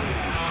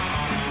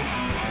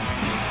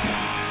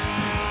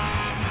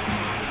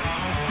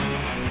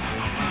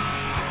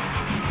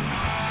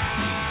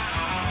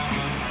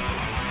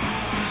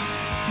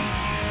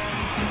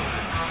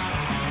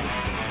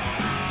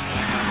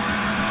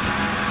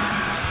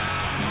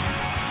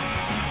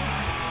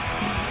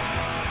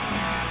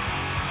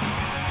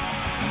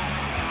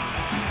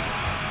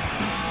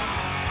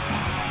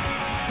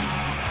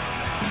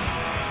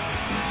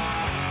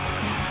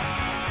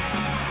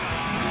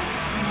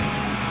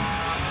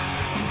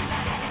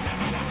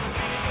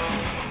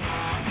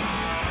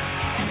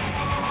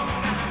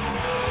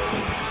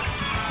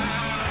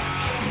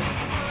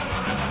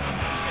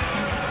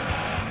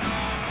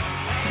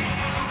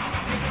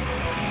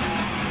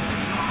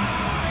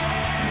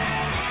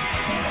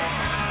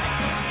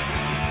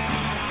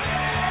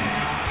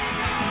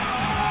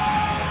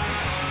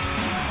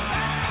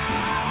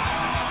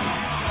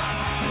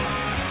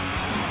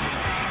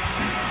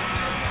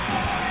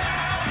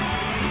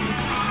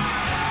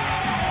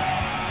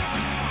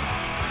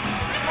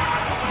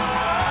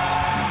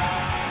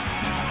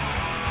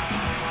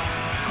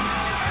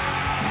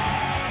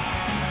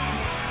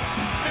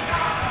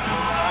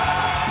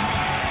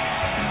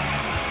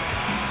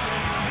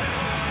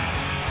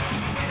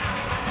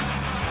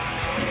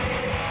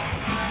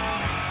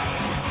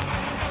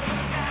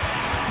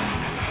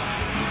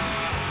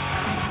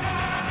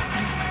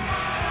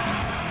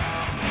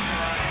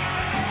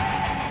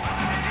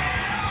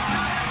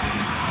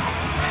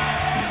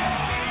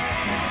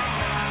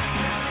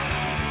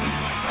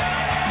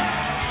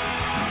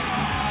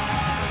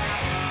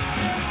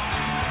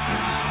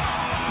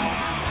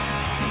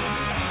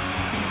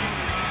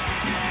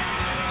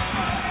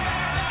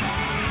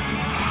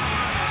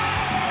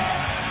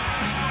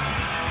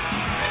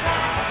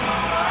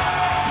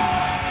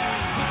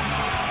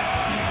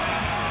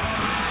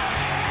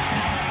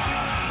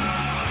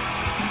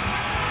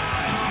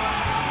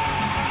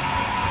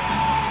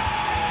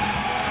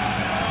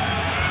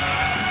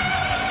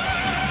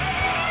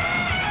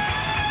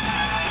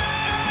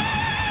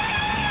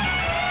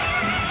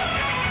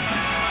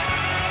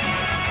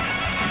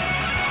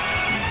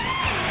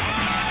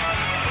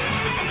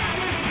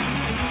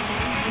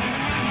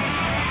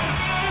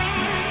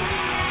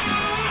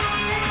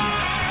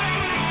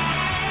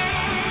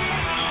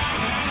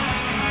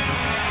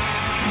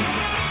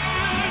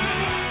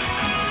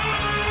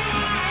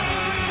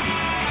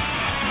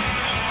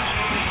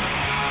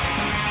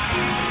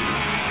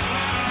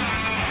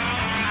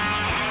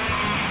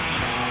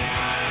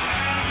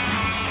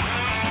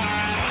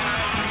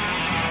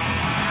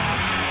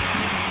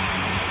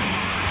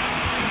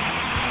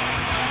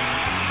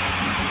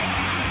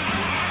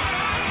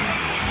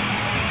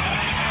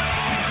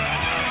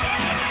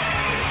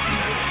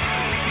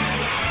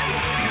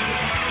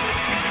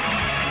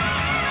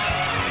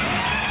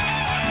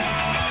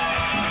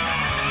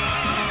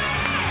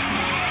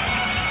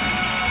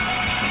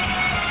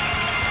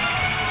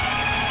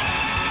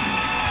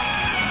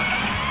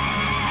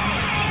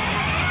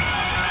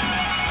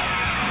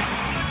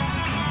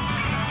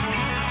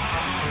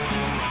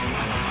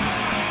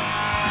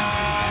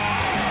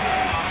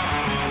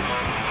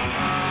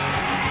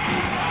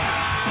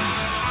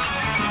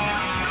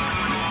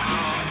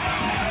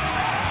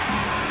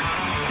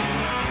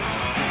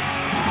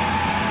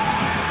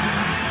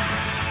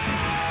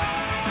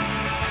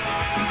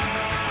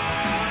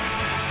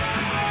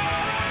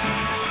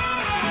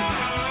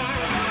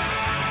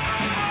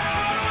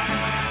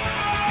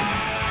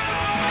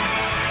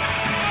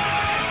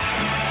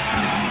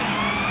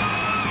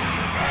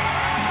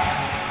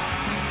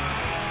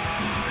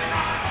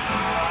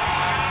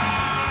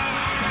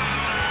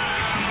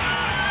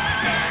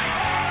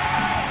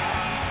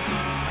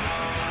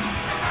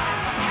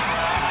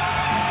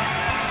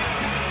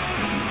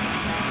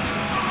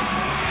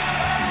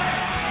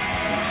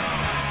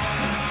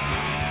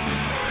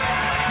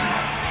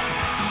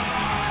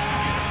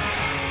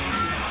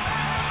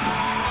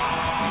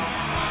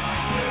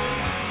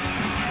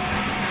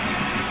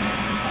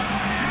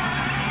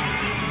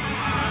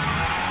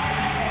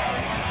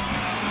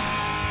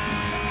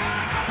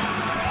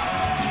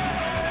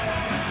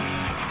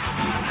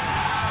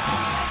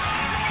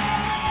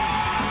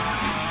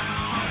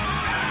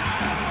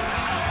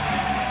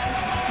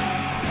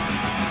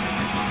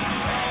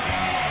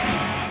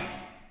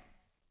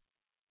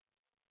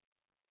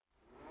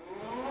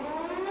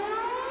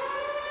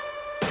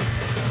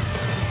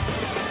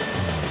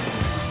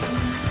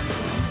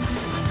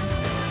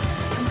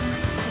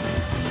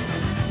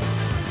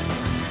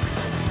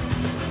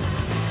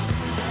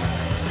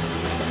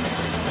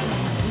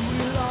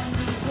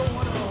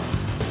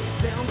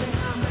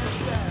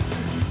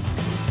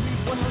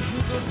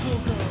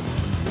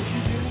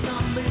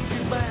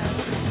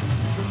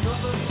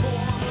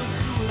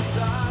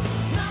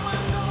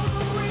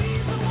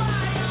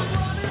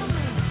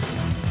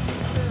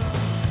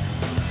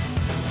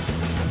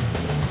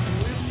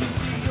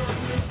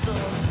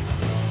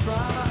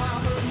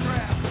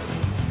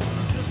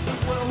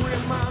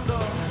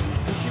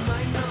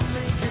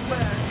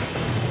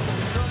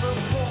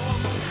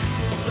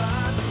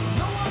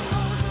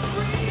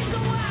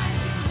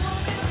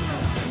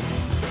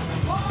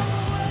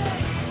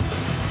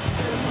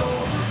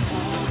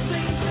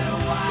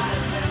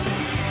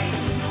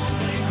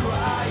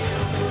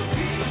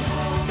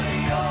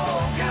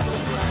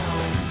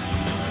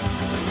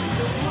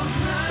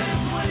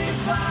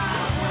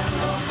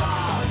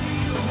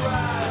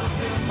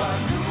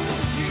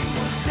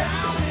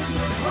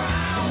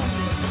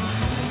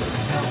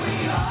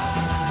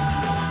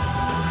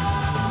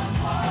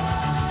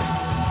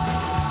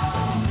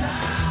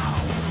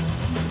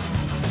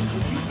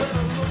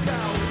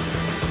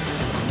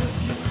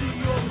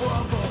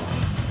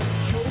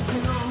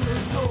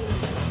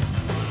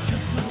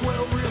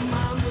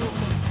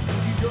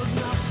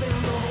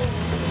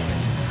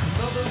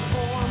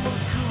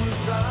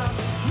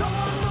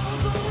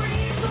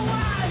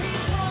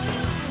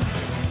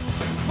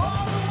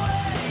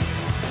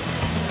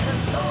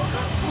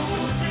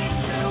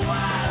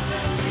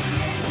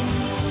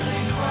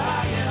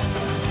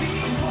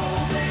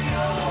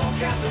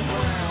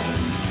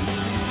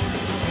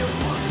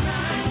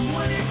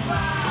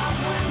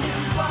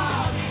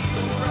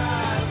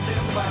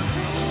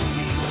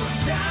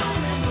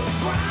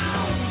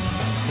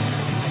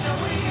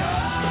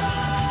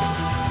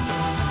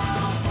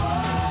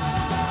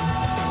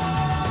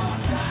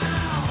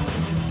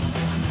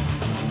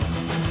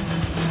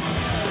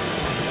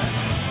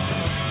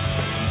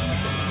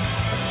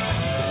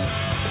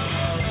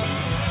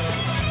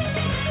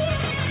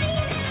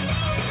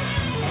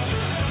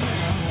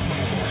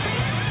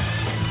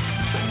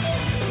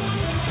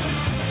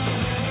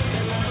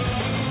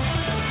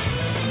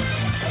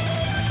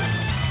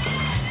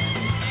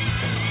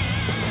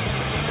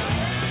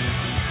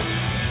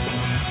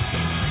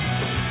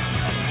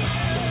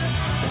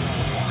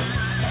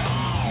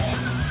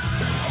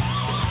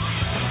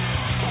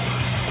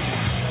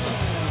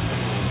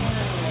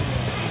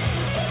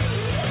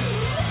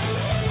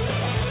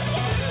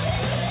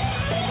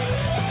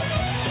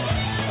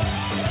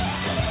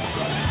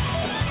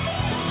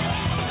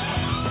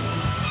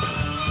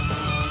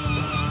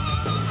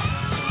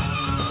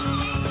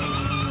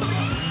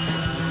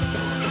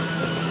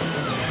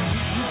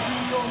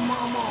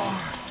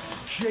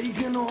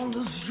 shaking on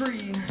the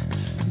street.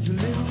 Your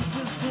little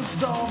sister's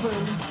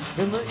starving,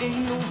 and there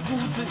ain't no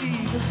food to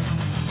eat.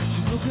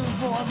 She's looking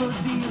for the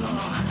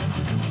dealer,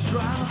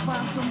 trying to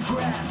find some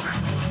crack.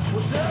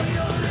 Well, tell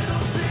your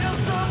little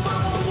sister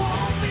mama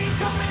won't be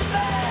coming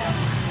back.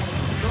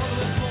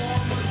 Another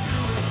form of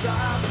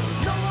suicide.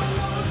 No one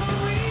knows the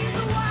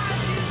reason why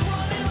she's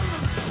running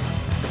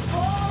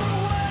far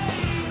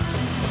away.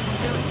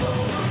 And so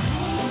the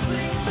fool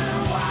thinks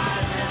they're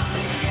wise, and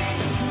the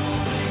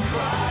angels they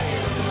cry,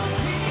 and the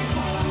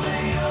people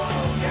they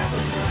all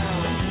gather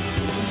round.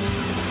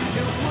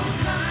 It was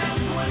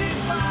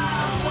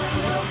 9:25 when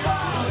the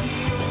body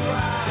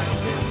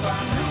arrived, and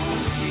by noon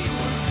she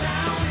was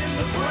down in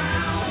the ground.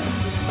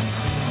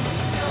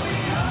 And we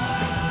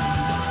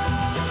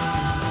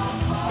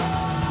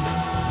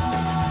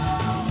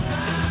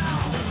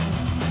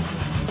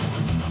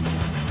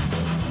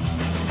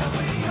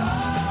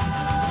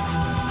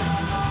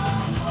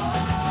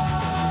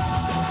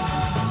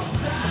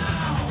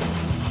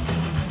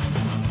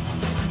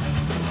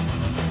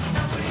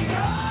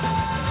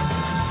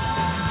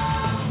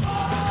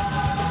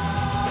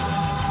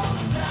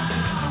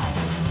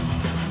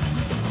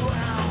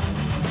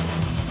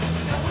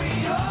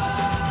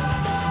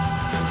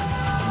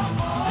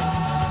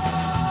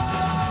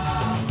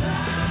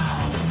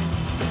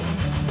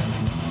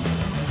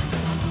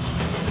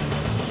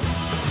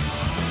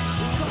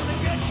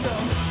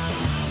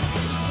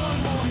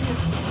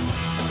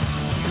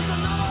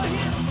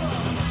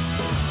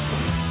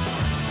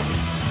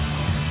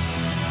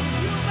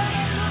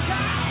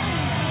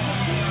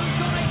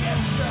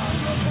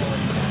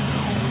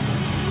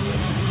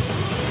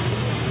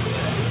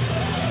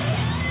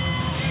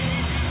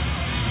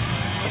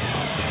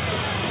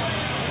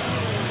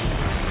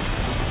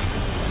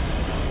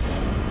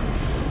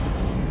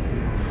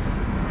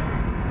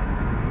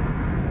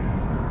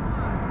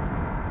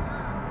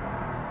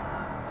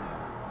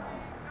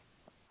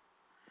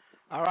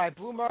All right,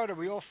 Blue Murder,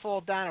 we all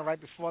fall down, and right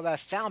before that,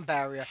 Sound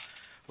Barrier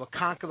will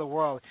conquer the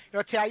world. You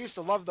know, T, I used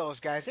to love those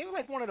guys. They were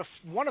like one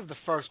of the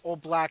first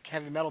all-black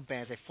heavy metal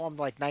bands. They formed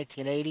like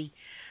 1980.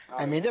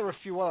 I mean, there were a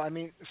few other. I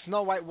mean,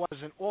 Snow White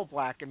wasn't all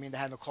black. I mean, they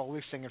had Nicole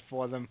Lee singing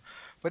for them.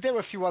 But there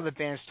were a few other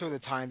bands, too, at the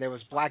time. There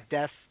was Black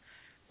Death.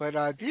 But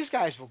these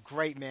guys were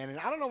great, man. And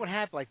I don't know what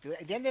happened. Like,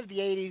 at the end of the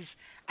 80s,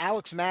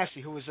 Alex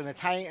Massey, who was an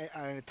Italian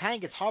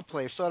guitar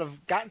player, sort of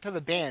got into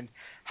the band.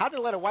 How to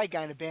let a white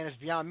guy in the band is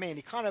beyond me.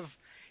 And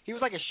he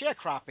was like a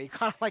sharecropper. He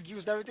kind of like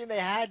used everything they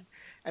had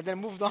and then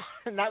moved on,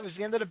 and that was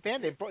the end of the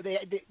band.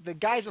 The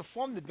guys who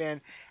formed the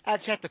band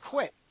actually had to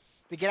quit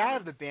to get out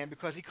of the band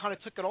because he kind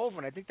of took it over,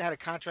 and I think they had a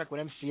contract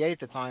with MCA at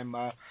the time.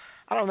 I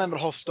don't remember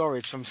the whole story.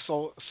 It's from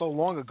so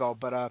long ago,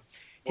 but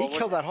he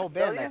killed that whole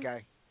band, that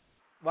guy.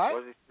 What?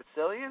 Was he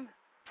Sicilian?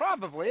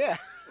 Probably, yeah.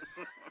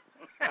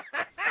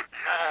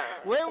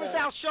 Where was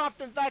Al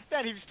Sharpton back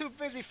then? He was too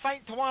busy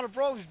fighting Tawana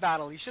Broly's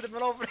battle. He should have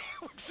been over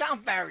there with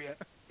Sound Barrier.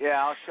 Yeah,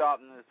 Al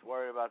Sharpton is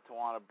worried about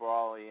Tawana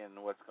Brawley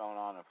and what's going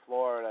on in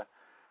Florida,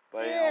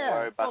 but he don't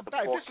worry about the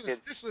poor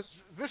kids.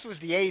 This was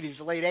the 80s,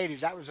 the late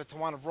 80s. That was the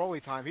Tawana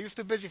Brawley time. He was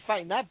too busy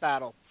fighting that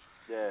battle.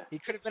 Yeah. He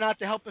could have been out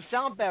to help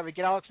Sound Barrier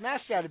get Alex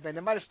Massey out of the band.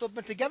 They might have still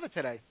been together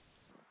today.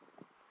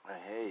 I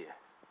hear you.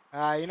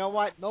 You know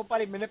what?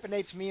 Nobody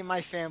manipulates me and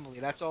my family.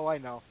 That's all I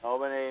know.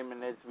 Nobody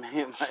manipulates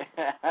me and my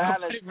family.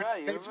 That's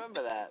right. You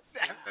remember that.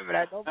 I remember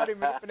that. Nobody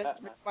manipulates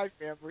me and my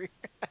family.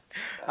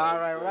 All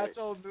right. Well, that's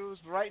old news.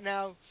 Right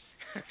now,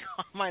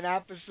 Carmine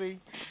Appice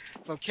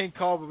from King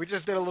Cobra. We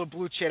just did a little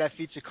Blue Chair that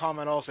featured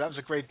Carmine also. That was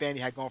a great band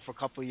he had going for a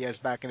couple of years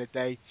back in the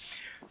day.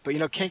 But, you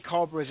know, King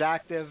Cobra is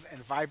active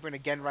and vibrant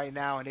again right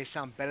now, and they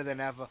sound better than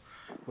ever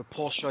with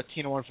Paul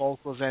Shortino on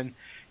vocals. And,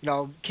 you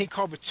know, King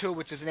Cobra 2,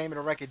 which is the name of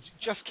the record,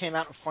 just came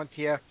out in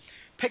Frontier.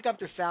 Pick up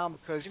the sound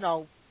because, you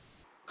know,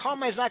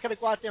 Carmine's not going to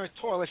go out there and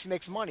tour unless he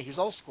makes money. He's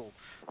old school.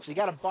 So you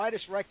got to buy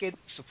this record,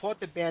 support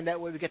the band. That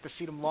way we get to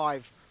see them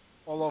live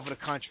all over the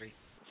country.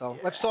 So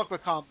let's talk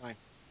with Carmine.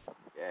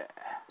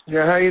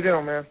 Yeah, how you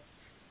doing, man?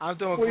 I'm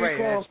doing great. Where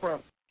you calling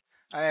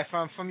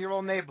from? From your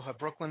old neighborhood,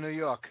 Brooklyn, New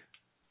York.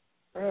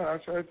 Oh,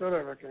 that's right. I thought I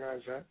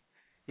recognized that.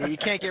 Yeah, you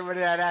can't get rid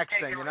of that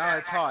accent, you know?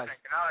 It's hard.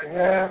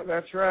 Yeah,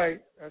 that's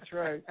right. That's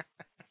right.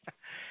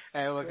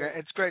 Hey, look,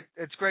 it's great.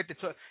 It's great to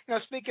talk. You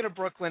know, speaking of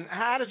Brooklyn,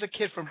 how does a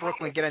kid from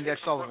Brooklyn get into Ed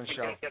Sullivan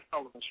Show?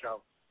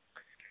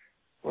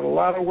 With a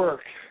lot of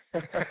work.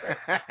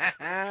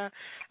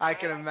 I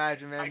can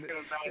imagine, man.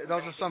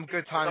 Those are some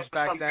good times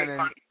back then,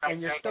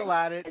 and you're still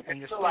at it, and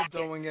you're still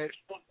doing it.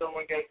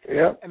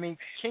 Yep. I mean,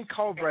 King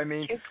Cobra,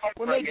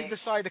 what made you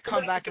decide to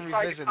come back and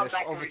revisit this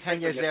over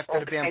 10 years after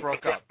the band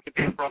broke up?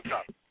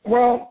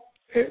 Well,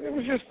 it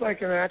was just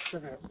like an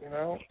accident, you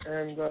know,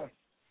 and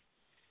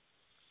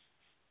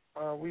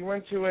we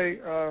went to a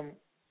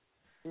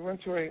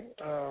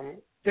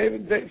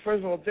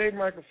first of all, Dave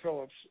Michael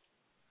Phillips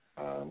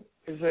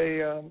is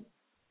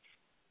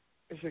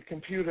a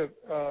computer,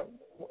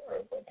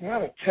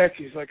 not a tech,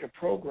 he's like a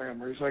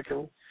programmer. He's like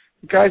a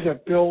guy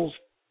that builds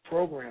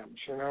programs,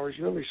 you know. He's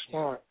really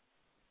smart,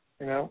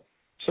 you know.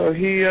 So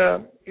he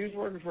was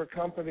working for a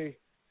company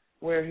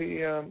where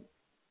he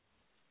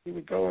he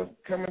would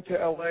come into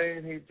L.A.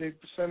 and they'd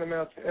send him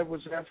out to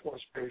Edwards Air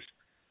Force Base,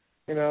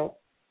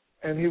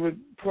 and he would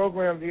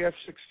program the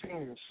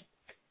F-16s.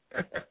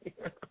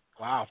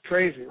 Wow.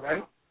 Crazy,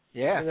 right?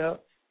 Yeah.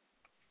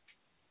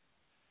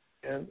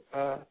 And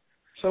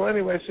so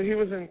anyway, so he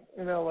was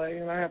in L.A.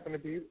 and I happened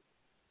to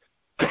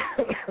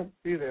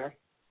be there.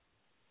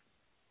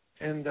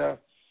 And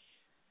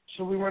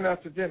so we went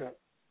out to dinner.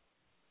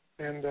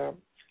 And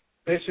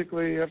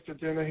basically after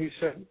dinner he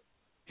said,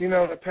 do you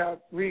know that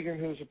Pat Regan,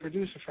 who's a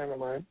producer friend of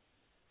mine,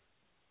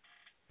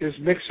 is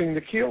mixing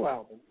the Keel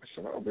album? I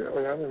said, oh,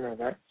 really? I didn't know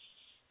that.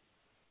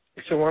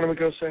 He said, why don't we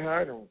go say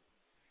hi to him?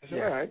 I said,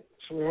 all right.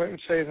 So we went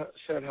and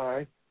said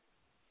hi.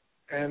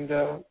 And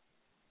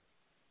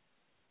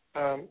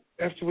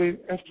after we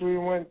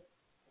went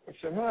and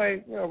said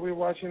hi, we were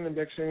watching the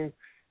mixing,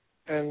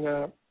 and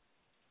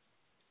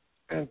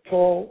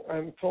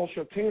Paul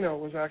Shotino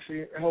was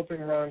actually helping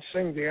Ron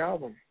sing the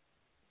album.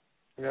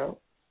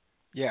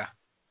 Yeah.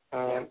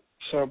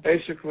 So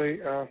basically,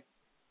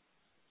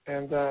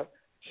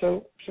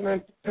 so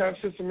then Pat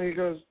said to me, he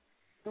goes,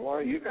 why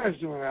don't you guys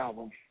do an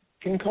album?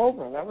 King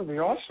Cobra, that would be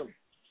awesome.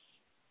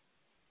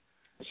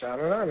 I said, I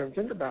don't know, I didn't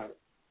think about it.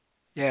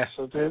 Yeah.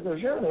 So Dave goes,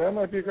 yeah, that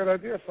might be a good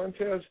idea.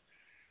 Frontiers,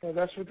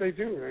 that's what they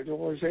do. They do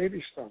all this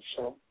 80s stuff.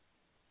 So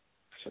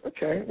I said,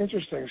 okay,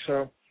 interesting.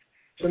 So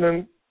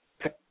then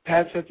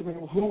Pat said to me,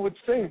 well, who would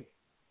sing?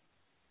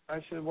 I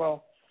said,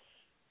 well,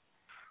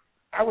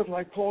 I would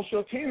like Paul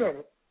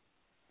Shotino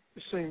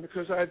to sing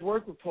because I had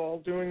worked with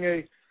Paul doing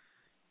it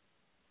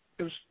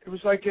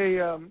was like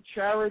a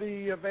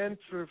charity event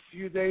for a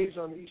few days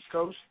on the East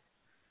Coast,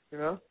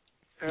 And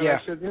I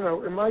said,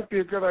 it might be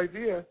a good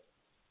idea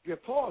to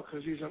get Paul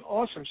because he's an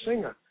awesome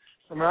singer.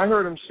 I mean, I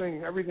heard him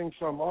sing everything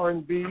from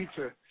R&B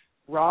to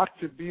rock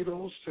to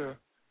Beatles to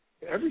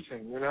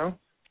everything,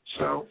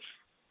 So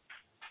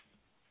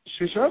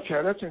she said,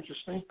 okay, that's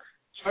interesting.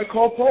 So I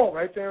called Paul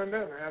right there and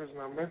then. I had his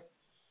number.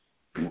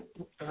 And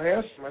I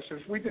asked him, I said,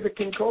 if we did a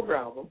King Cobra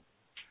album,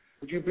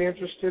 would you be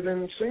interested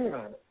in singing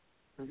on it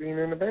and being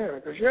in the band?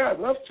 He goes, yeah, I'd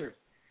love to.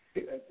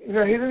 He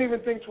didn't even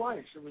think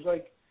twice. It was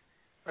like,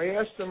 I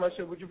asked him, I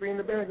said, would you be in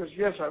the band? He goes,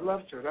 yes, I'd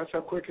love to. That's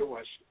how quick it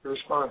was, the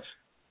response.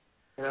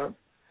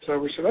 So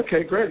we said,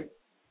 okay, great.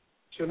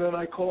 So then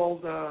I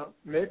called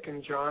Mick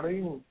and Johnny,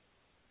 and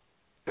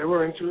they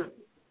were into it.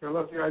 They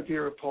loved the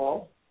idea of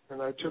Paul,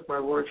 and I took my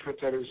word for it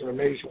that he was an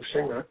amazing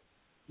singer.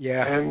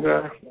 Yeah. And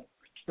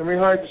then we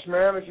hired this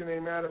manager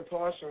named Adam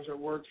Parsons that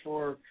worked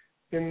for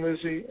Thin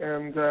Lizzy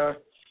and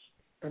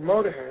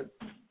Motorhead,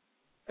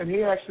 and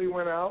he actually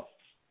went out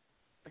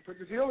and put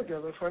the deal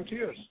together,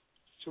 Frontiers.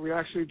 So we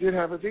actually did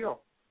have a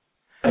deal.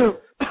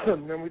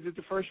 And then we did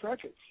the first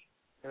record,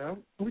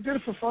 We did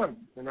it for fun,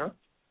 And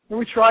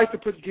we tried to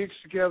put gigs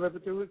together,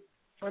 but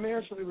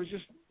financially it was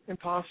just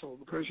impossible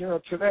because,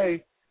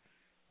 today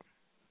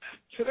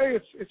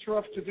it's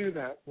rough to do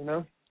that,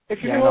 If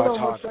you hold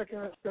on 1 second,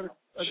 I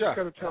just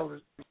got to tell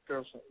this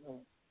girl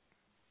something.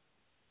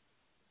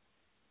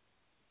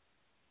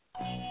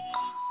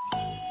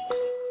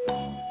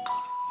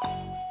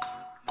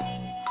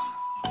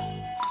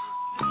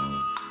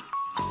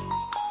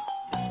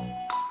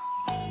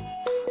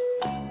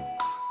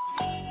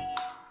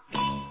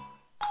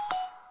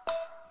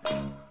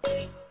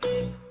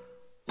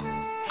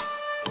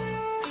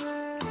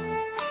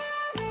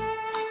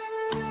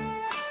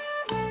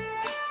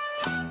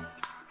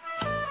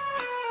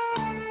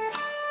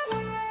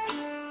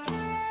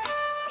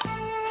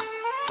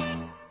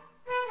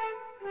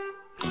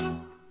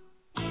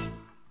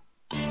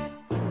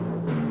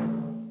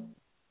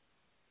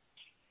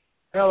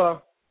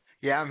 Hello.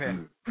 Yeah, I'm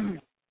here.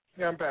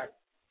 Yeah, I'm back.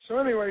 So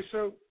anyway,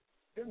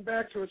 getting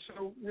back to it,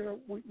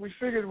 we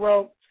figured,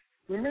 well,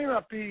 we may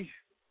not be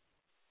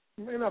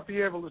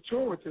able to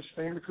tour with this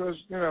thing because,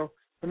 the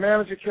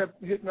manager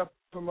kept hitting up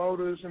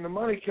promoters and the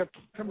money kept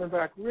coming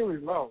back really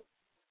low,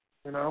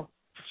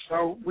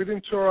 So we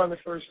didn't tour on the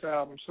first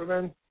album. So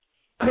then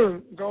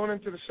going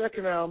into the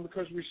second album,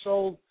 because it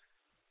sold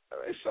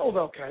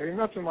okay,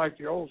 nothing like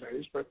the old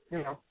days, but,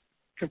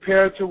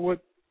 compared to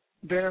what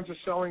bands are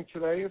selling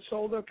today, it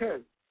sold okay,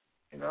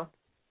 Yeah.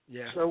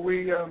 So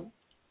we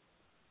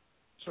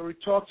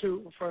talked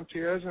to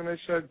Frontiers, and they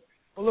said,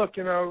 well, look,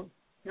 the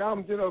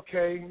album did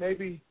okay.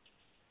 Maybe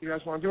you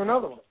guys want to do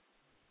another one.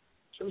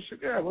 So we said,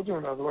 yeah, we'll do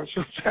another one.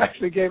 So they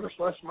actually gave us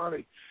less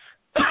money.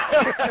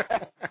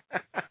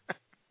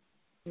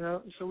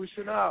 So we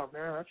said, oh,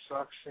 man, that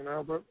sucks,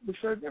 But we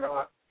said,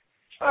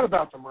 it's not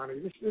about the money.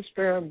 This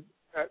band,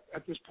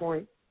 at this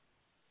point,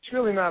 it's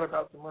really not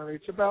about the money.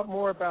 It's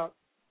more about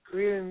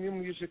creating new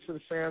music for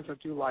the fans that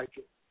do like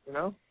it,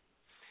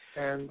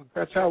 And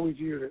that's how we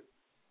viewed it.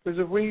 Because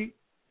if we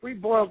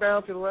boil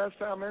down to the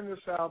last album and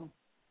this album,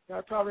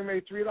 I probably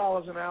made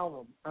 $3 an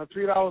album,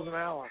 $3 an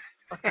hour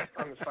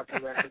on the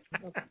fucking record.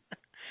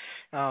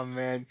 Oh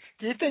man,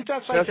 do you think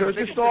that's like the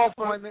biggest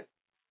disappointment?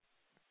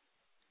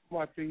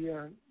 What,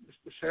 the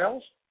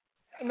sales?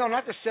 No,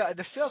 not the sale.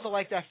 The sales are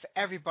like that for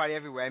everybody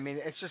everywhere. I mean,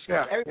 it's just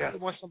everybody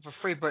wants something for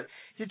free. But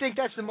do you think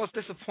that's the most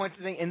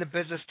disappointing thing in the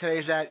business today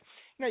is that,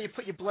 you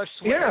put your blood,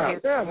 sweat,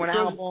 and tears into an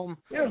album,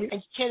 and you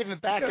can't even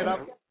back it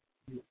up?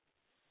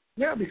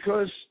 Yeah,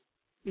 because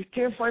you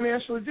can't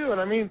financially do it.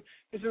 I mean,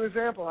 as an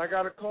example, I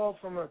got a call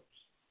from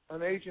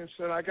an agent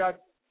said I got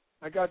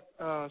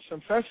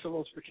some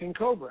festivals for King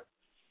Cobra,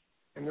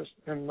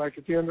 and like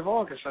at the end of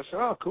August. I said,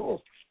 oh,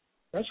 cool,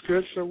 that's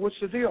good. So what's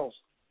the deals?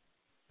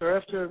 So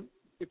after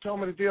you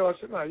told me the deal, I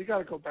said, no, you got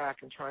to go back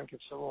and try and get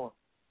some more.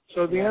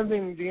 So the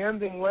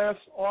ending last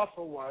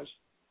offer was,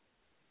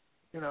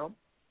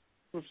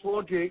 for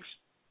 4 gigs,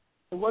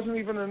 it wasn't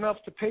even enough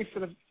to pay for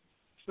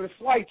the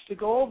flights to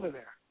go over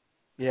there.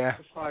 Yeah.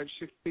 For 5,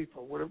 6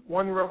 people with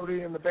one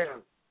roadie in the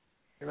band,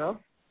 And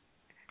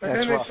That's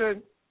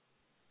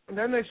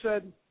then they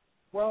said,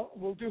 well,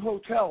 we'll do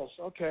hotels.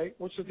 Okay,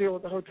 what's the deal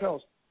with the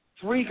hotels?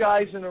 3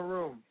 guys in a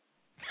room.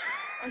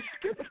 I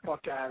said, get the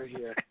fuck out of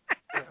here.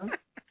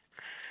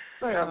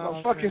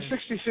 I'm fucking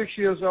 66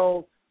 years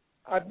old.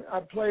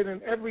 I've played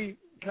in every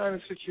kind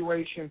of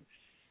situation.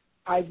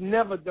 I've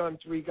never done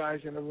 3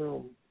 guys in a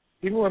room.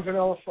 Even when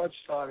Vanilla Fudge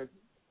started,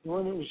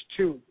 when it was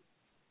 2,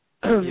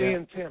 me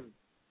and Tim.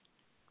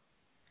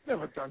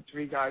 Never done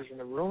 3 guys in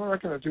a room. I'm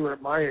not going to do it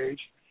at my age.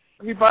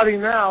 Everybody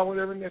now, when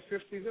they're in their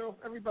 50s,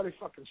 everybody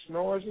fucking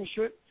snores and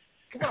shit.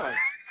 Come on.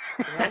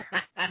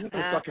 You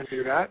can't fucking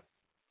do that.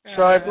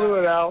 So I blew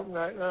it out.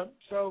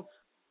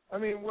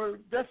 And we're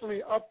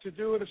definitely up to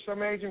do it. If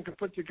some agent could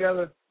put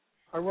together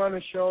a run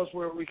of shows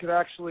where we could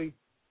actually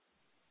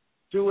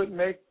do it,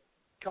 make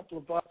a couple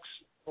of bucks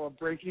or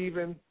break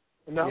even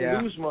and not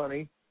lose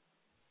money,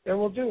 then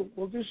we'll do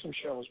some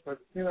shows. But,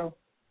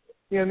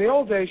 in the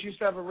old days, you used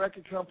to have a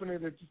record company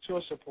that did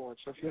tour support.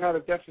 So if you had a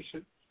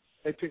deficit,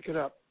 they pick it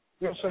up.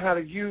 We also had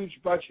a huge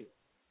budget.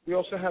 We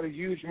also had a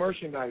huge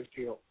merchandise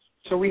deal.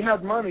 So we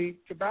had money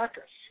to back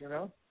us,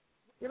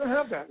 We don't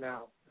have that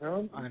now,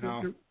 I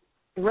know.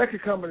 The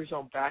record companies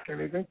don't back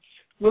anything.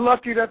 We're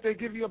lucky that they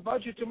give you a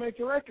budget to make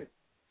a record.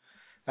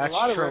 That's a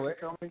lot true. of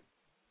record companies,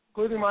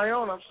 including my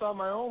own. I've started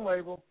my own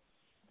label.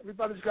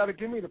 Everybody's got to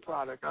give me the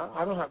product.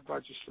 I don't have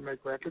budgets to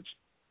make records.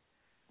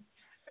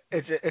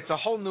 It's a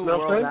whole new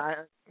world.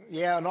 I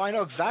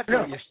know exactly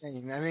what you're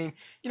saying. I mean,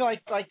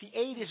 like the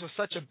 80s was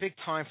such a big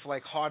time for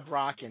like hard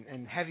rock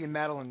and heavy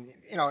metal, and it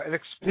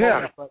exploded.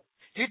 Yeah. But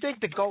do you think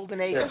the golden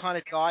age kind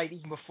of died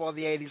even before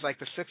the 80s, like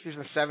the 60s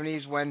and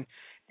 70s, when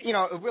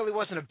it really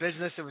wasn't a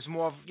business? It was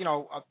more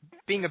of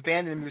being a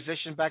band and a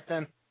musician back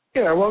then.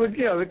 Yeah, well,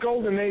 the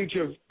golden age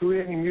of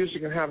creating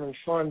music and having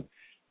fun.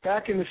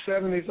 Back in the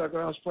 70s, like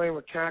when I was playing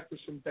with Cactus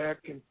and Beck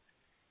and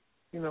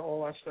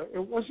all that stuff, it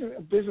wasn't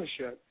a business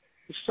yet.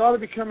 It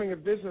started becoming a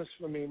business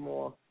for me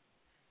more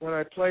when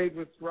I played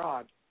with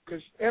Rod.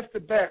 Because after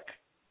Beck,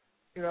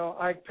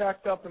 I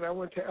packed up and I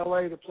went to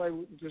L.A. to play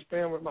with this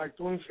band with Mike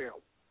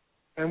Bloomfield.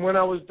 And when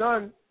I was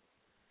done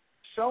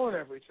selling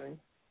everything,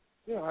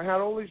 I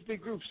had all these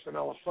big groups,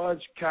 Vanilla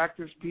Fudge,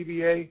 Cactus,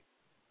 BBA,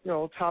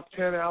 top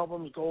 10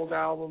 albums, gold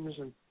albums,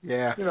 and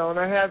and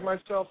I had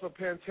myself a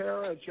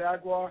Pantera, a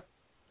Jaguar,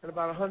 and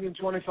about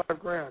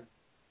 $125,000, and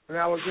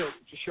that was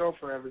it to show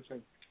for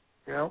everything,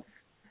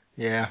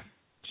 Yeah.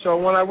 So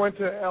when I went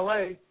to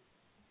L.A.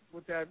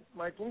 with that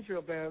Mike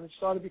Bloomfield band, it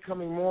started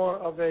becoming more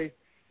of a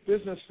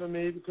business for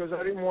me because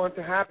I didn't want it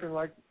to happen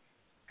like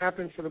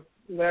happened for the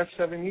last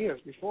 7 years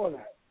before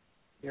that,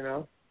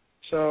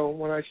 So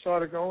when I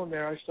started going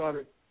there, I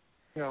started,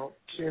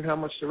 seeing how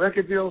much the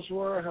record deals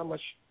were, how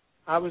much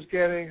I was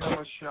getting, how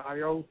much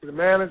I owed to the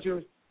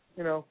managers,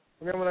 And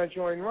then when I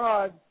joined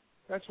Rod,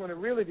 that's when it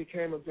really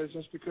became a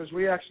business because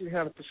we actually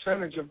had a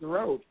percentage of the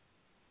road,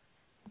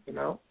 And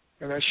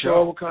I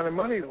saw what kind of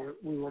money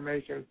we were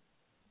making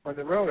on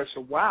the road. I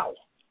said, wow,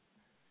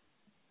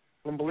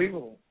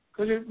 unbelievable.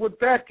 Because with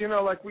Beck,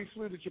 like we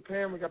flew to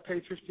Japan, we got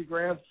paid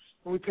 $50,000,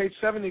 and we paid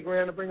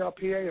 $70,000 to bring our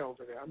PA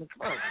over there. I mean,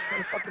 come on, what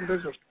kind of fucking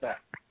business is that?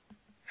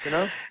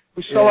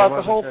 We sold out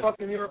the whole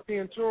fucking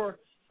European tour.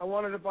 I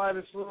wanted to buy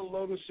this little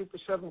Lotus Super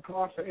 7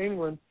 car for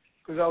England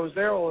because I was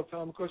there all the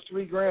time. It cost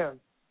 $3,000,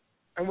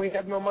 and we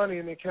had no money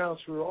in the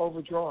accounts. We were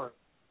overdrawn.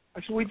 I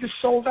said, we just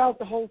sold out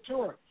the whole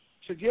tour.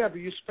 I said, yeah, but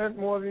you spent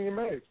more than you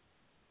made.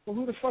 Well,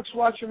 who the fuck's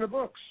watching the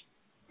books?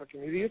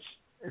 Fucking idiots.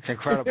 It's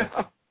incredible.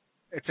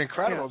 It's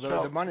incredible,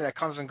 the money that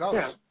comes and goes.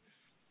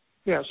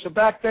 Yeah, so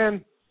back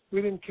then,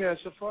 we didn't care.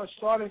 So far,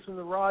 starting from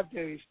the Rod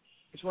days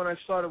is when I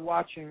started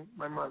watching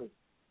my money.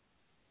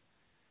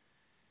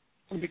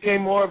 It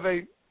became more of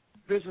a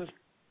business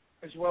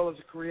as well as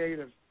a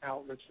creative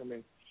outlet for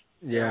me.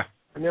 Yeah.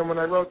 And then when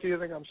I wrote Do You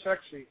Think I'm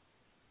Sexy,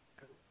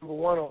 #1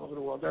 all over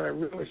the world, then I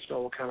really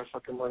saw what kind of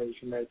fucking money you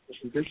can make.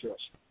 It's ridiculous.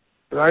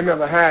 But I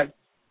never had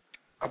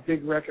a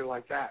big record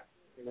like that,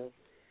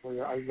 When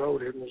I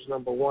wrote it, it was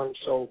 #1,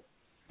 sold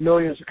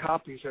millions of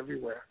copies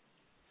everywhere.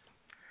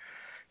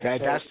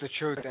 That's the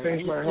truth. It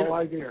changed my whole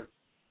idea.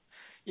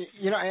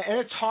 And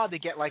it's hard to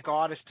get like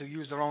artists to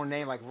use their own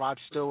name, like Rod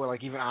Stewart,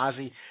 like even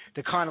Ozzy,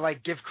 to kind of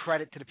like give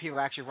credit to the people who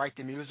actually write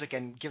the music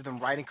and give them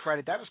writing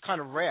credit. That was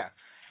kind of rare.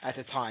 at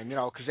the time,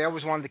 because they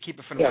always wanted to keep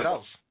it for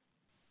themselves.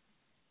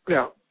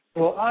 Yeah.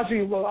 Well,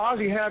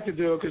 Ozzy had to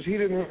do it because he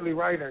didn't really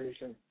write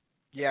anything.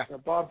 Yeah.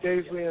 Bob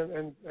Daisley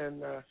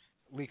and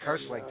Lee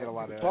Kerslake did a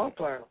lot of guitar that.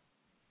 player.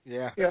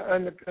 Yeah. Yeah,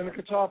 and the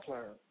guitar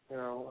player,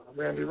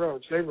 Randy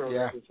Rhoads. They wrote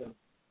everything.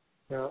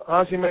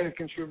 Ozzy may have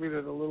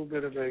contributed a little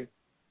bit of a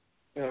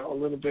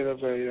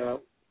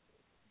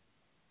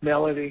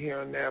melody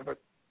here and there, but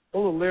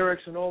all the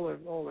lyrics and all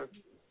the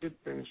good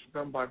things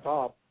were done by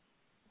Bob.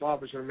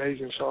 Bob was an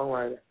amazing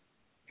songwriter.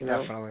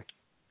 Definitely.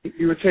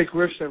 He would take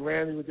riffs that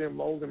Randy would then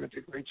mold them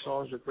into great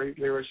songs with great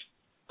lyrics,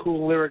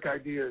 cool lyric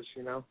ideas,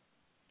 and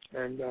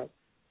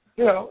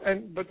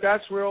but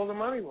that's where all the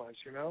money was,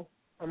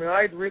 I mean,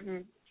 I'd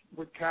written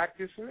with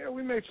Cactus, and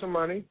we made some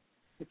money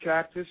with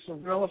Cactus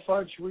and Vanilla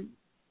Fudge. Was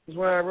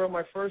when I wrote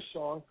my first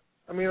song.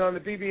 I mean, on the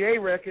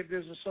BBA record,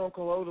 there's a song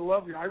called "Oh to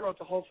Love You." I wrote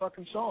the whole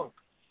fucking song,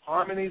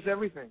 harmonies,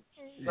 everything.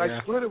 Yeah.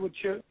 I split it with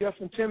Jeff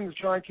and Tim to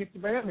try and keep the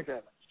band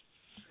together.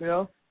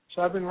 So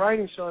I've been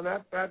writing. So on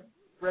that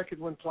record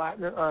went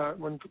platinum,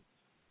 when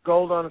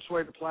gold on its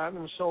way to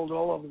platinum, sold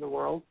all over the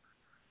world.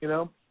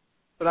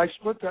 But I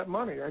split that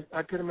money.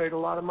 I could have made a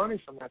lot of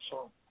money from that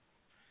song.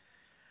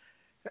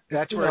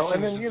 That's where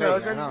and then then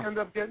you end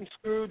up getting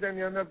screwed. Then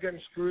you end up getting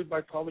screwed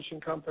by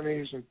publishing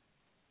companies and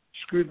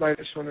screwed by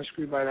this one and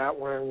screwed by that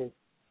one.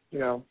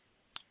 And,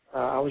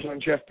 I was on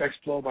Jeff Beck's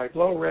Blow by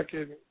Blow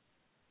record.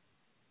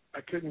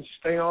 I couldn't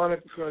stay on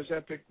it because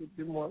Epic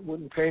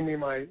wouldn't pay me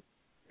my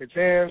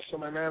advance, so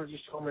my manager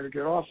told me to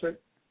get off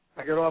it.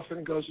 I get off it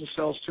and goes and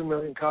sells 2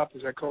 million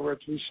copies. I co-wrote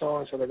 3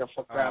 songs, so I got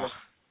fucked out of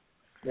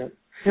it.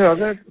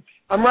 Yeah.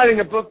 I'm writing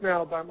a book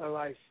now about my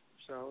life,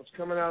 so it's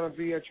coming out on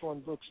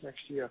VH1 Books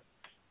next year.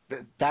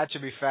 That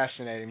should be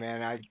fascinating,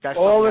 man.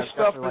 All this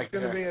stuff is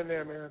going to be in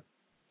there, man.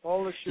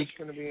 All this shit's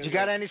going to be in there. You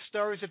got any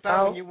stories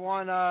about when you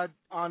won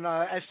on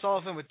Ed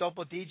Sullivan with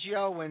Dopo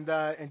Digio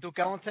and Duke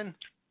Ellington?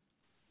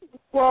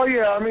 Well,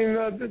 yeah. I mean,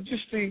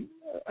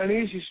 an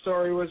easy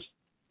story was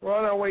we're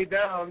on our way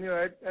down.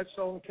 Ed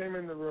Sullivan came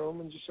in the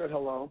room and just said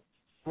hello.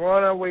 We're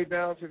on our way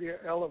down to the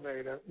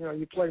elevator.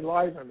 You play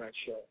live on that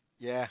show.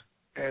 Yeah.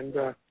 And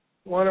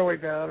we're on our way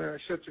down, and I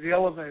said to the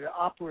elevator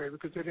operator,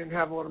 because they didn't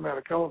have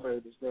automatic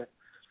elevators there,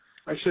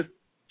 I said,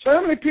 so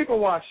how many people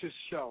watch this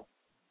show?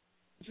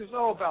 He says,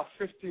 about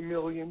 50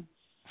 million.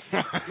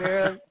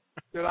 Man,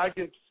 did I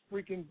get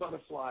freaking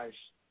butterflies.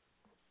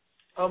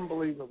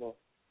 Unbelievable.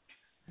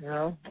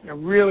 I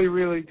really,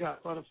 really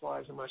got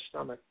butterflies in my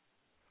stomach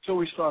until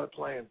we started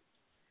playing.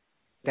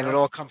 Then it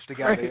all comes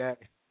together, yeah.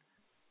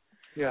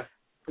 Yeah.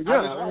 But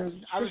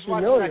I was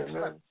watching million,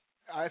 that clip.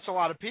 That's a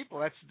lot of people.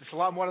 That's a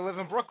lot more to live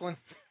in Brooklyn.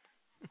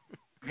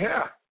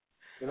 Yeah.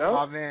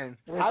 Oh, man.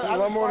 It's a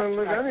lot more than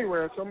live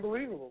anywhere. It's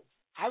unbelievable.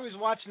 I was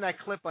watching that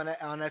clip on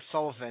Ed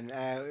Sullivan.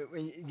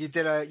 You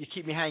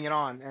Keep Me Hanging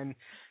On, and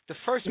the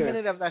first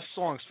minute of that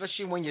song,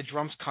 especially when your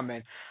drums come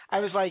in, I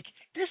was like,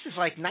 this is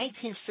like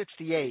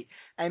 1968.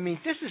 I mean,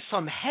 this is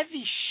some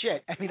heavy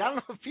shit. I mean, I don't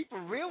know if people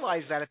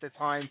realize that at the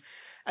time.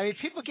 I mean,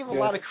 people give a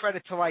lot of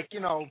credit to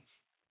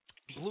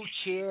Blue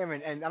Cheer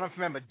and I don't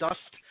remember Dust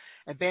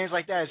and bands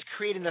like that as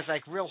creating this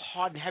like real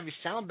hard and heavy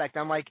sound back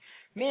then. I'm like,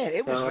 man,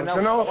 it was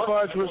Vanilla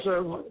Fudge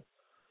was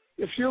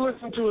if you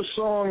listen to a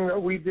song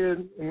that we did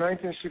in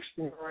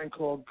 1969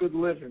 called "Good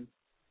Living,"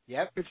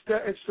 it's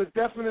the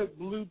definite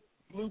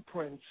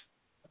blueprint,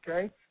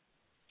 okay,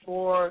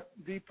 for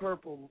Deep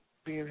Purple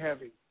being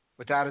heavy.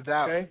 Without a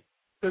doubt. Okay,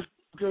 because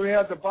we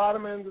had the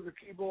bottom end of the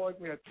keyboard,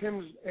 we had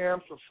Tim's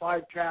amps with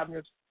 5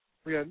 cabinets,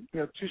 we had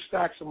 2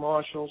 stacks of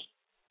Marshalls.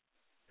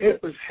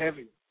 It was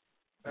heavy.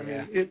 I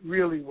mean, it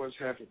really was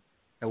heavy.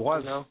 It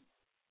was.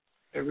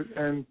 It was,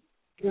 and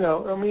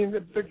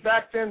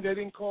back then they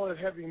didn't call it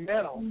heavy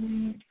metal.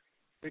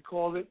 They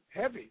called it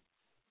heavy.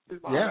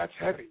 Wow, that's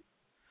heavy.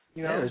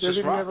 They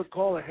didn't ever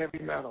call it heavy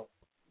metal.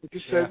 They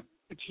just said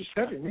it's just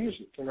heavy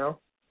music,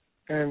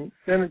 And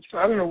then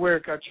I don't know where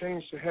it got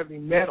changed to heavy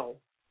metal.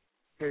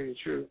 To tell you the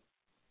truth,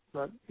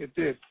 but it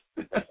did.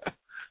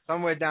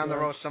 Somewhere down the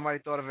road, somebody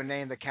thought of a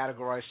name that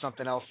categorized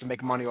something else to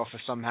make money off of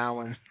somehow,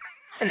 and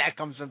that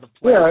comes into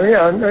play.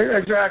 Yeah,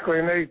 exactly.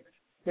 And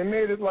they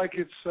made it like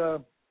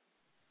it's.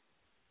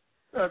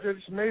 They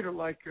just made it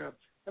like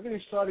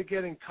everything started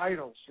getting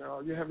titles.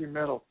 You're heavy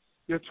metal,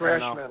 you're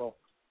thrash metal,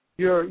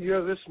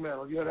 you're this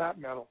metal, you're that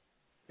metal.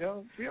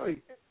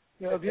 Really,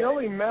 the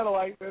only metal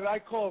that I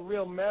call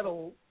real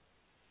metal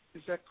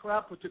is that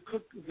crap with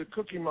the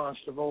Cookie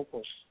Monster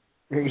vocals.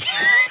 Yeah,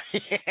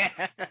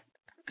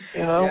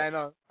 I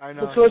know.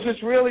 Because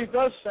it really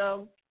does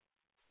sound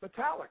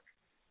metallic.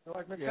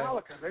 Like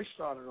Metallica, they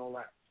started all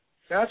that.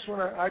 That's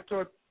when I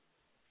thought.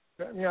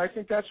 I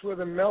think that's where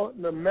the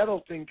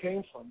metal thing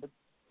came from. But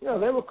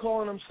they were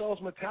calling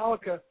themselves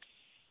Metallica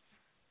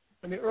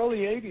in the early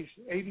 '80s,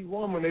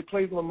 '81 when they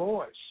played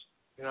L'Amour's.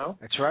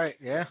 That's right.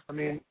 Yeah. I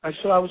mean, I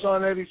was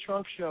on Eddie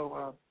Trunk's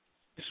show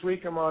this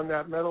week. I'm on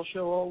that metal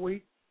show all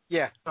week.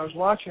 Yeah. I was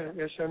watching it,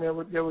 and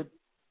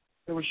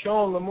they were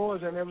showing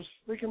L'Amour's, and there was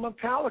freaking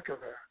Metallica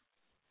there.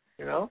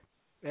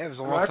 Yeah, it was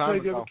a long time ago. I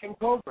played there with King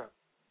Cobra.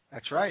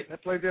 That's right. I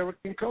played there with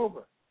King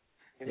Cobra.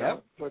 You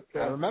know? But,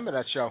 I remember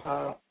that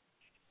show.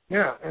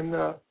 Yeah,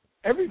 and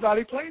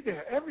everybody played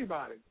there.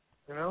 Everybody.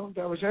 You know,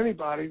 there was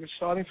anybody. It was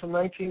starting from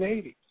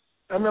 1980.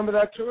 I remember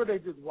that tour. They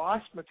did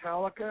Wasp,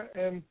 Metallica,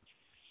 and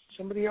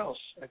somebody else,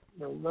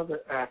 another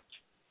act.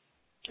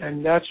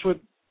 And that's what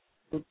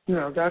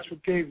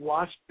gave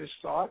Wasp their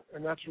start,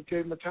 and that's what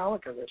gave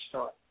Metallica their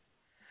start.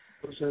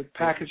 It was a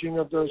packaging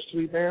of those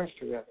three bands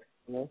together.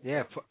 You know?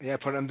 Yeah,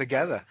 put them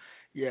together.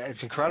 Yeah, it's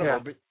incredible. Yeah.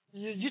 But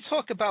you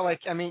talk about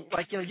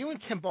you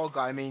and Tim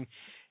Bogart. I mean,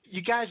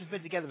 you guys have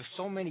been together for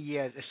so many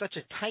years. It's such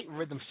a tight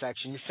rhythm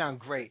section. You sound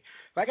great.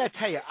 But I got to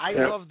tell you, I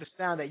love the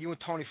sound that you and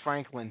Tony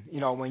Franklin,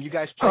 when you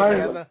guys play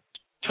together.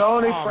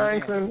 Tony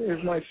Franklin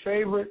is my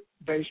favorite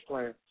bass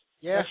player.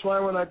 Yeah. That's why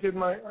when I did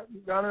I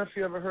don't know if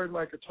you ever heard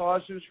my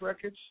Guitar Zeus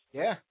records.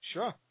 Yeah,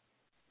 sure.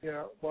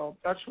 Yeah, well,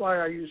 that's why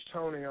I use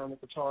Tony on the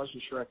Guitar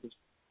Zeus records.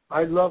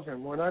 I love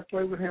him. When I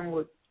played with him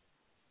with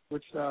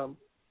Blue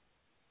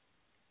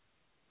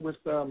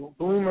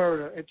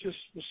Murder, it just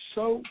was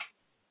so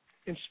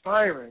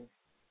inspiring,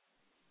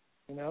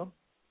 you know?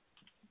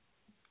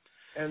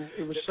 And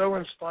it was so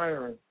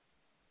inspiring.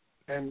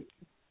 And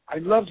I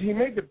loved, he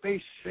made the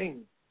bass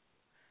sing.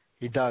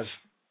 He does.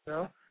 You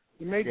know?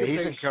 He made the he's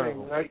bass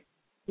incredible. sing.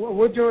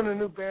 We're doing a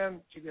new band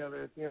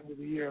together at the end of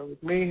the year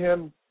with me,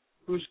 him,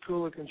 Bruce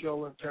Kulick, and Joe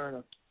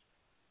Lanterna,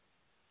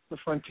 The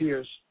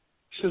Frontiers.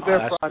 This is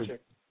their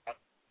project.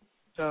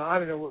 So I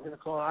don't know what we're going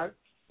to call it.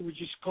 We would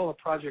just call it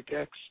Project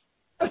X.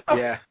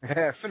 Yeah,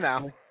 for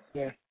now.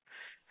 Yeah.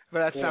 But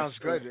that sounds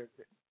good.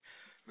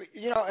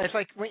 It's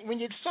like when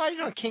you decided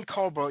on King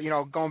Cobra,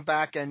 going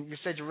back, and you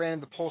said you ran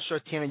the Pulse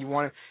 13 and you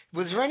wanted.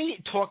 Was there any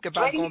talk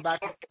about going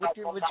back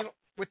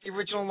with the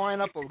original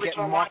lineup, or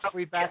getting Mark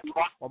III back,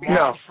 or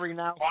Mark III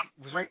now?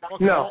 Was there any talk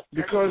about that?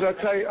 Because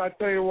I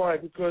tell you why.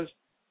 Because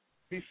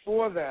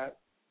before that,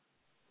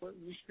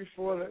 just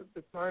before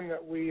the time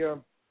that we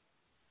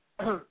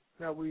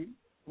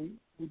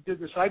did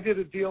this, I did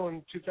a deal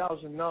in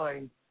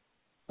 2009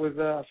 with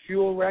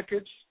Fuel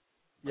Records.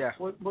 Yeah.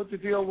 What the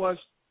deal was,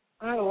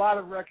 I had a lot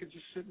of records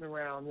just sitting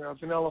around.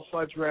 Vanilla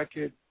Fudge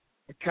record,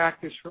 a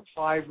Cactus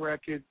 5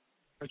 record,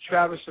 a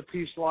Travis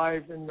Appice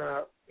live in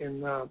a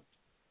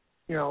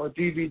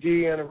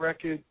DVD and a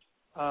record.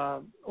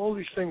 All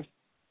these things.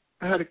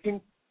 I had a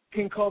King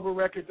Cobra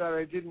record that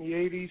I did in the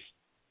 80s.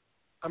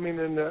 I mean,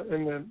 in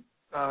the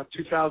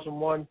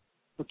 2001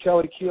 with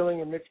Kelly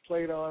Keeling, and Mick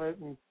played on it,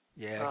 and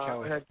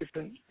Kelly had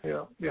different,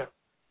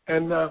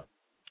 and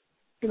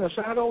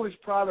so I had all these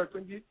products,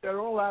 and they're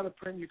all out of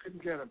print. You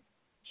couldn't get them,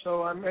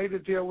 so I made a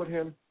deal with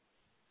him.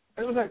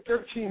 It was like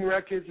 13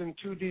 records and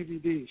 2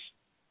 DVDs,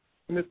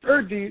 and the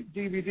third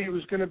DVD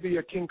was going to be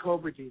a King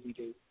Cobra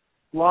DVD,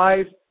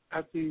 live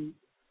at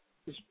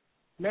this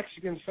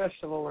Mexican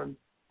festival in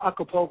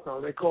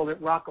Acapulco. They called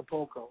it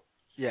Rockapulco.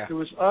 Yeah. It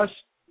was us,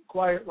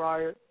 Quiet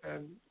Riot,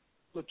 and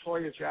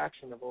LaToya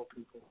Jackson, of all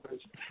people.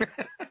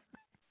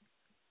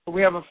 But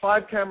we have a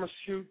 5-camera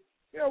shoot.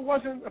 It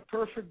wasn't a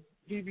perfect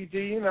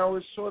DVD. It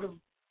was sort of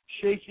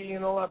shaky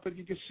and all that, but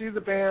you can see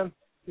the band.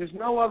 There's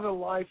no other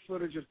live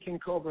footage of King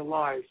Cobra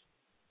live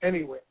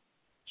anywhere.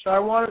 So I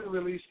wanted to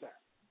release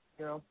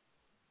that,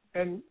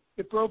 And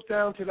it broke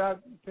down to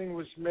that thing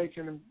was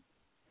making,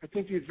 I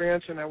think the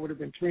advance on that would have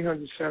been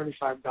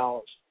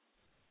 $375.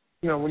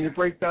 When you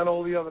break down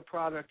all the other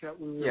product that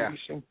we were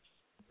releasing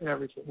and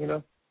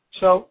everything,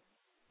 So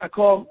I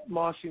called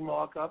Marcy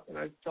Mark up, and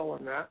I told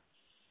him that.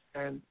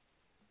 And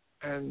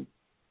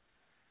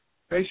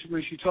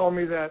basically she told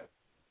me that,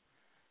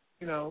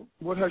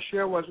 what her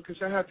share was,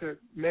 because I had to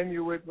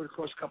menu it, would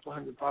cost a couple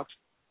 $100. So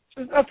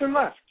there's nothing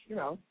left,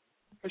 Her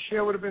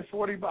share would have been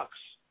 $40.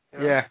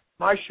 Yeah.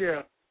 My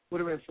share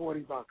would have been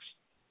 $40.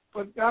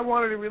 But I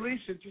wanted to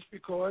release it just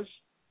because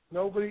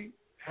nobody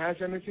has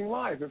anything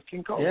live of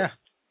King Cobra.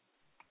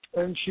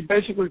 Yeah. And she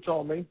basically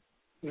told me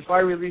if I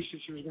released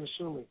it, she was going to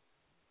sue me.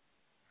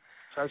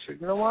 So I said,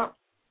 you know what?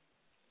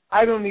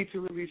 I don't need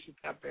to release it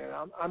that bad.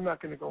 I'm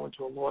not going to go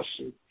into a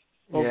lawsuit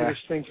over this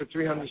thing for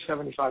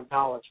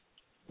 $375.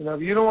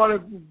 If you don't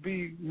want to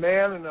be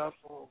man enough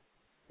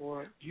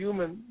or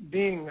human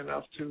being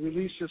enough to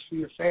release this for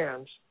your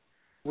fans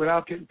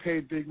without getting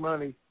paid big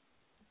money,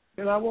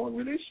 then I won't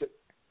release it.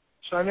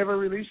 So I never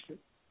released it.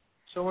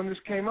 So when this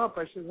came up,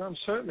 I said, I'm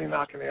certainly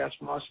not going to ask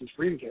Marcy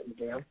Free to get in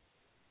the band.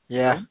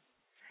 Yeah.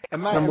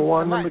 Number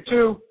one. Number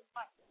two,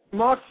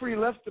 Mark Free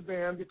left the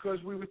band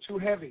because we were too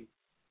heavy.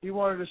 He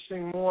wanted to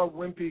sing more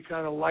wimpy,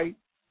 kind of light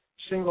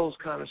singles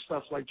kind of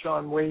stuff, like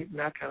John Waite and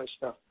that kind of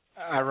stuff.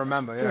 I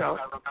remember, yeah.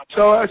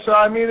 So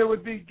I mean, it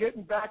would be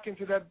getting back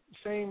into that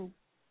same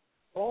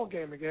ball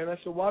game again. I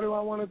said, why do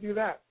I want to do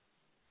that?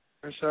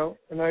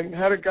 And I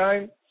had a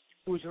guy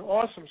who was an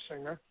awesome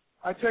singer.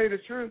 I tell you the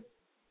truth,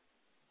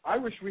 I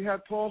wish we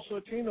had Paul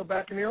Sortino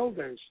back in the old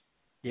days.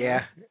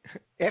 Yeah.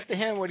 After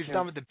hearing what he's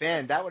done with the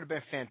band, that would have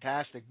been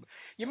fantastic.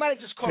 You might have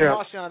just caught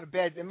Marcy on the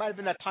bed. It might have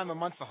been that time of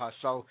month for her,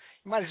 so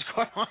you might have just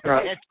caught on a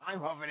bad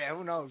time over there.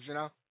 Who knows,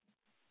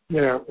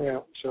 Yeah.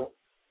 So.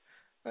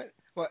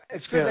 Well,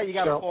 it's good that you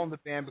got Paul in the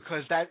band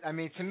because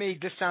to me,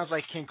 this sounds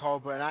like King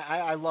Cobra, and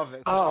I love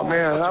it. Oh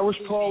man, I wish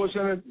Paul was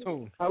in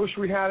it. I wish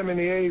we had him in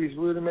the '80s.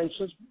 We would have made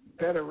such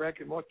better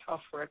records, more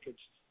tough records.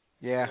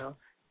 Yeah, you know?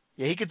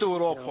 Yeah, he could do it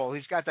all, Paul.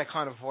 He's got that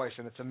kind of voice,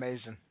 and it's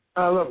amazing.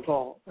 I love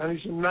Paul, and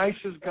he's the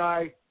nicest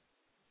guy.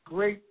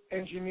 Great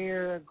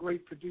engineer,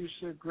 great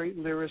producer, great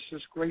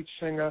lyricist, great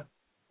singer,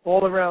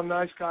 all around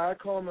nice guy. I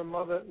call him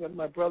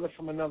my brother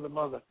from another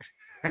mother.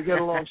 We get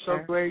along so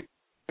great.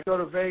 I go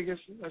to Vegas.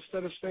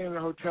 Instead of staying in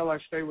a hotel, I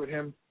stay with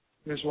him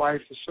and his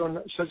wife.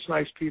 They're such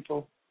nice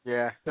people.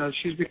 Yeah. You know,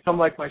 she's become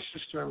like my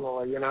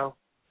sister-in-law,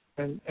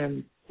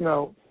 And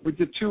we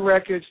did 2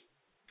 records,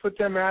 put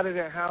them out of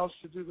their house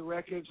to do the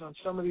records. On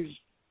some of these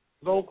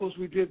vocals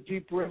we did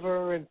Deep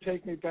River and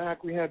Take Me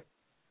Back. We had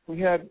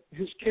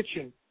his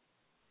kitchen,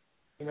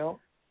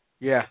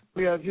 Yeah.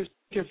 We had his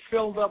kitchen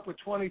filled up with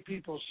 20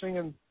 people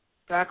singing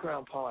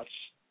background parts.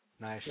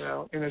 Nice.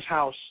 In his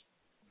house.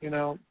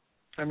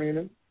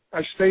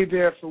 I stayed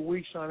there for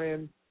weeks on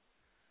end.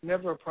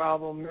 Never a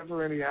problem,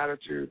 never any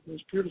attitude. It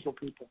was beautiful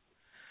people.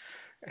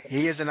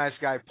 He is a nice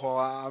guy, Paul.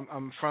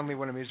 I'm friendly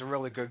with him. He's a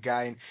really good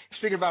guy. And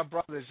speaking about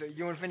brothers,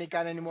 you and Vinny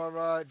got any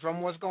more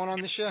drum wars going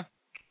on this year?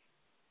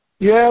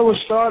 Yeah, we're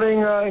starting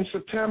in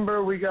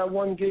September. We got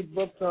 1 gig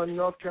booked on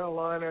North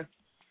Carolina,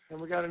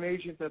 and we got an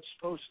agent that's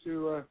supposed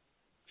to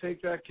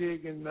take that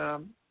gig and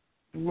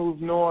move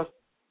north,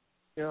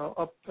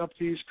 up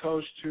the East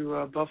Coast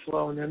to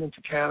Buffalo and then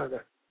into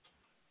Canada,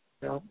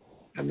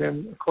 and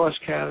then across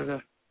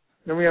Canada.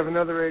 Then we have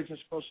another agent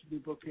supposed to be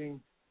booking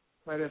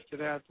right after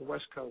that the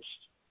West Coast.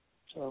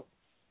 So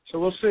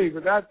we'll see.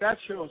 But that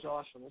show is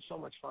awesome. It's so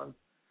much fun.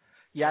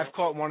 Yeah, I've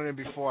caught one of them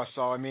before.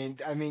 So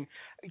thinking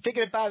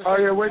about it. Oh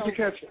yeah, where'd you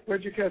catch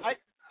it?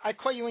 I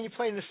caught you when you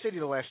played in the city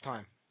the last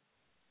time.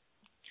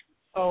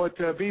 Oh, at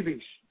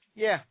BB's.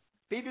 Yeah,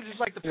 BB's is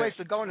like the place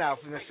to go now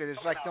from the city.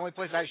 It's like the only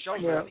place I show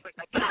you.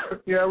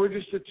 Yeah, we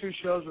just did 2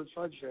 shows with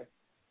Fudge there.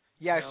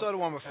 Yeah, I saw the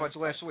one with Fudge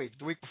last week.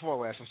 The week before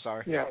last. I'm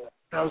sorry. Yeah,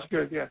 that was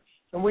good. Yeah,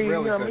 and we,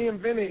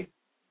 really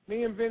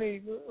me and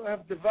Vinny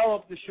have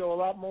developed the show a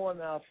lot more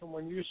now from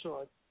when you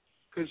saw it.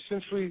 Because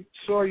since we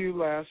saw you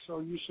last,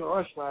 or you saw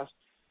us last,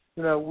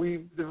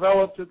 we've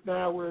developed it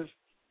now where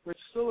it's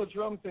still a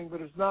drum thing, but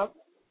there's not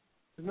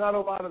a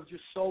lot of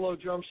just solo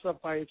drum stuff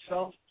by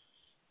itself.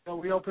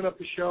 We open up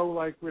the show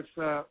like with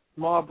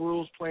Mob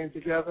Rules playing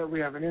together. We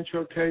have an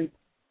intro tape.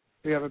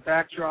 We have a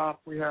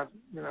backdrop. We have,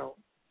 we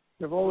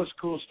have all this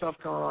cool stuff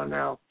going on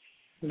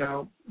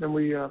now. Then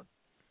we have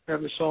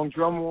the song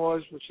Drum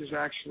Wars, which is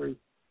actually,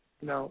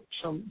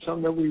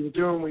 something that we were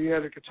doing. We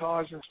added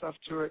guitars and stuff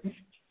to it.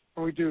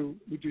 And we do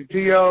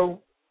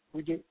Dio.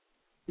 We just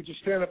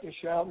Stand Up and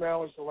Shout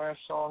now is the last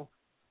song.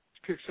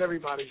 It kicks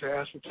everybody's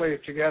ass. We play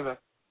it together.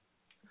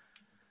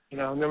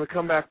 And then we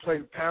come back, play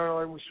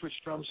Paranoid. We switch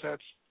drum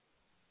sets.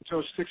 So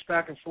it sticks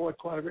back and forth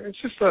quite a bit.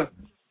 It's just an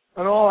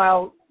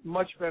all-out,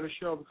 much better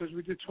show because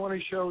we did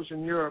 20 shows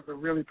in Europe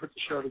and really put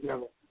the show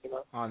together.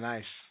 Oh,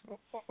 nice.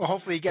 Well,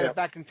 hopefully you get it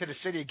back into the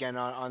city again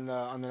on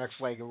the next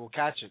leg, and we'll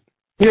catch it.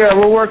 Yeah,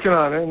 we're working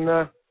on it, and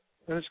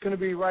it's going to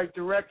be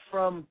direct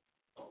from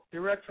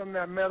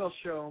that metal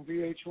show on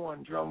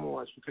VH1, Drum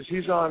Wars, because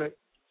he's on it.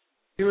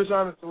 He was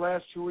on it the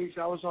last 2 weeks.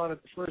 I was on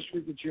it the first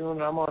week of June,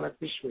 and I'm on it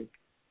this week.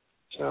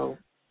 So,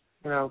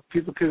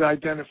 people could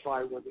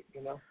identify with it,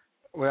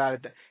 Without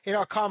it.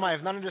 Carmine,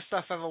 if none of this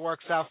stuff ever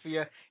works out for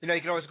you, you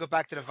can always go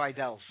back to the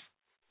Vidals.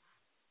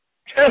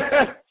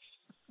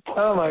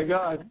 Oh, my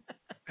God.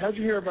 How'd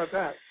you hear about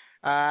that?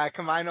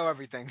 Come on, I know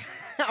everything.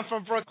 I'm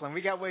from Brooklyn.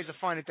 We got ways of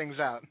finding things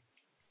out.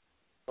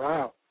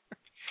 Wow.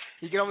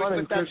 You can always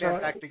put that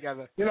band back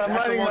together.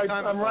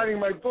 I'm writing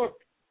my book.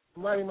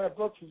 I'm writing my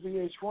book for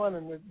VH1,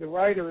 and the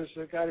writer is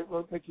the guy that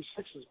wrote Mickey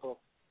Six's book.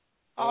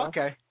 Oh,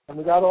 okay. And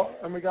we got all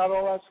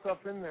that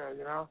stuff in there,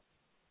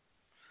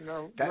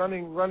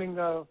 running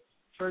the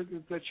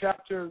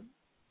chapter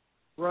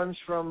goes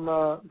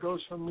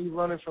from me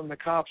running from the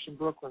cops in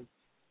Brooklyn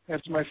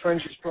after my friend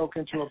just broke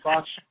into a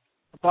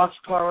box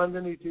car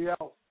underneath the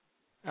L.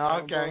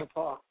 Oh, okay.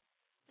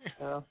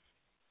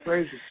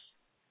 Crazy.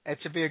 It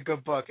should be a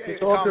good book. It's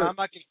Carmine, I'm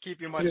not going to keep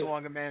you much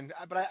longer, man.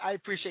 But I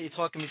appreciate you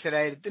talking to me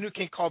today. The new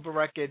King Cobra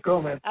record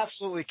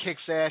absolutely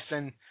kicks ass,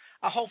 and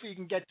I hope you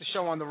can get the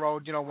show on the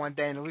road, one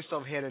day, and at least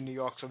over here in New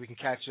York, so we can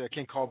catch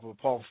King Cobra with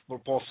Paul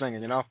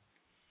singing,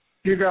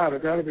 You got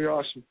it. That'll be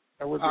awesome.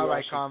 That would be all right,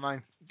 awesome.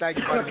 Carmine. Thank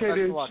you, buddy. Okay,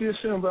 dude. See you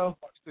soon, bro.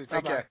 Dude,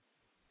 take care.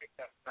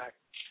 Bye.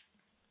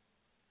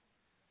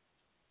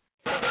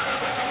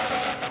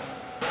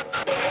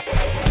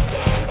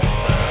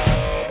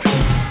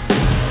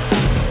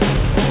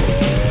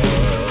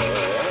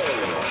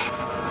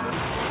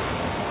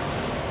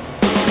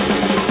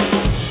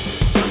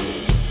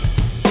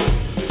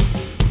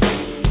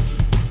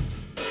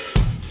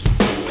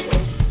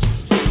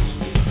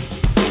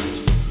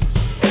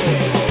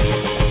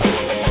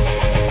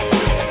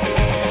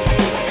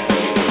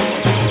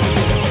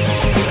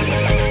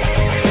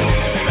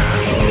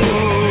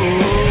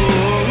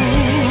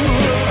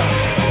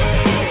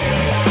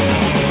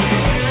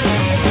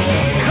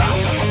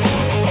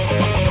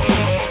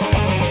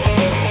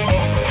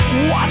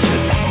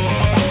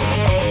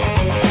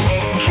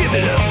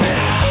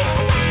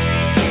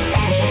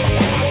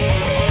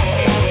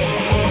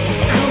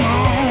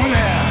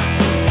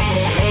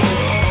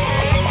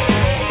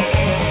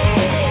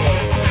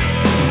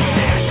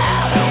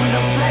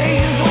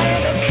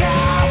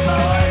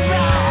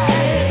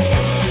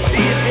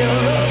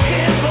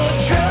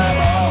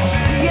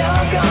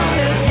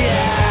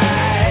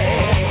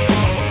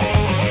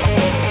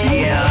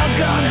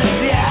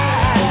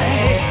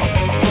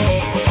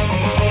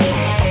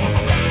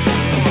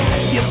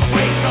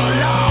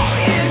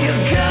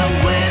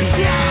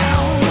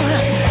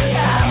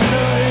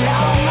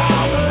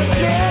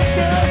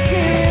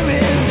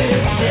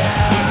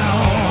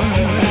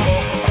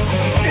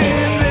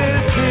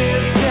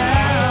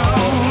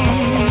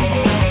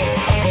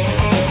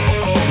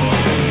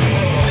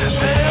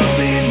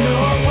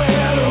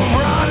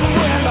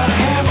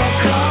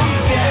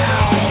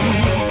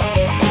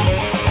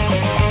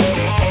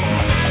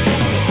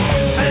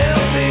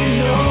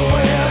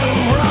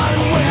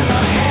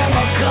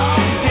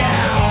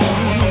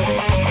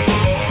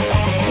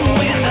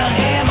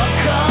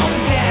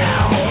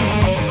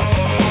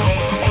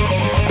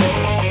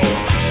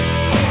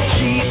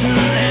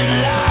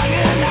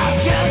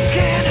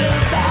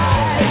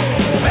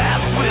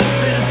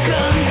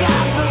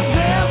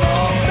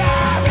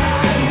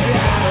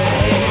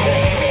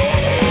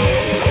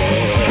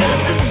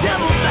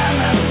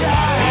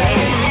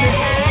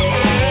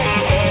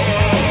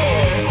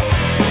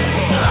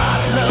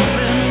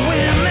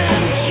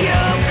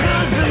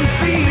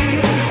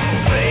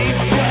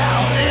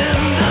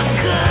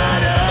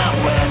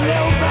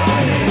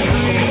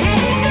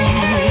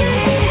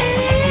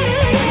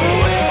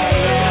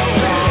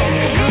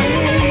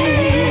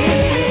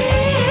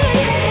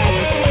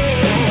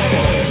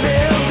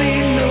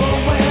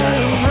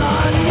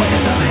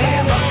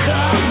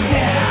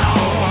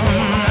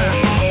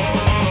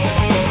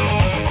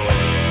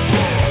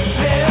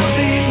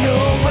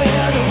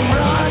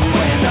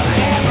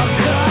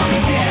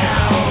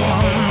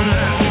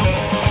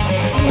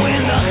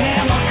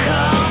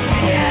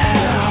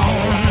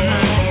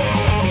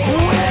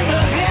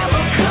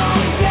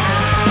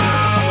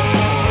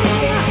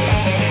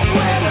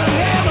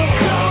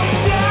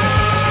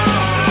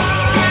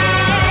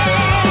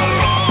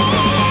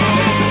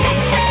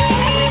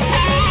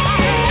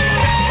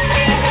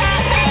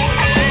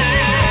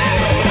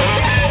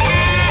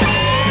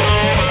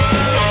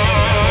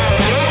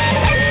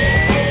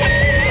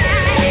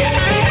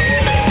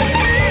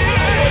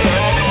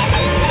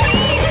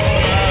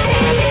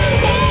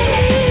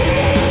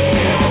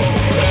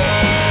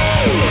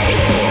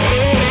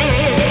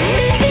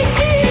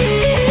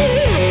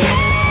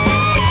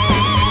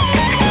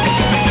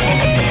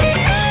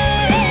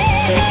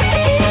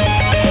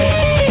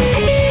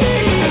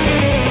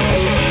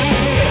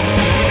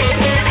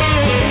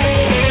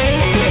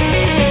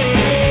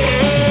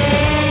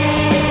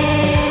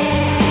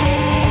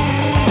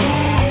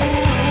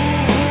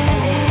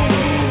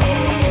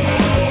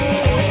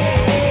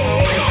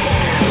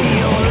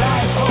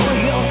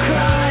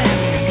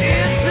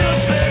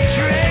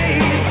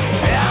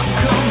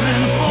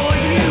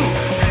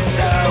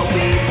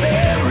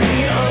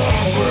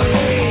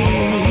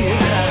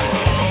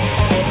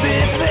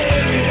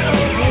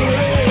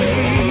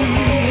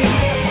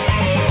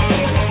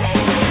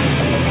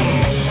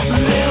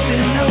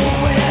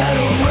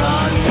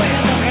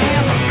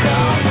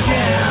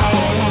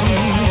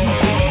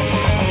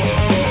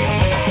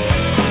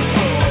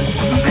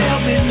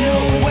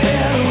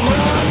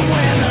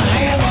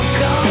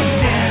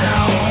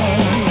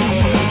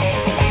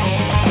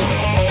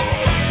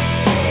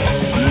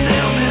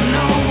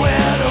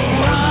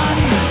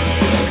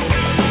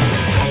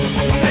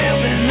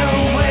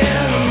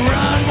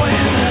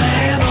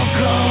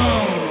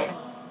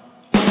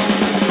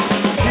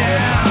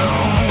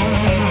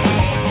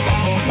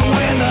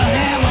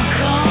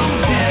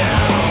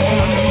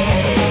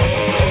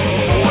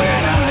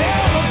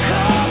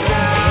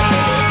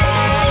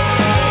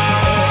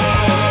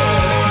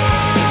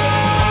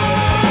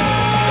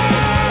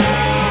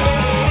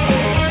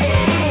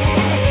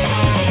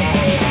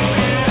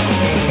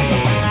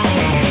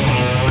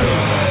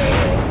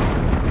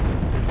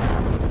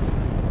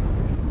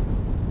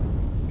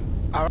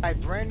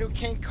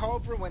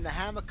 Cobra, when the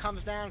hammer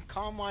comes down,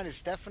 Carmine is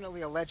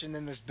definitely a legend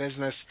in this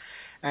business,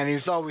 and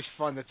he's always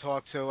fun to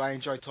talk to. I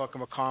enjoy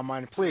talking with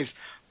Carmine. Please,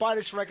 buy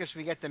this record so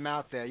we get them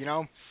out there, you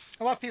know.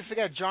 A lot of people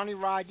forget Johnny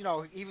Rod, you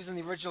know, he was in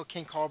the original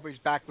King Cobra.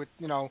 He's back with,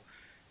 you know,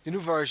 the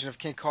new version of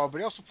King Cobra.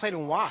 He also played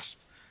in Wasp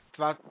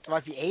throughout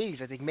the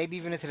 80s, I think, maybe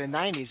even into the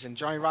 90s, and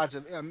Johnny Rod's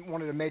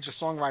one of the major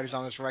songwriters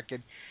on this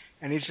record,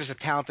 and he's just a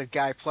talented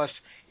guy. Plus,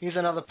 he's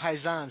another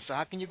Paisan, so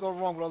how can you go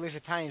wrong with all these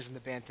Italians in the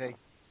band, T?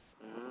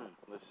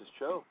 This is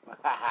true.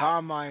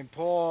 Carmine,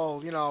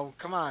 Paul, you know,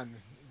 come on,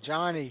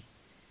 Johnny.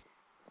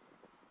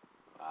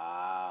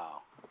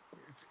 Wow.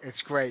 It's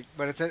great,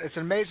 but it's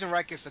an amazing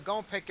record, so go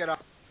and pick it up.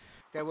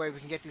 That way we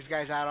can get these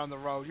guys out on the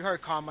road. You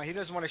heard Carmine. He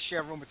doesn't want to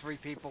share a room with 3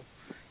 people.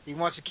 He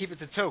wants to keep it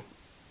to 2.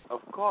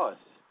 Of course.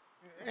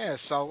 Yeah,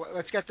 so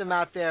let's get them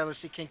out there. Let's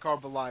see King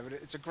Cobra live.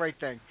 It's a great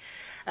thing.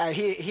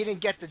 He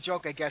didn't get the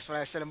joke, I guess, when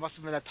I said it must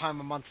have been that time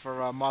of month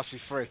for Marcy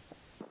Free.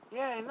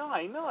 Yeah,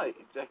 I know. It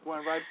just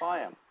went right by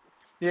him.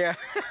 Yeah.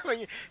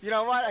 You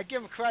know what? I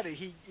give him credit.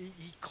 He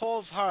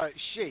calls her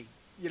she,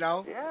 you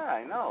know? Yeah,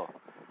 I know.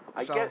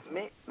 I guess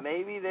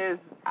maybe there's,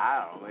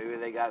 I don't know, maybe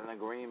they got an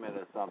agreement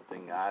or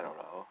something. I don't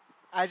know.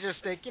 I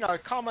just think, you know,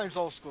 Carmine's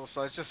old school,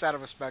 so it's just out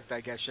of respect, I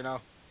guess, you know?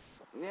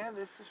 Yeah,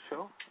 this is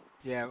true.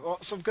 Yeah, well,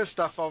 some good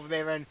stuff over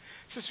there. And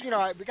since, you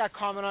know, we got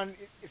Carmine on,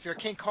 if you're a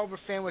King Cobra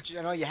fan, which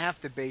I know you have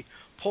to be,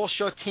 Paul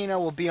Shortino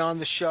will be on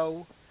the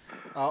show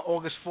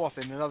August 4th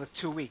in another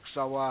 2 weeks.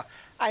 So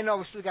I know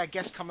we still got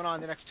guests coming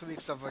on the next 2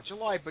 weeks of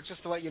July, but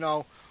just to let you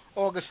know,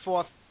 August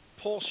 4th,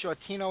 Paul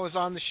Shortino is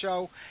on the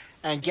show.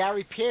 And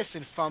Gary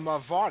Pearson from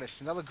Vardis,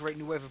 another great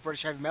new wave of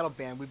British heavy metal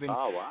band. We've been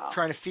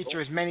trying to feature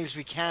as many as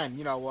we can,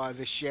 you know,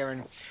 this year.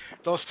 And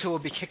those two will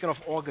be kicking off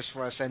August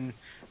for us. And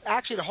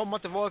actually, the whole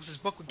month of August is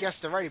booked with guests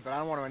already, but I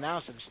don't want to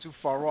announce it. It's too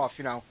far off,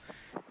 you know,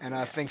 and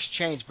things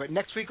change. But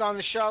next week on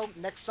the show,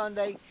 next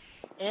Sunday,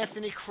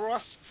 Anthony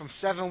Cross from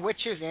Seven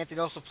Witches. Anthony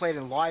also played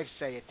in Live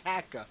Say,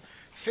 Attacker,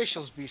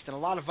 Officials Beast, and a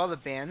lot of other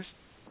bands.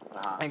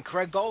 And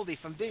Craig Goldie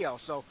from Dio.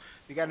 So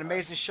we got an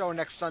amazing show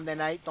next Sunday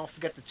night. Don't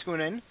forget to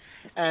tune in.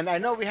 And I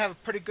know we have a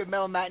pretty good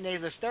metal matinee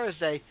this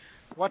Thursday.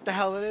 What the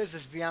hell it is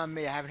beyond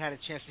me. I haven't had a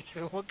chance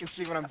to look and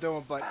see what I'm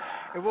doing, but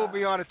it will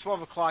be on at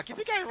 12 o'clock. You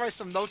think I can write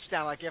some notes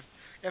down, like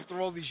after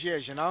all these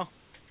years, you know?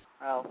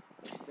 Well,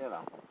 you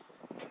know,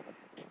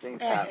 things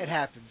happen. It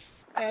happens.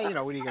 You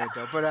know, what are you going to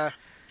do? But I'll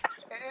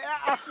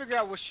figure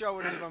out what show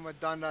it is when we're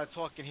done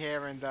talking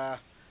here, and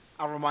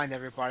I'll remind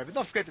everybody. But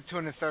don't forget to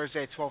tune in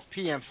Thursday at 12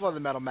 p.m. for the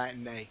Metal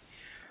Matinee.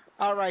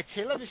 All right,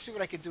 T, let me see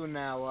what I can do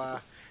now.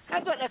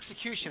 How about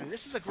Executioner? This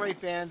is a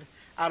great band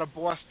out of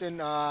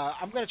Boston.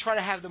 I'm going to try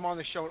to have them on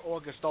the show in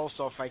August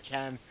also if I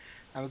can.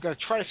 I'm going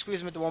to try to squeeze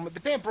them at the moment.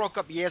 The band broke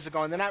up years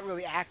ago, and they're not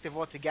really active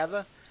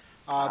altogether.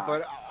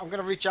 But I'm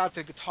going to reach out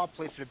to the guitar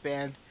player for the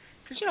band.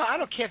 Because, you know, I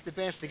don't care if the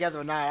band's together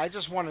or not. I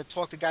just want to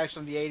talk to guys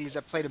from the 80s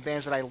that played in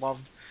bands that I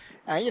loved.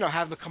 And, you know,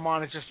 have them come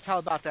on and just tell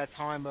about that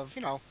time of,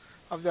 you know,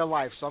 of their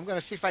life. So I'm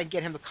going to see if I can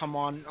get him to come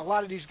on. A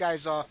lot of these guys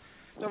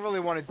don't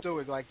really want to do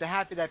it. Like, they're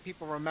happy that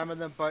people remember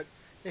them, but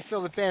they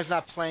feel the band's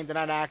not playing, they're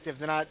not active,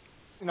 they're not,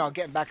 you know,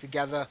 getting back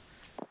together.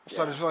 So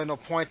there's really no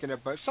point in it.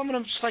 But some of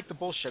them just like the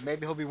bullshit.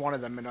 Maybe he'll be one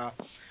of them, and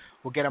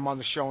we'll get him on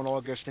the show in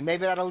August. And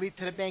maybe that'll lead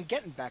to the band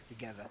getting back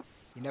together.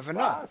 You never know.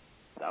 Wow.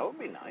 That would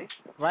be nice.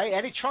 Right?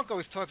 Eddie Trunk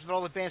always talks about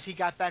all the bands he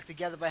got back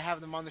together by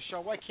having them on the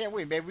show. Why can't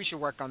we? Maybe we should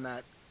work on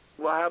that.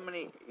 Well, how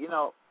many, you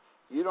know,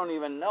 you don't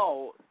even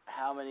know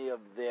how many of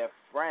their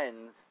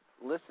friends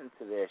listen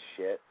to their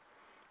shit,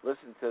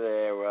 listen to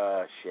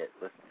their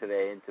listen to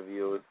their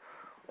interviews,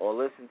 or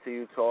listen to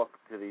you talk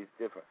to these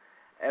different,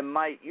 and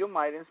you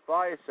might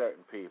inspire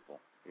certain people,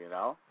 you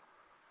know.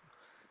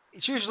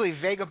 It's usually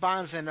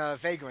vagabonds and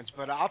vagrants,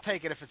 but I'll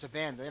take it if it's a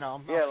band. You know,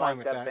 I'm fine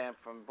with that. Yeah, like that band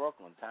from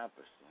Brooklyn,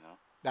 Tempest, you know.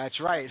 That's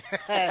right.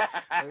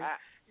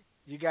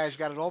 You guys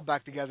got it all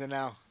back together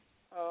now.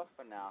 Oh,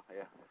 for now,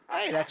 yeah.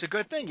 Hey, that's a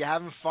good thing. You're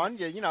having fun.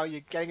 You're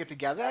getting it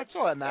together. That's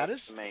all that matters.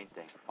 That's the main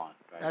thing, fun.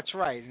 Right? That's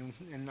right.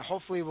 And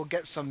hopefully we'll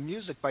get some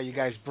music by you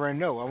guys brand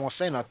new. I won't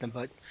say nothing,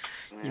 but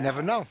you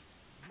never know.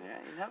 Yeah,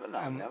 you never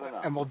know. Never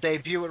know. And we'll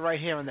debut it right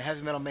here on the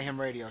Heavy Metal Mayhem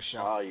radio show.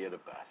 Oh, you're the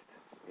best.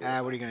 What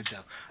are you going to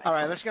do? All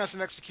right, let's get on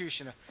some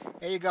Executioner.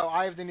 Here you go,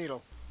 Eye of the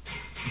Needle.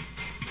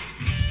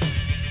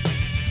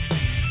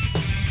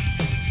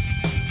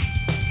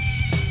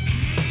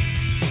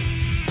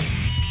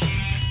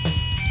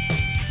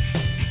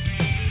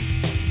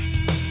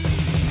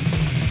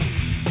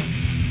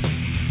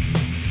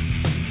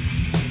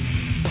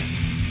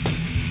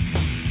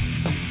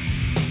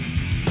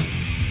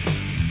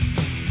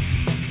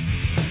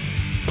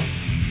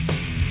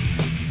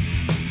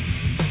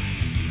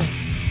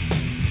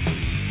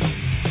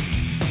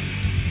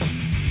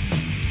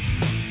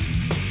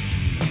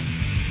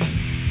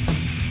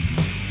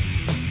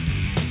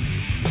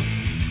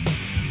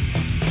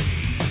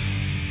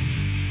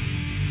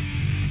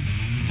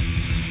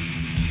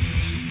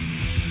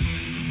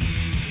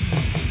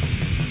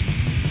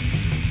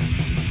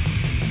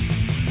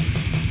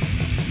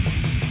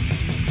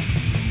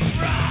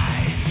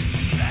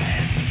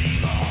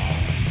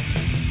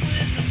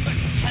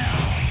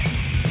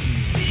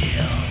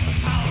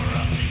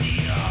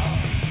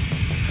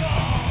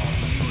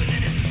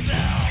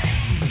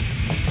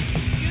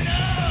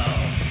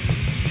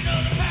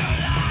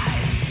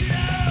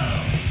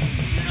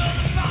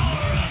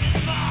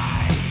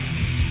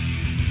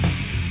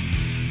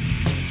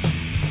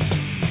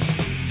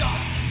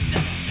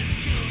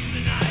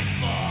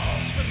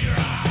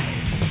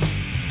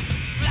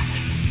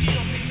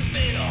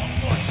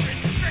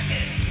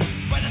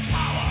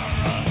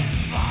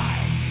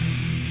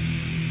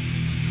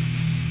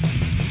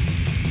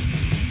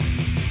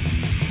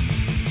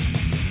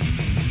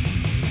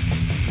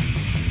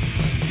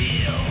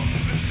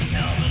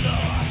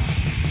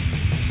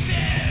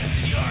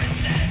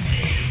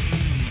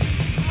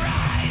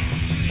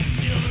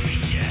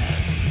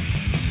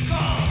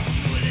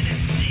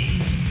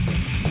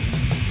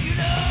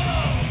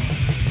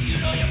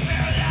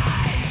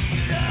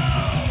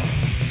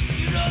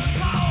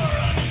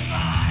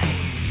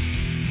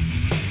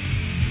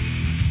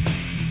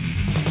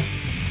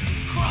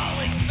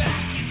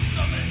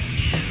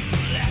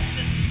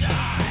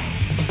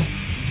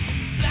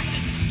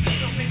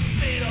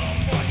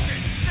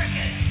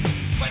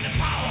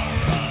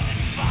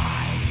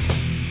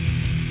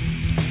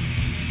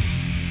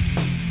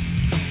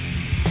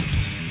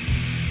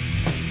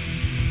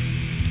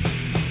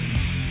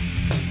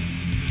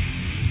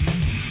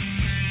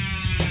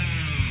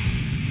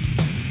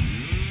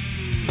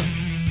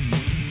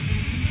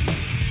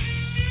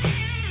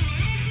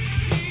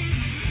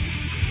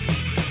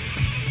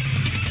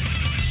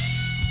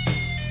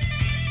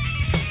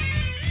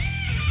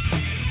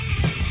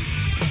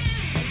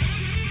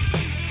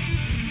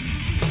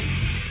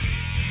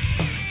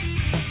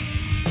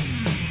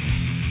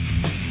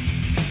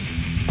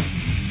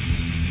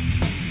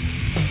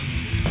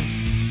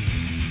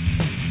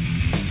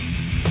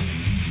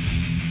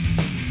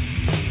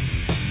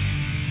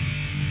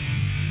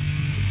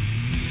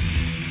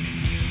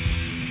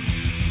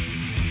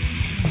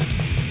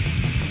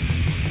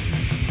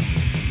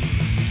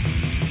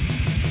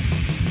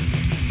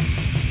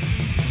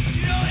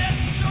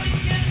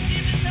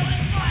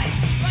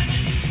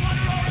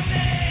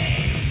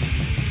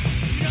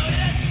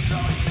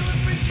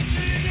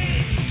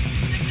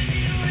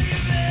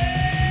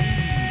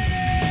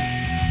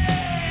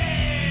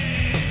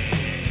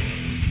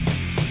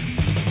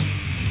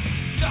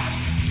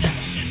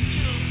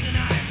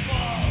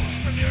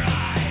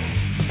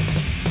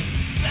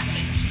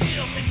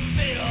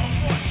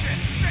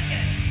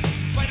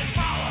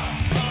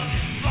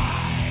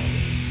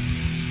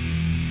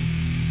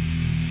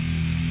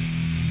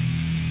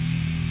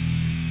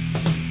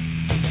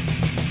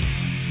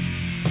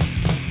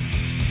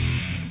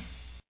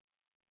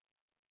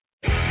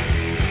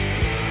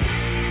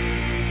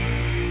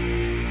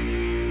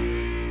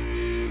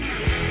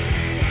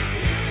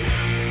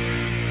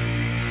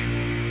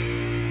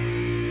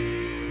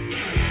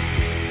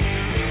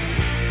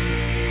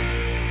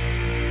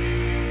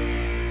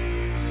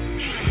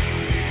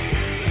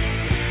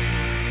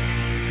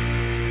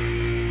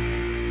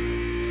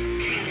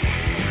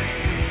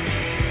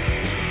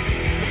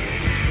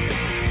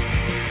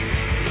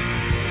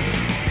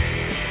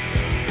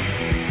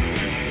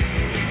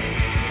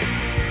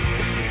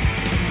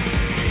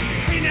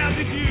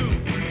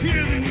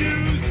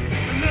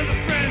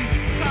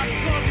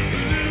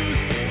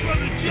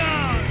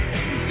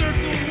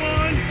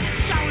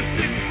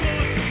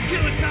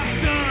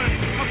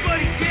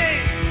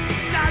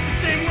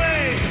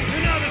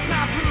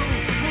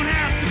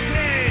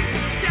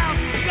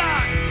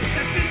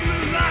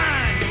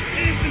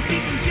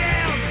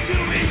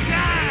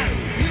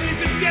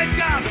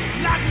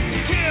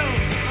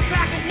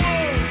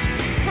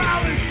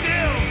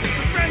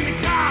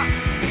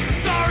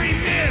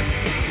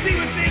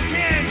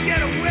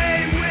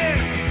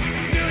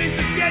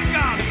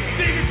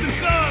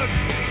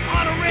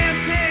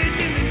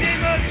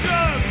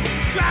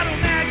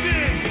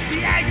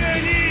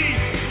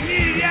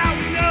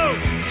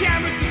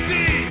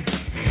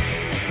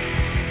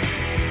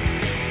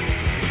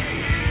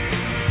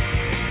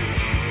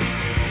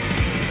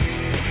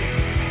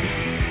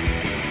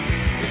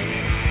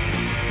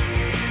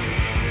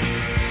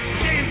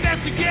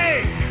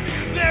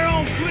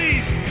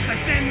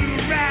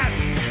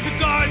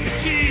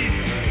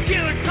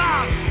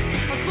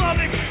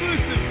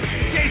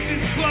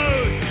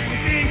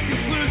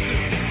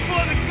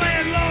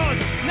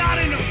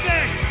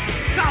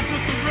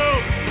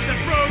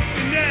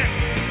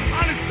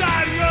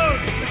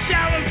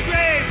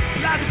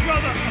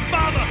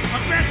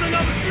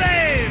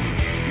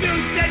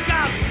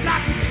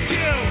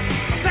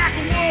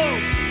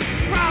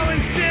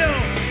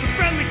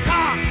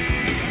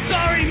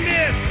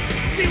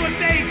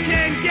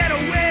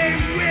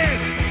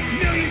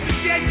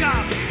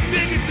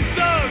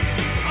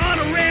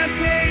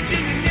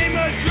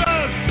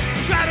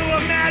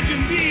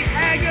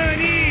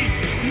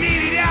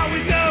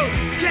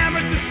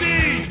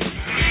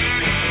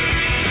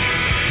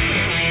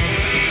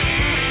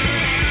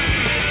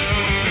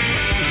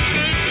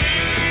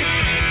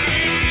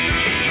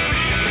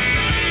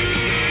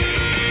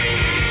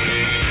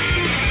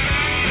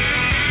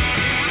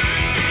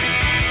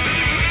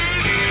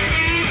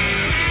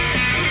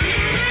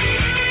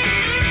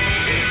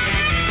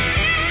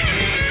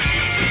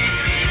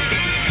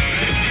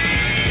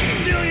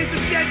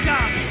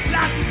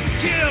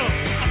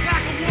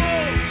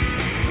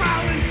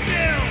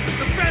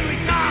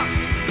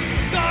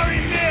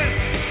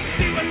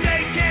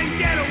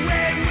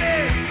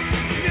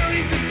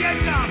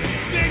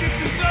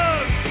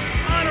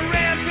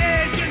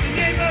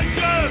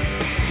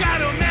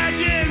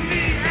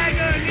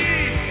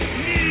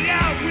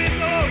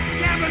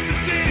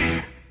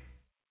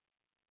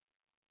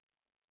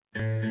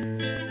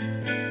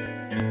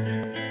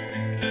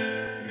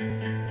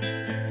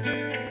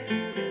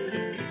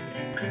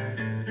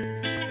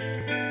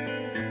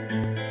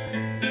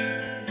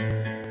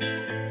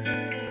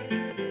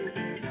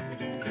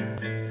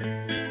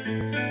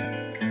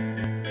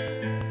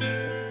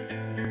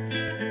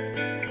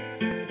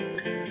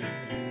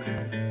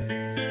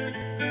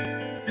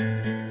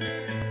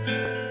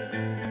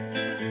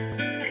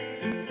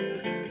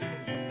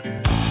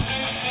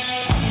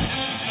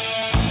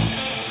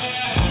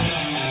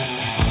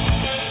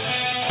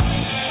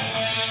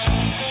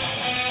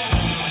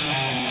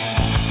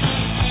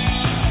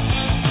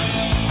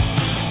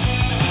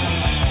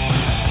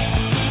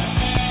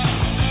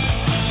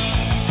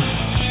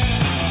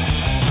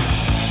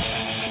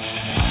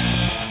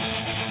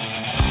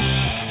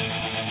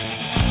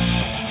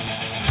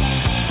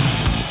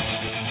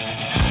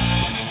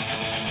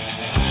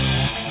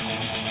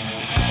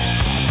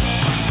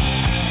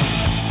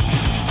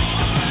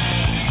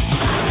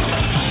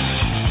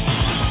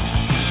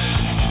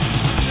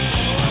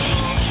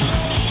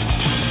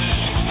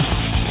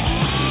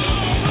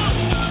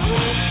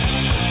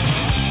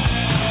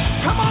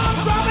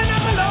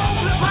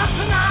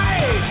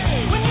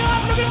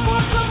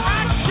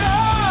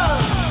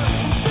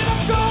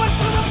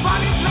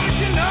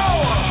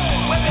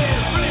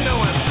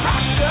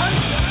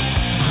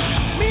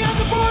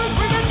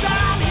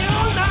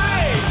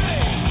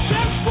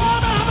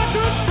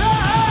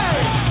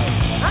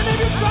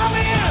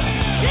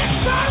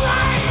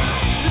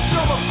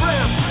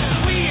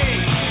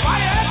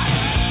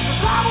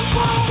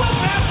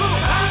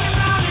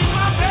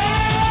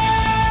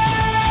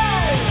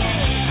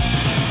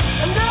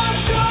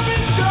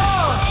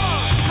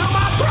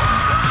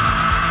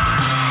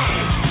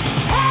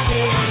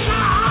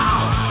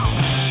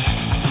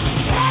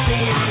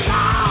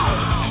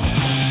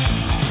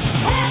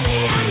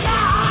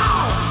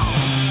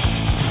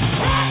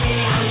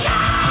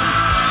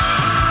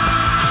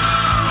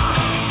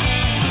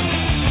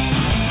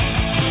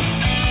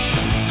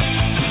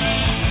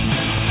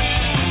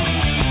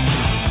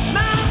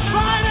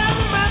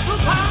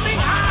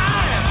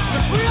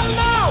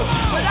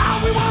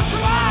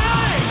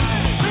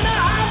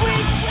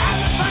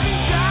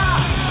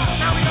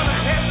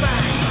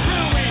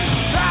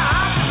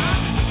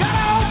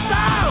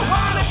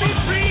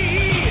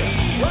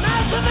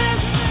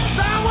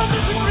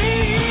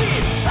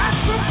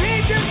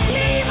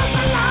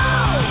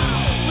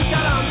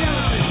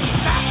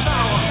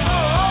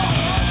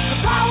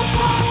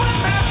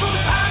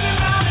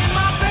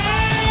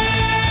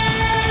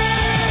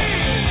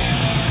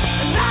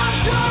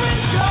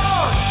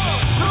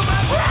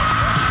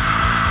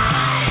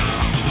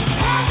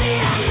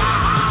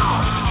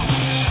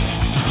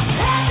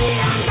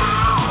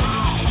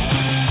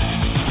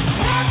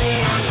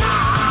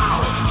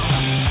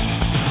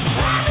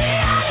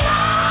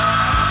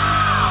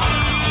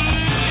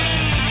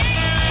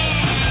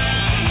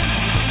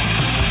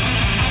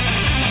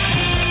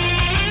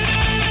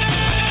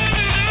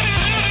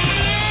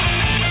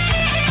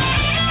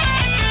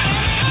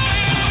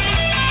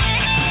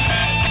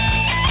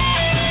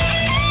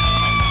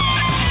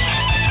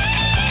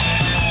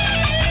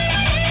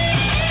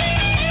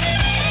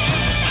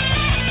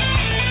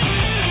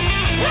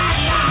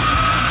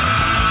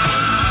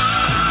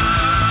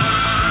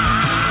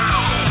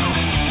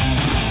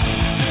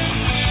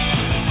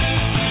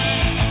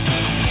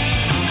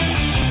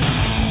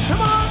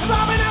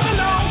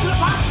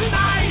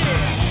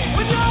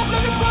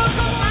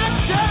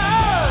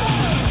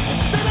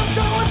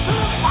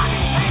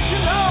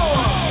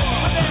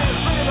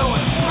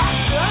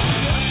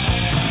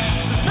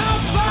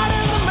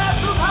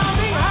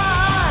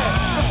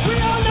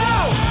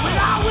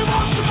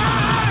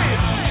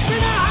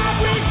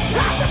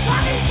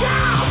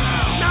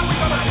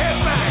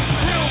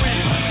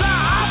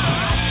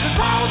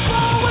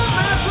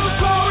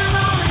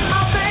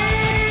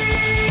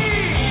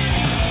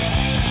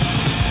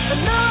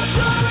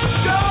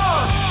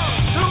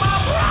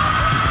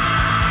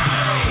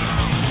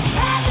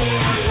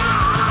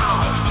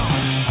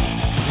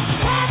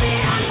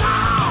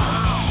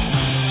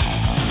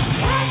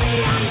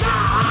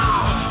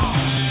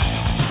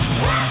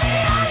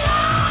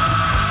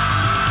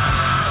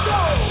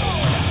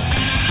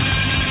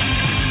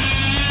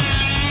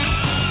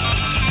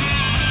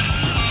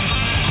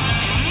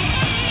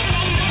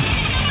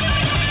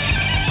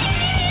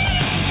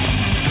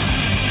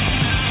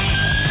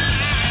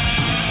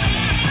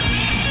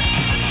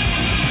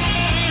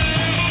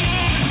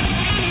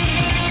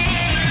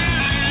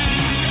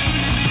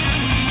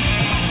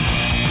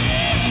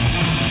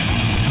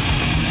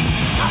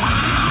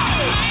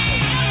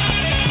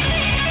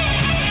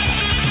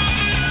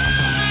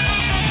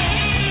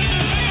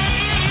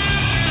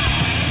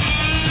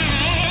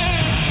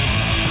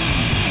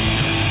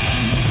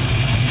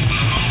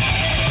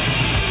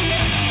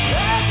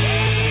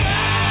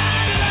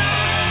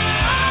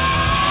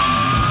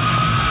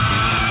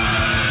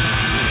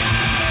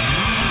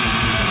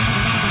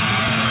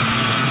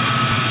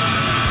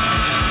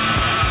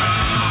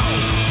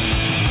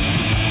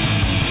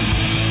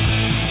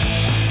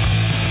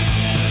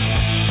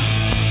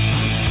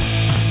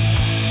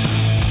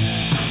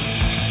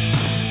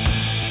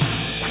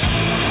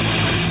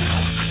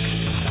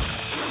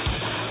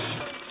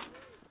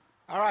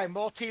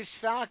 Maltese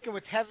Falcon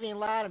with Heavy and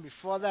Loud, and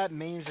before that,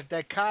 Millions of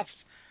Dead Cops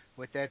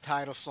with their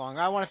title song.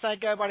 I want to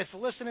thank everybody for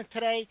listening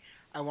today.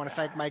 I want to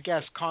thank my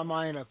guest,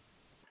 Carmine of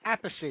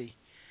Appice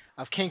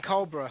of King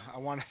Cobra. I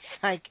want to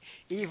thank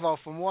Evo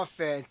from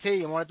Warfare. And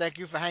T, I want to thank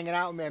you for hanging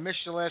out with me. I missed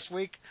you last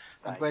week.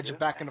 I'm glad you're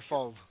back in the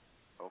fold.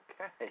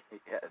 Okay,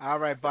 yes. All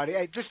right, buddy.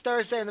 Hey, this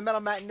Thursday in the Metal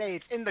Matinee,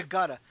 it's In the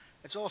Gutter.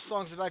 It's all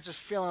songs about just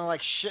feeling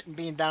like shit and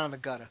being down in the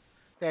gutter.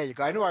 There you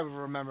go. I knew I would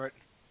remember it.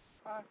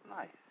 Oh, that's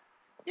nice.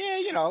 Yeah,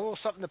 you know, a little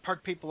something to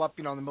perk people up,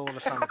 you know, in the middle of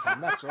the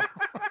summertime. That's all.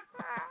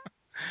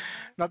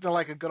 Nothing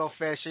like a good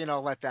old-fashioned,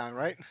 letdown,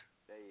 right?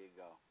 There you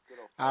go.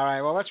 All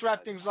right, well, let's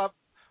wrap things up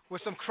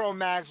with some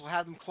Cro-Mags. We'll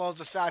have them close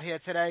us out here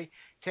today.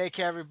 Take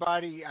care,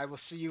 everybody. I will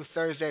see you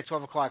Thursday at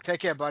 12 o'clock.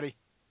 Take care, buddy.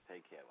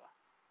 Take care.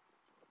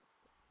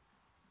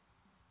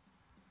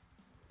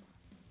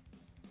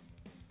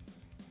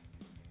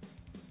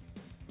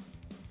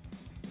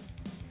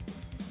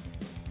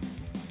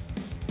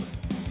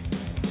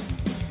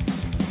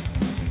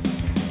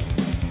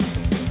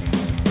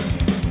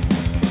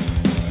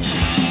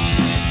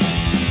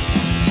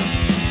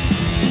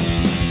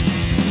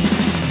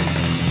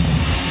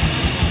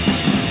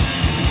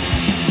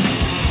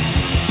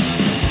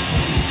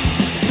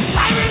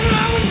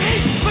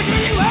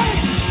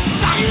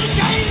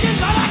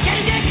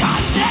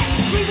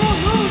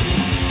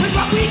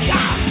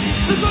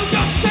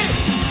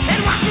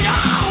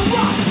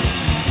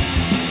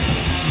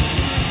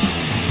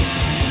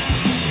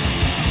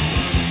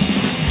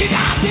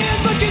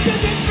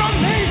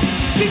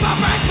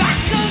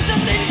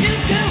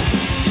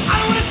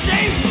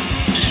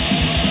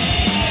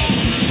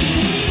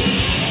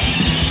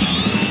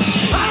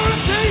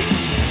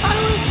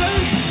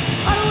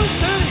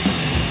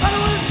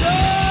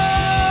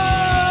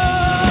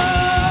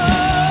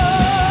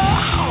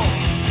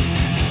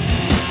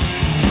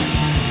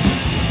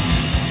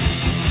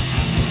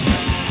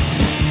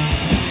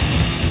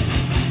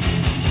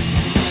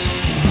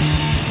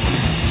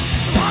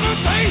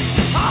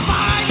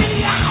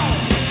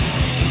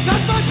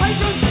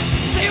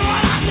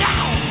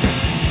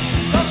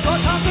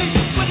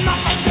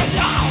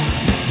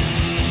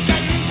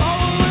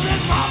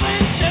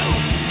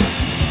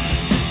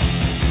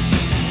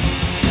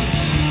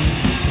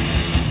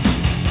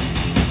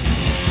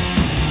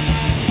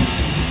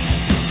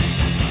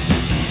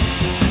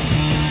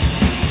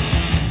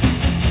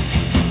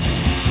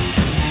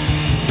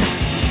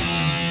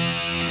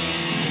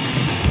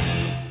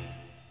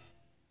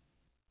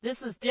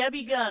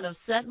 Debbie Gunn of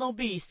Sentinel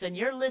Beast, and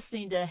you're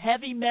listening to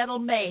Heavy Metal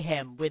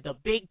Mayhem with a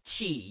Big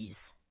Cheese.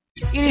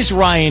 It is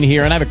Ryan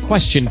here, and I have a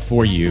question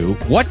for you.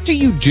 What do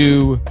you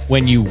do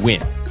when you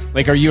win?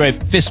 Like, are you a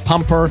fist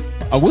pumper,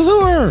 a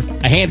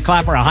woohooer, a hand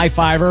clapper, a high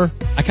fiver?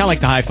 I kind of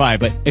like the high five,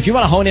 but if you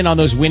want to hone in on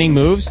those winning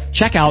moves,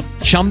 check out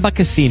Chumba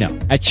Casino.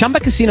 At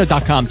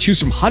ChumbaCasino.com, choose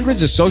from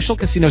hundreds of social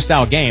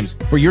casino-style games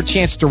for your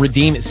chance to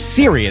redeem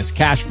serious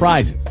cash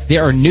prizes.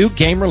 There are new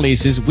game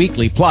releases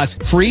weekly, plus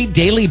free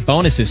daily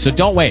bonuses, so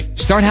don't wait.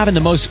 Start having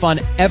the most fun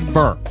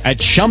ever at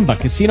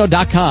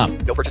ChumbaCasino.com.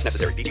 No purchase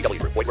necessary.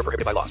 VGW. Void where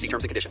prohibited by law. See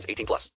terms and conditions. 18+.